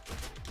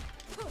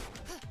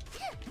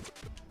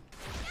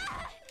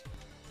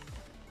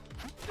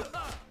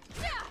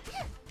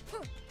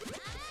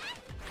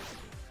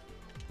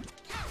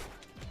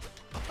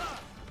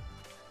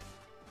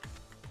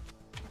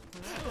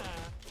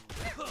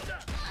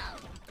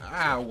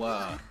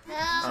 Ow.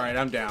 Alright,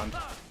 I'm down.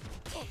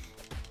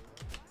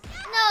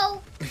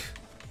 No.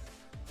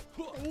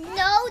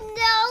 No.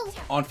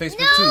 On Facebook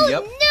no, too,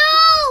 yep.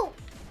 No.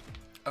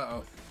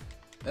 Uh-oh.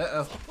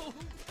 Uh-oh.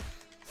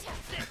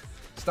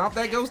 Stomp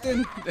that ghost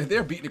in.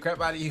 They're beating the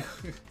crap out of you.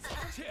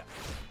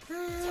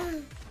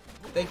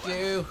 Thank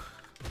you.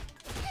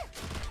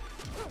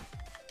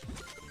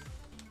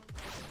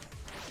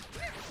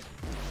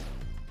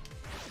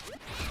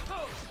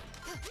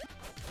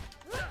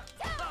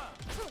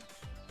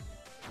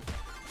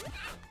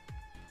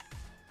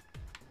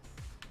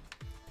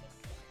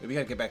 We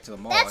gotta get back to the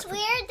mall. That's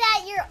weird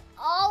that you're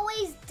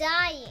always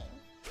dying.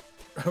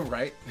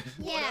 Right?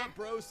 Yeah.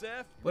 Bro,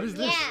 Seth? What is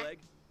this? Yeah.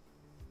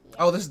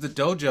 Oh, this is the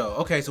dojo.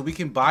 Okay, so we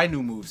can buy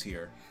new moves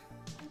here.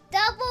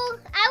 Double.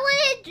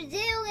 I wanted to do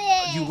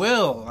it. You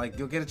will. Like,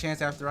 you'll get a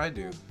chance after I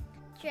do.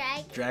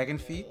 Dragon. Dragon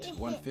feet,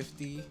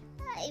 150.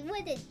 I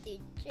wanted to do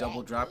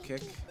Double drop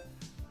kick.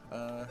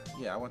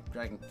 Yeah, I want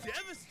dragon.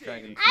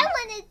 Dragon. I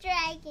want a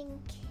dragon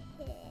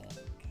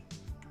kick.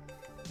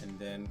 And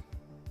then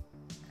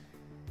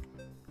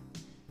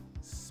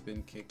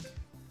spin kick.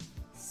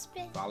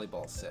 Spin.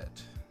 Volleyball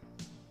set.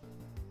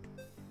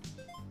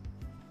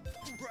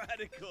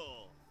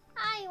 Radical.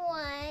 I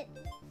want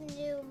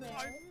new move.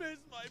 I miss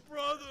my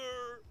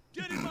brother.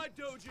 Get in my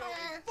dojo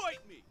and fight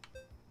me.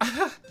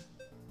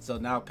 So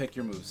now pick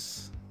your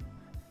moves.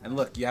 And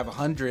look, you have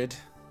 $100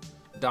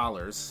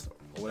 or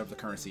whatever the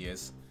currency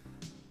is.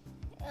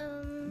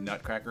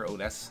 Nutcracker. Oh,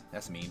 that's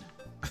mean.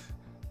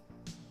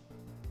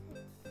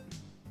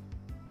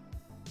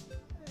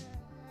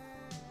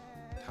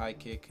 High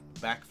kick,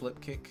 backflip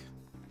kick.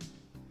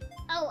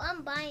 Oh,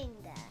 I'm buying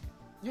that.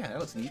 Yeah, that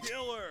looks neat.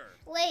 Killer.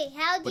 Wait,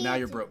 how do But you now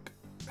you're broke.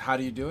 How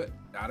do you do it?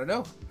 I don't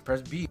know.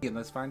 Press B and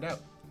let's find out.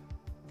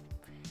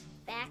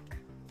 back?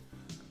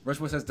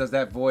 Rushwood says, does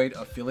that void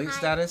affiliate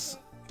status?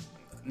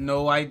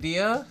 No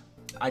idea.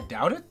 I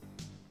doubt it.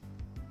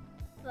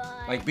 But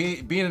Like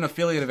being an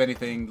affiliate of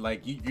anything,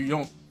 like you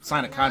don't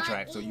sign a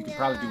contract, so you can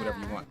probably do whatever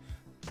you want.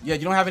 Yeah,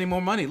 you don't have any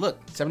more money. Look,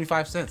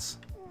 75 cents.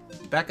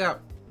 Back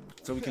out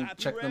so we can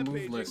Happy check the move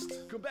rampaging.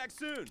 list. Come back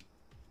soon.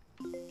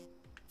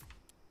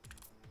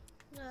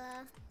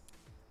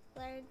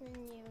 where's the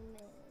new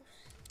move?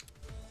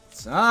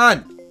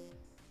 Son!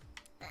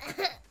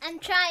 I'm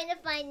trying to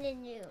find the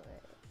new move.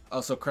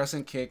 Oh, so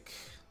crescent kick.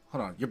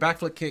 Hold on. Your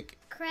backflip kick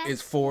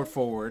is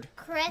forward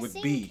Crescent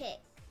with B. kick.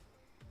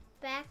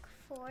 Back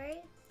forward,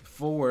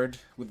 Forward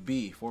with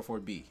B.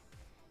 Forward B.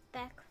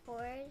 back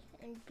forward,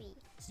 and B.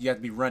 So you have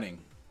to be running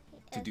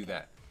to do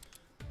that.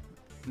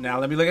 Now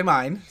let me look at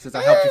mine, since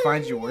I helped you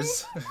find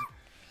yours.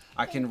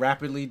 I can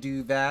rapidly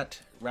do that.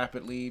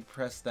 Rapidly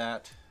press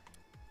that.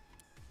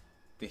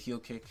 The heel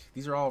kick.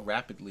 These are all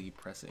rapidly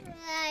pressing.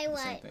 I the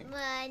same want thing.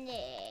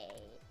 money.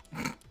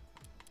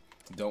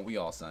 Don't we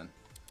all, son?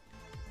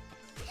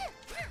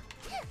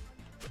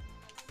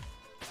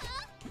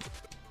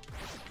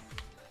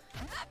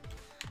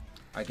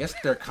 I guess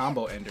they're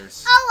combo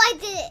enders. Oh, I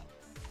did it.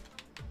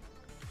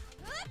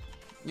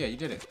 Yeah, you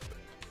did it.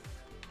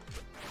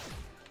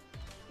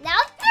 Now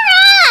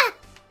throw!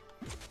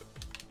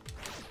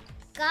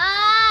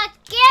 God,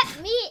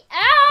 get me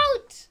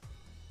out!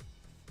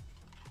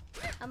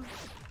 I'm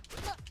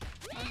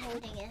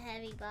holding a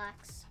heavy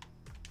box.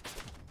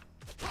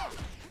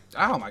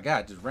 Oh my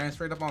god, just ran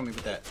straight up on me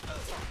with that.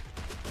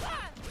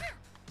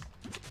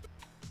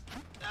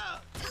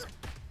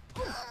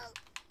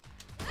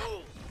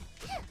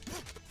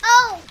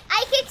 Oh,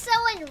 I kicked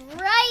someone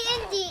right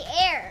in the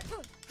air.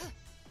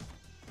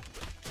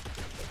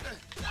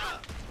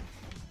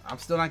 I'm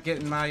still not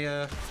getting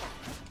my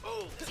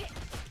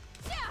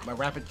my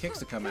rapid kicks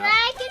to come out.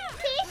 Dragon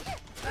kick.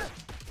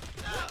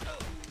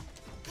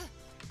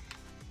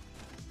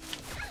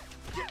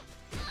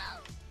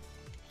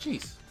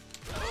 Jeez.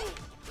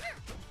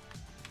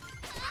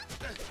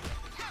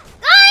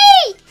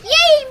 Aye!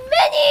 Yay,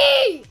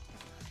 mini!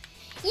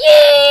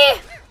 Yeah!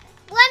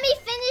 Let me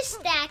finish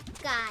that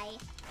guy.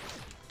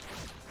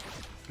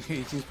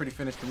 He seems pretty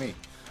finished to me.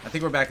 I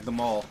think we're back at the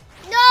mall.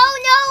 No,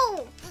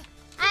 no!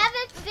 I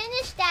haven't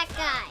finished that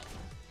guy.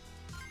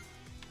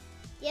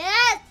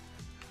 Yes!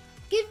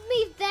 Give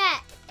me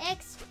that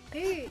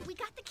XP. We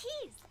got the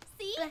keys.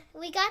 See?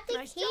 We got the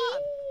Nice keys.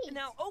 job.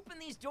 Now open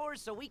these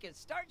doors so we can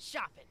start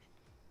shopping.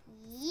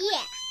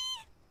 Yeah.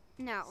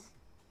 No.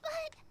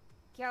 But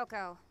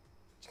Kyoko,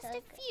 just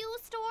a few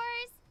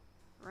stores.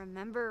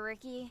 remember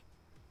Ricky?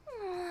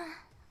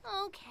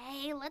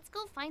 Okay, let's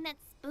go find that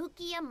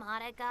spooky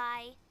Amada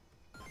guy.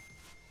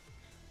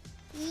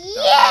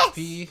 Yes!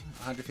 XP,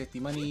 150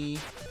 money.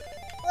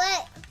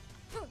 What?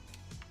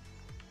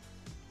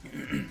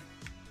 New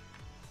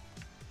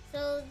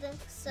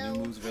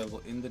moves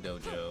available in the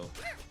dojo.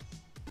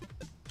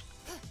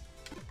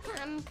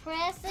 I'm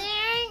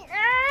pressing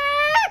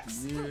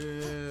X.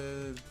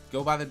 Yeah.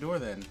 Go by the door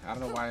then. I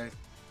don't know why.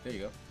 There you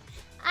go.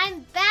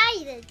 I'm by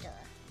the door.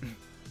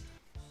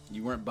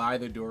 You weren't by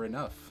the door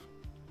enough.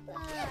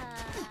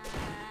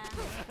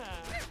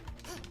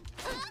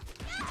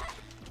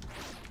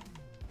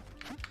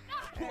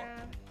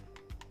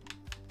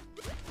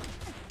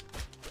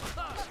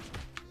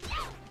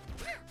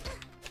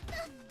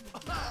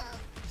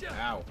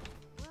 Ow.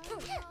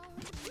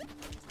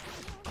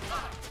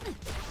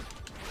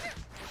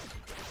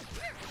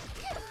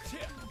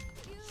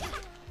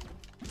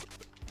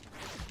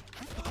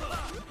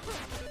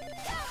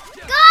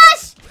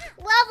 Gosh!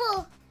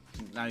 Level.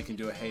 Now you can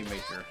do a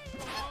haymaker.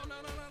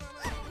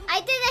 I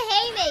did a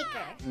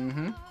haymaker.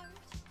 Mm-hmm.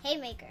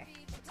 Haymaker.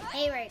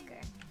 Haymaker.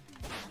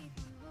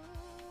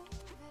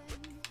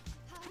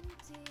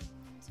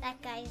 That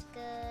guy's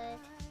good.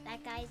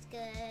 That guy's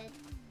good.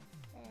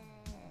 And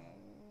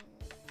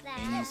that.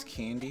 Amy's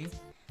candy.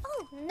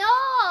 Oh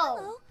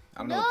no!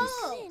 I don't know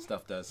what this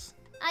stuff does.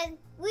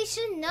 We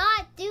should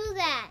not do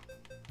that.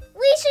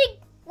 We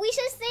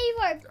should save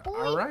our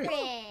boyfriend. All right.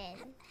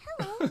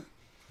 Hello.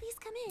 Please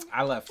come in.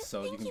 I left,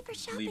 so Thank you you can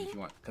for leave if shopping. you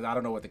want, because I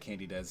don't know what the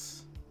candy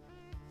does.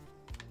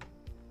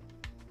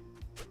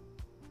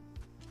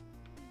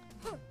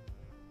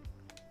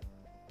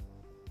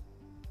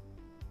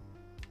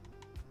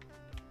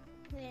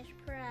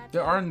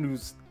 There are new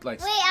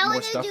like Wait, I more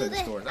want to stuff do in the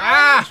the. stores.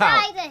 I want to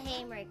Ah! try the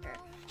haymaker.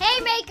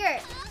 Haymaker.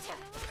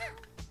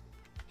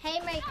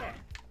 Haymaker.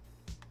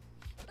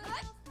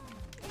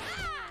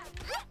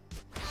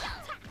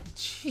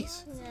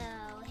 Jeez.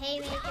 No,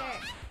 haymaker.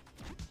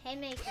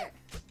 Haymaker.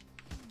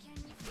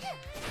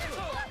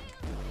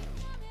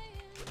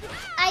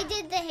 I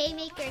did the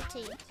haymaker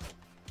too.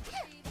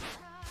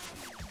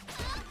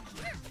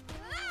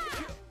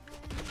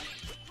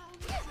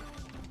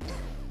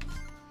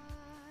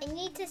 I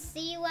need to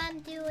see what I'm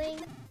doing.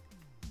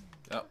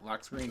 Oh,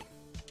 lock screen.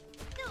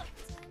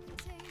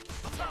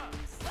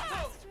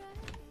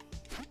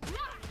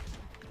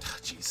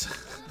 Jeez.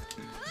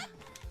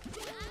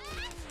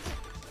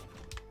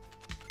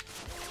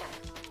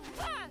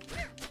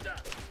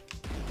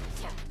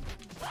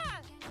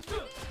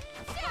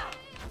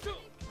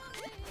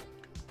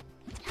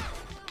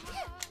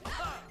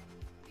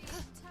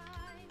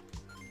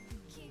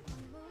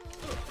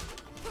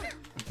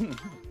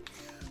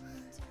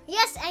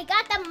 Yes, I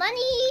got the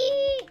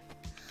money.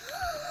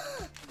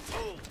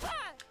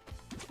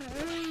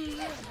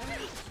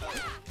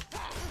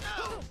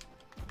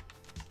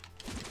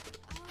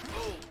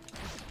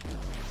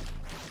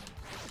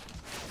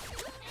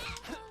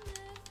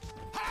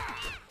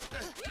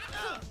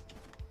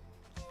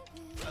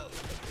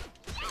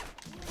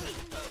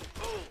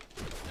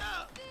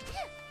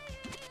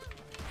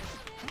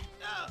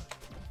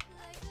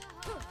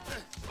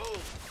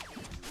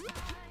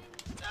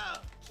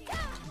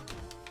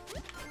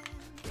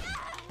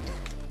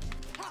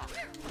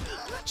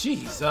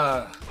 Jeez,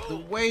 the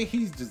way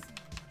he's just.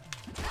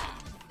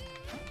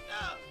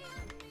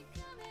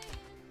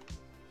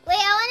 Wait,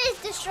 I want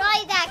to destroy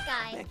that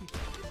guy.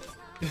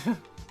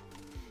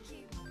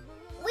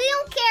 We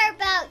don't care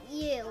about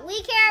you.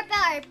 We care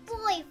about our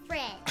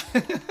boyfriend.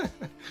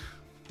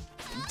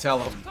 You tell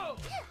him. Oh,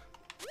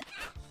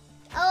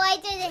 I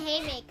did a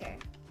haymaker.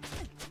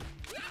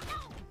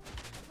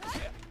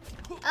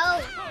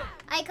 Oh,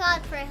 I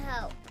called for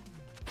help.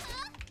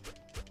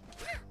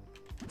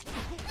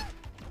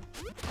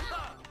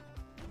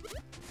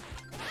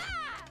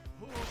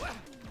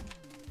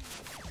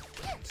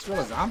 Is she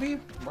a zombie?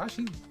 Why is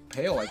she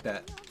pale like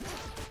that?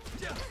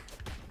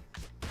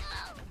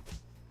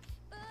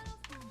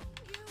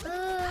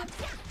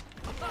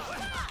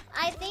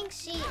 I think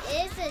she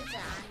is a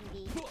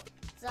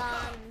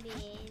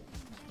zombie.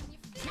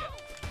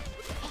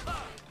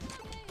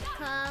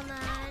 Come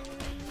on.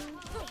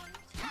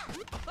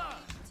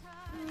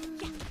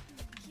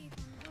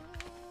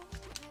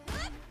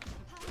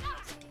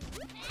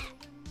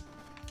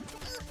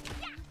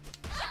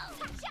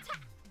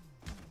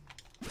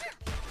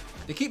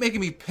 They keep making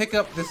me pick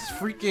up this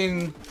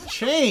freaking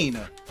chain.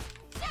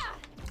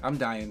 I'm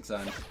dying,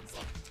 son.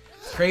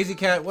 Crazy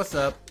Cat, what's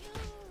up?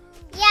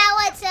 Yeah,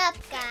 what's up,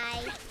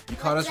 guys? You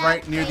caught us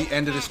right near the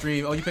end of the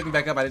stream. Oh, you picked me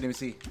back up. I didn't even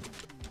see.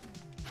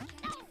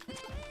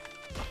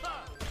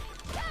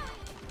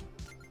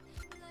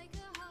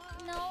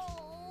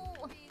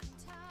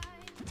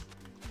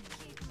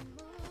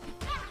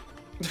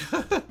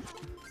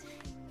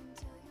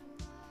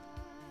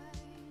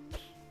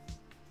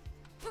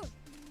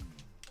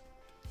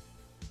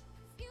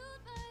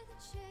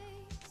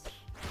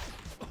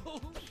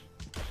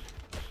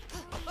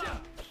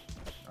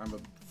 I'm a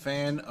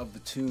fan of the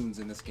tunes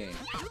in this game.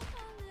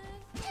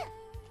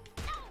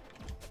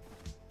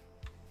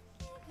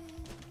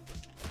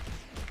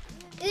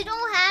 You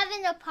don't have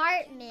an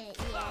apartment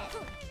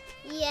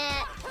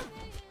yet.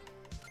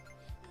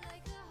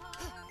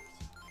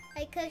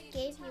 I could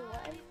give you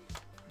one.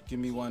 Give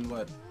me one,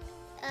 what?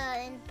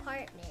 An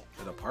apartment.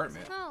 An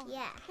apartment? Oh,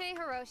 yeah. Hey,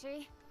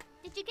 Hiroshi.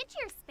 Did you get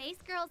your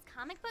Space Girls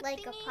comic book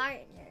Like thingy? a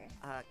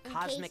partner.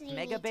 Cosmic in case we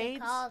Mega need Babes?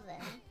 to call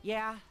them.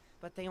 Yeah,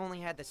 but they only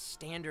had the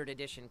standard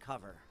edition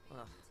cover.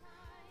 Ugh.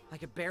 I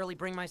could barely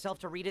bring myself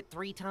to read it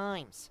 3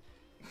 times.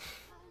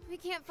 We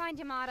can't find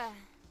Yamada.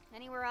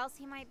 Anywhere else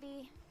he might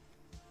be?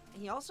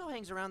 He also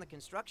hangs around the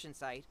construction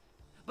site.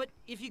 But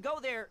if you go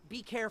there,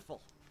 be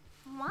careful.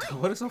 Why?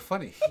 What is so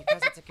funny?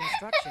 Because it's a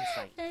construction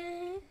site.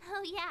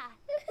 Oh, yeah.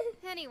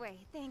 Anyway,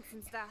 thanks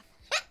and stuff.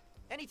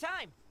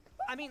 Anytime.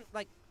 I mean,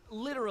 like,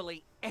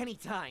 literally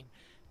anytime.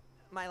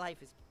 My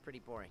life is pretty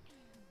boring.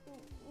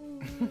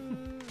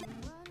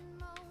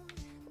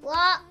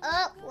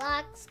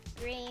 Lock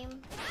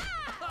scream.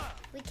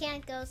 We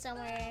can't go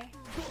somewhere.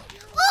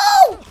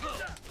 Oh!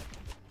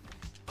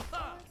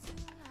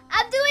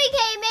 I'm doing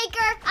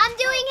haymaker. I'm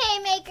doing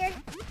haymaker.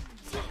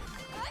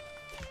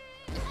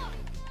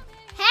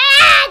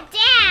 Ah,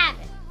 dad!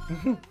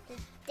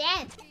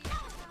 Dad.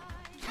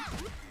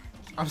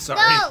 I'm sorry.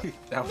 No,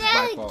 That was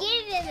my fault.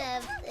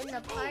 get in an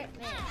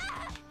apartment.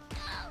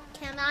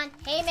 Come on,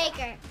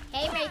 haymaker,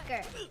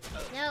 haymaker.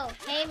 No,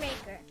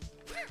 haymaker.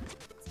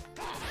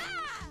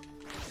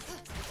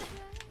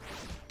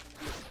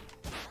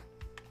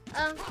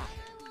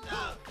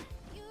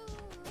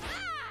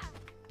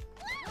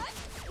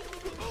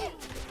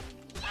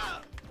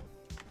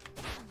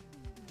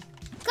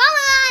 Come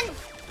on!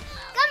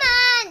 Come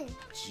on!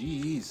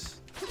 Jeez.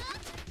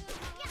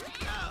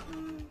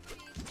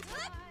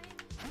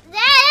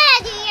 That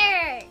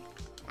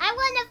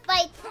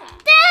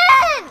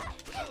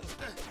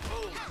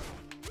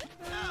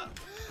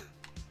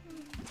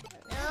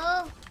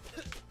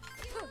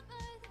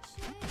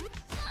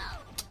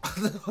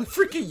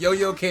Freaking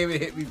Yo-Yo came and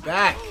hit me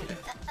back.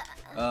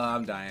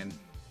 I'm dying.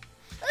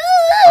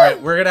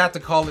 Alright, we're gonna have to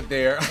call it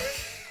there.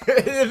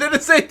 And then the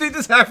same thing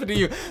just happened to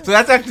you. So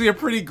that's actually a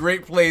pretty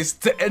great place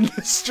to end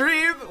the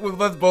stream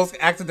with us both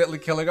accidentally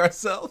killing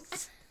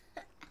ourselves.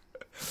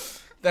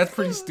 That's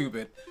pretty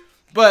stupid.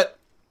 But,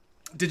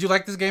 did you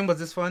like this game? Was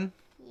this fun?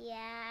 Yeah,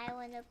 I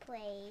want to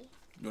play.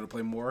 You want to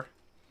play more?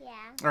 Yeah.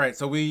 Alright,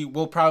 so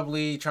we'll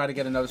probably try to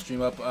get another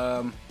stream up.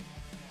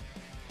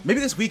 Maybe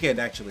this weekend,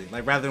 actually.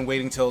 Like, rather than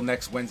waiting till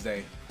next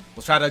Wednesday.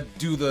 We'll try to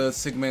do the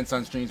segments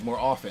on streams more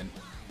often.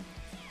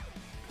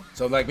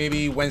 So, like,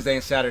 maybe Wednesday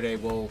and Saturday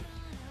we'll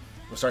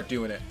start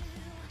doing it.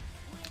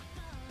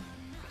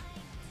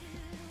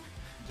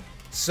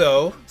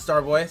 So,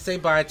 Starboy, say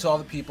bye to all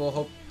the people.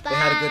 Hope they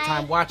had a good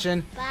time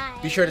watching. Bye.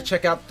 Be sure to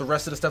check out the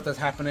rest of the stuff that's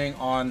happening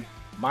on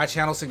my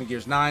channel, Signal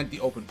Gears 9, the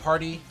Open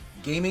Party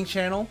gaming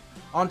channel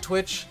on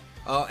Twitch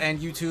and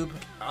YouTube.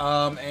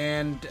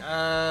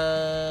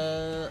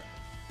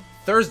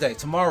 Thursday,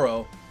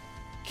 tomorrow,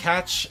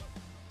 catch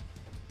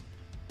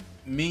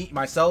me,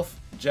 myself,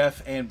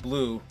 Jeff, and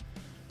Blue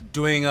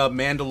doing a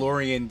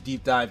Mandalorian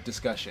deep dive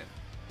discussion.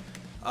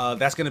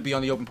 That's going to be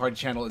on the Open Party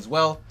channel as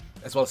well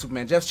as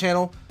Superman Jeff's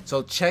channel.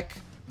 So check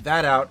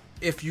that out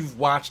if you've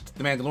watched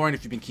The Mandalorian,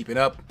 if you've been keeping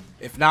up.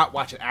 If not,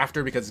 watch it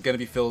after because it's going to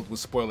be filled with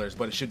spoilers,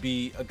 but it should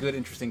be a good,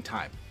 interesting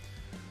time.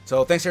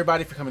 So thanks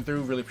everybody for coming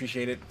through. Really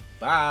appreciate it.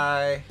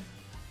 Bye.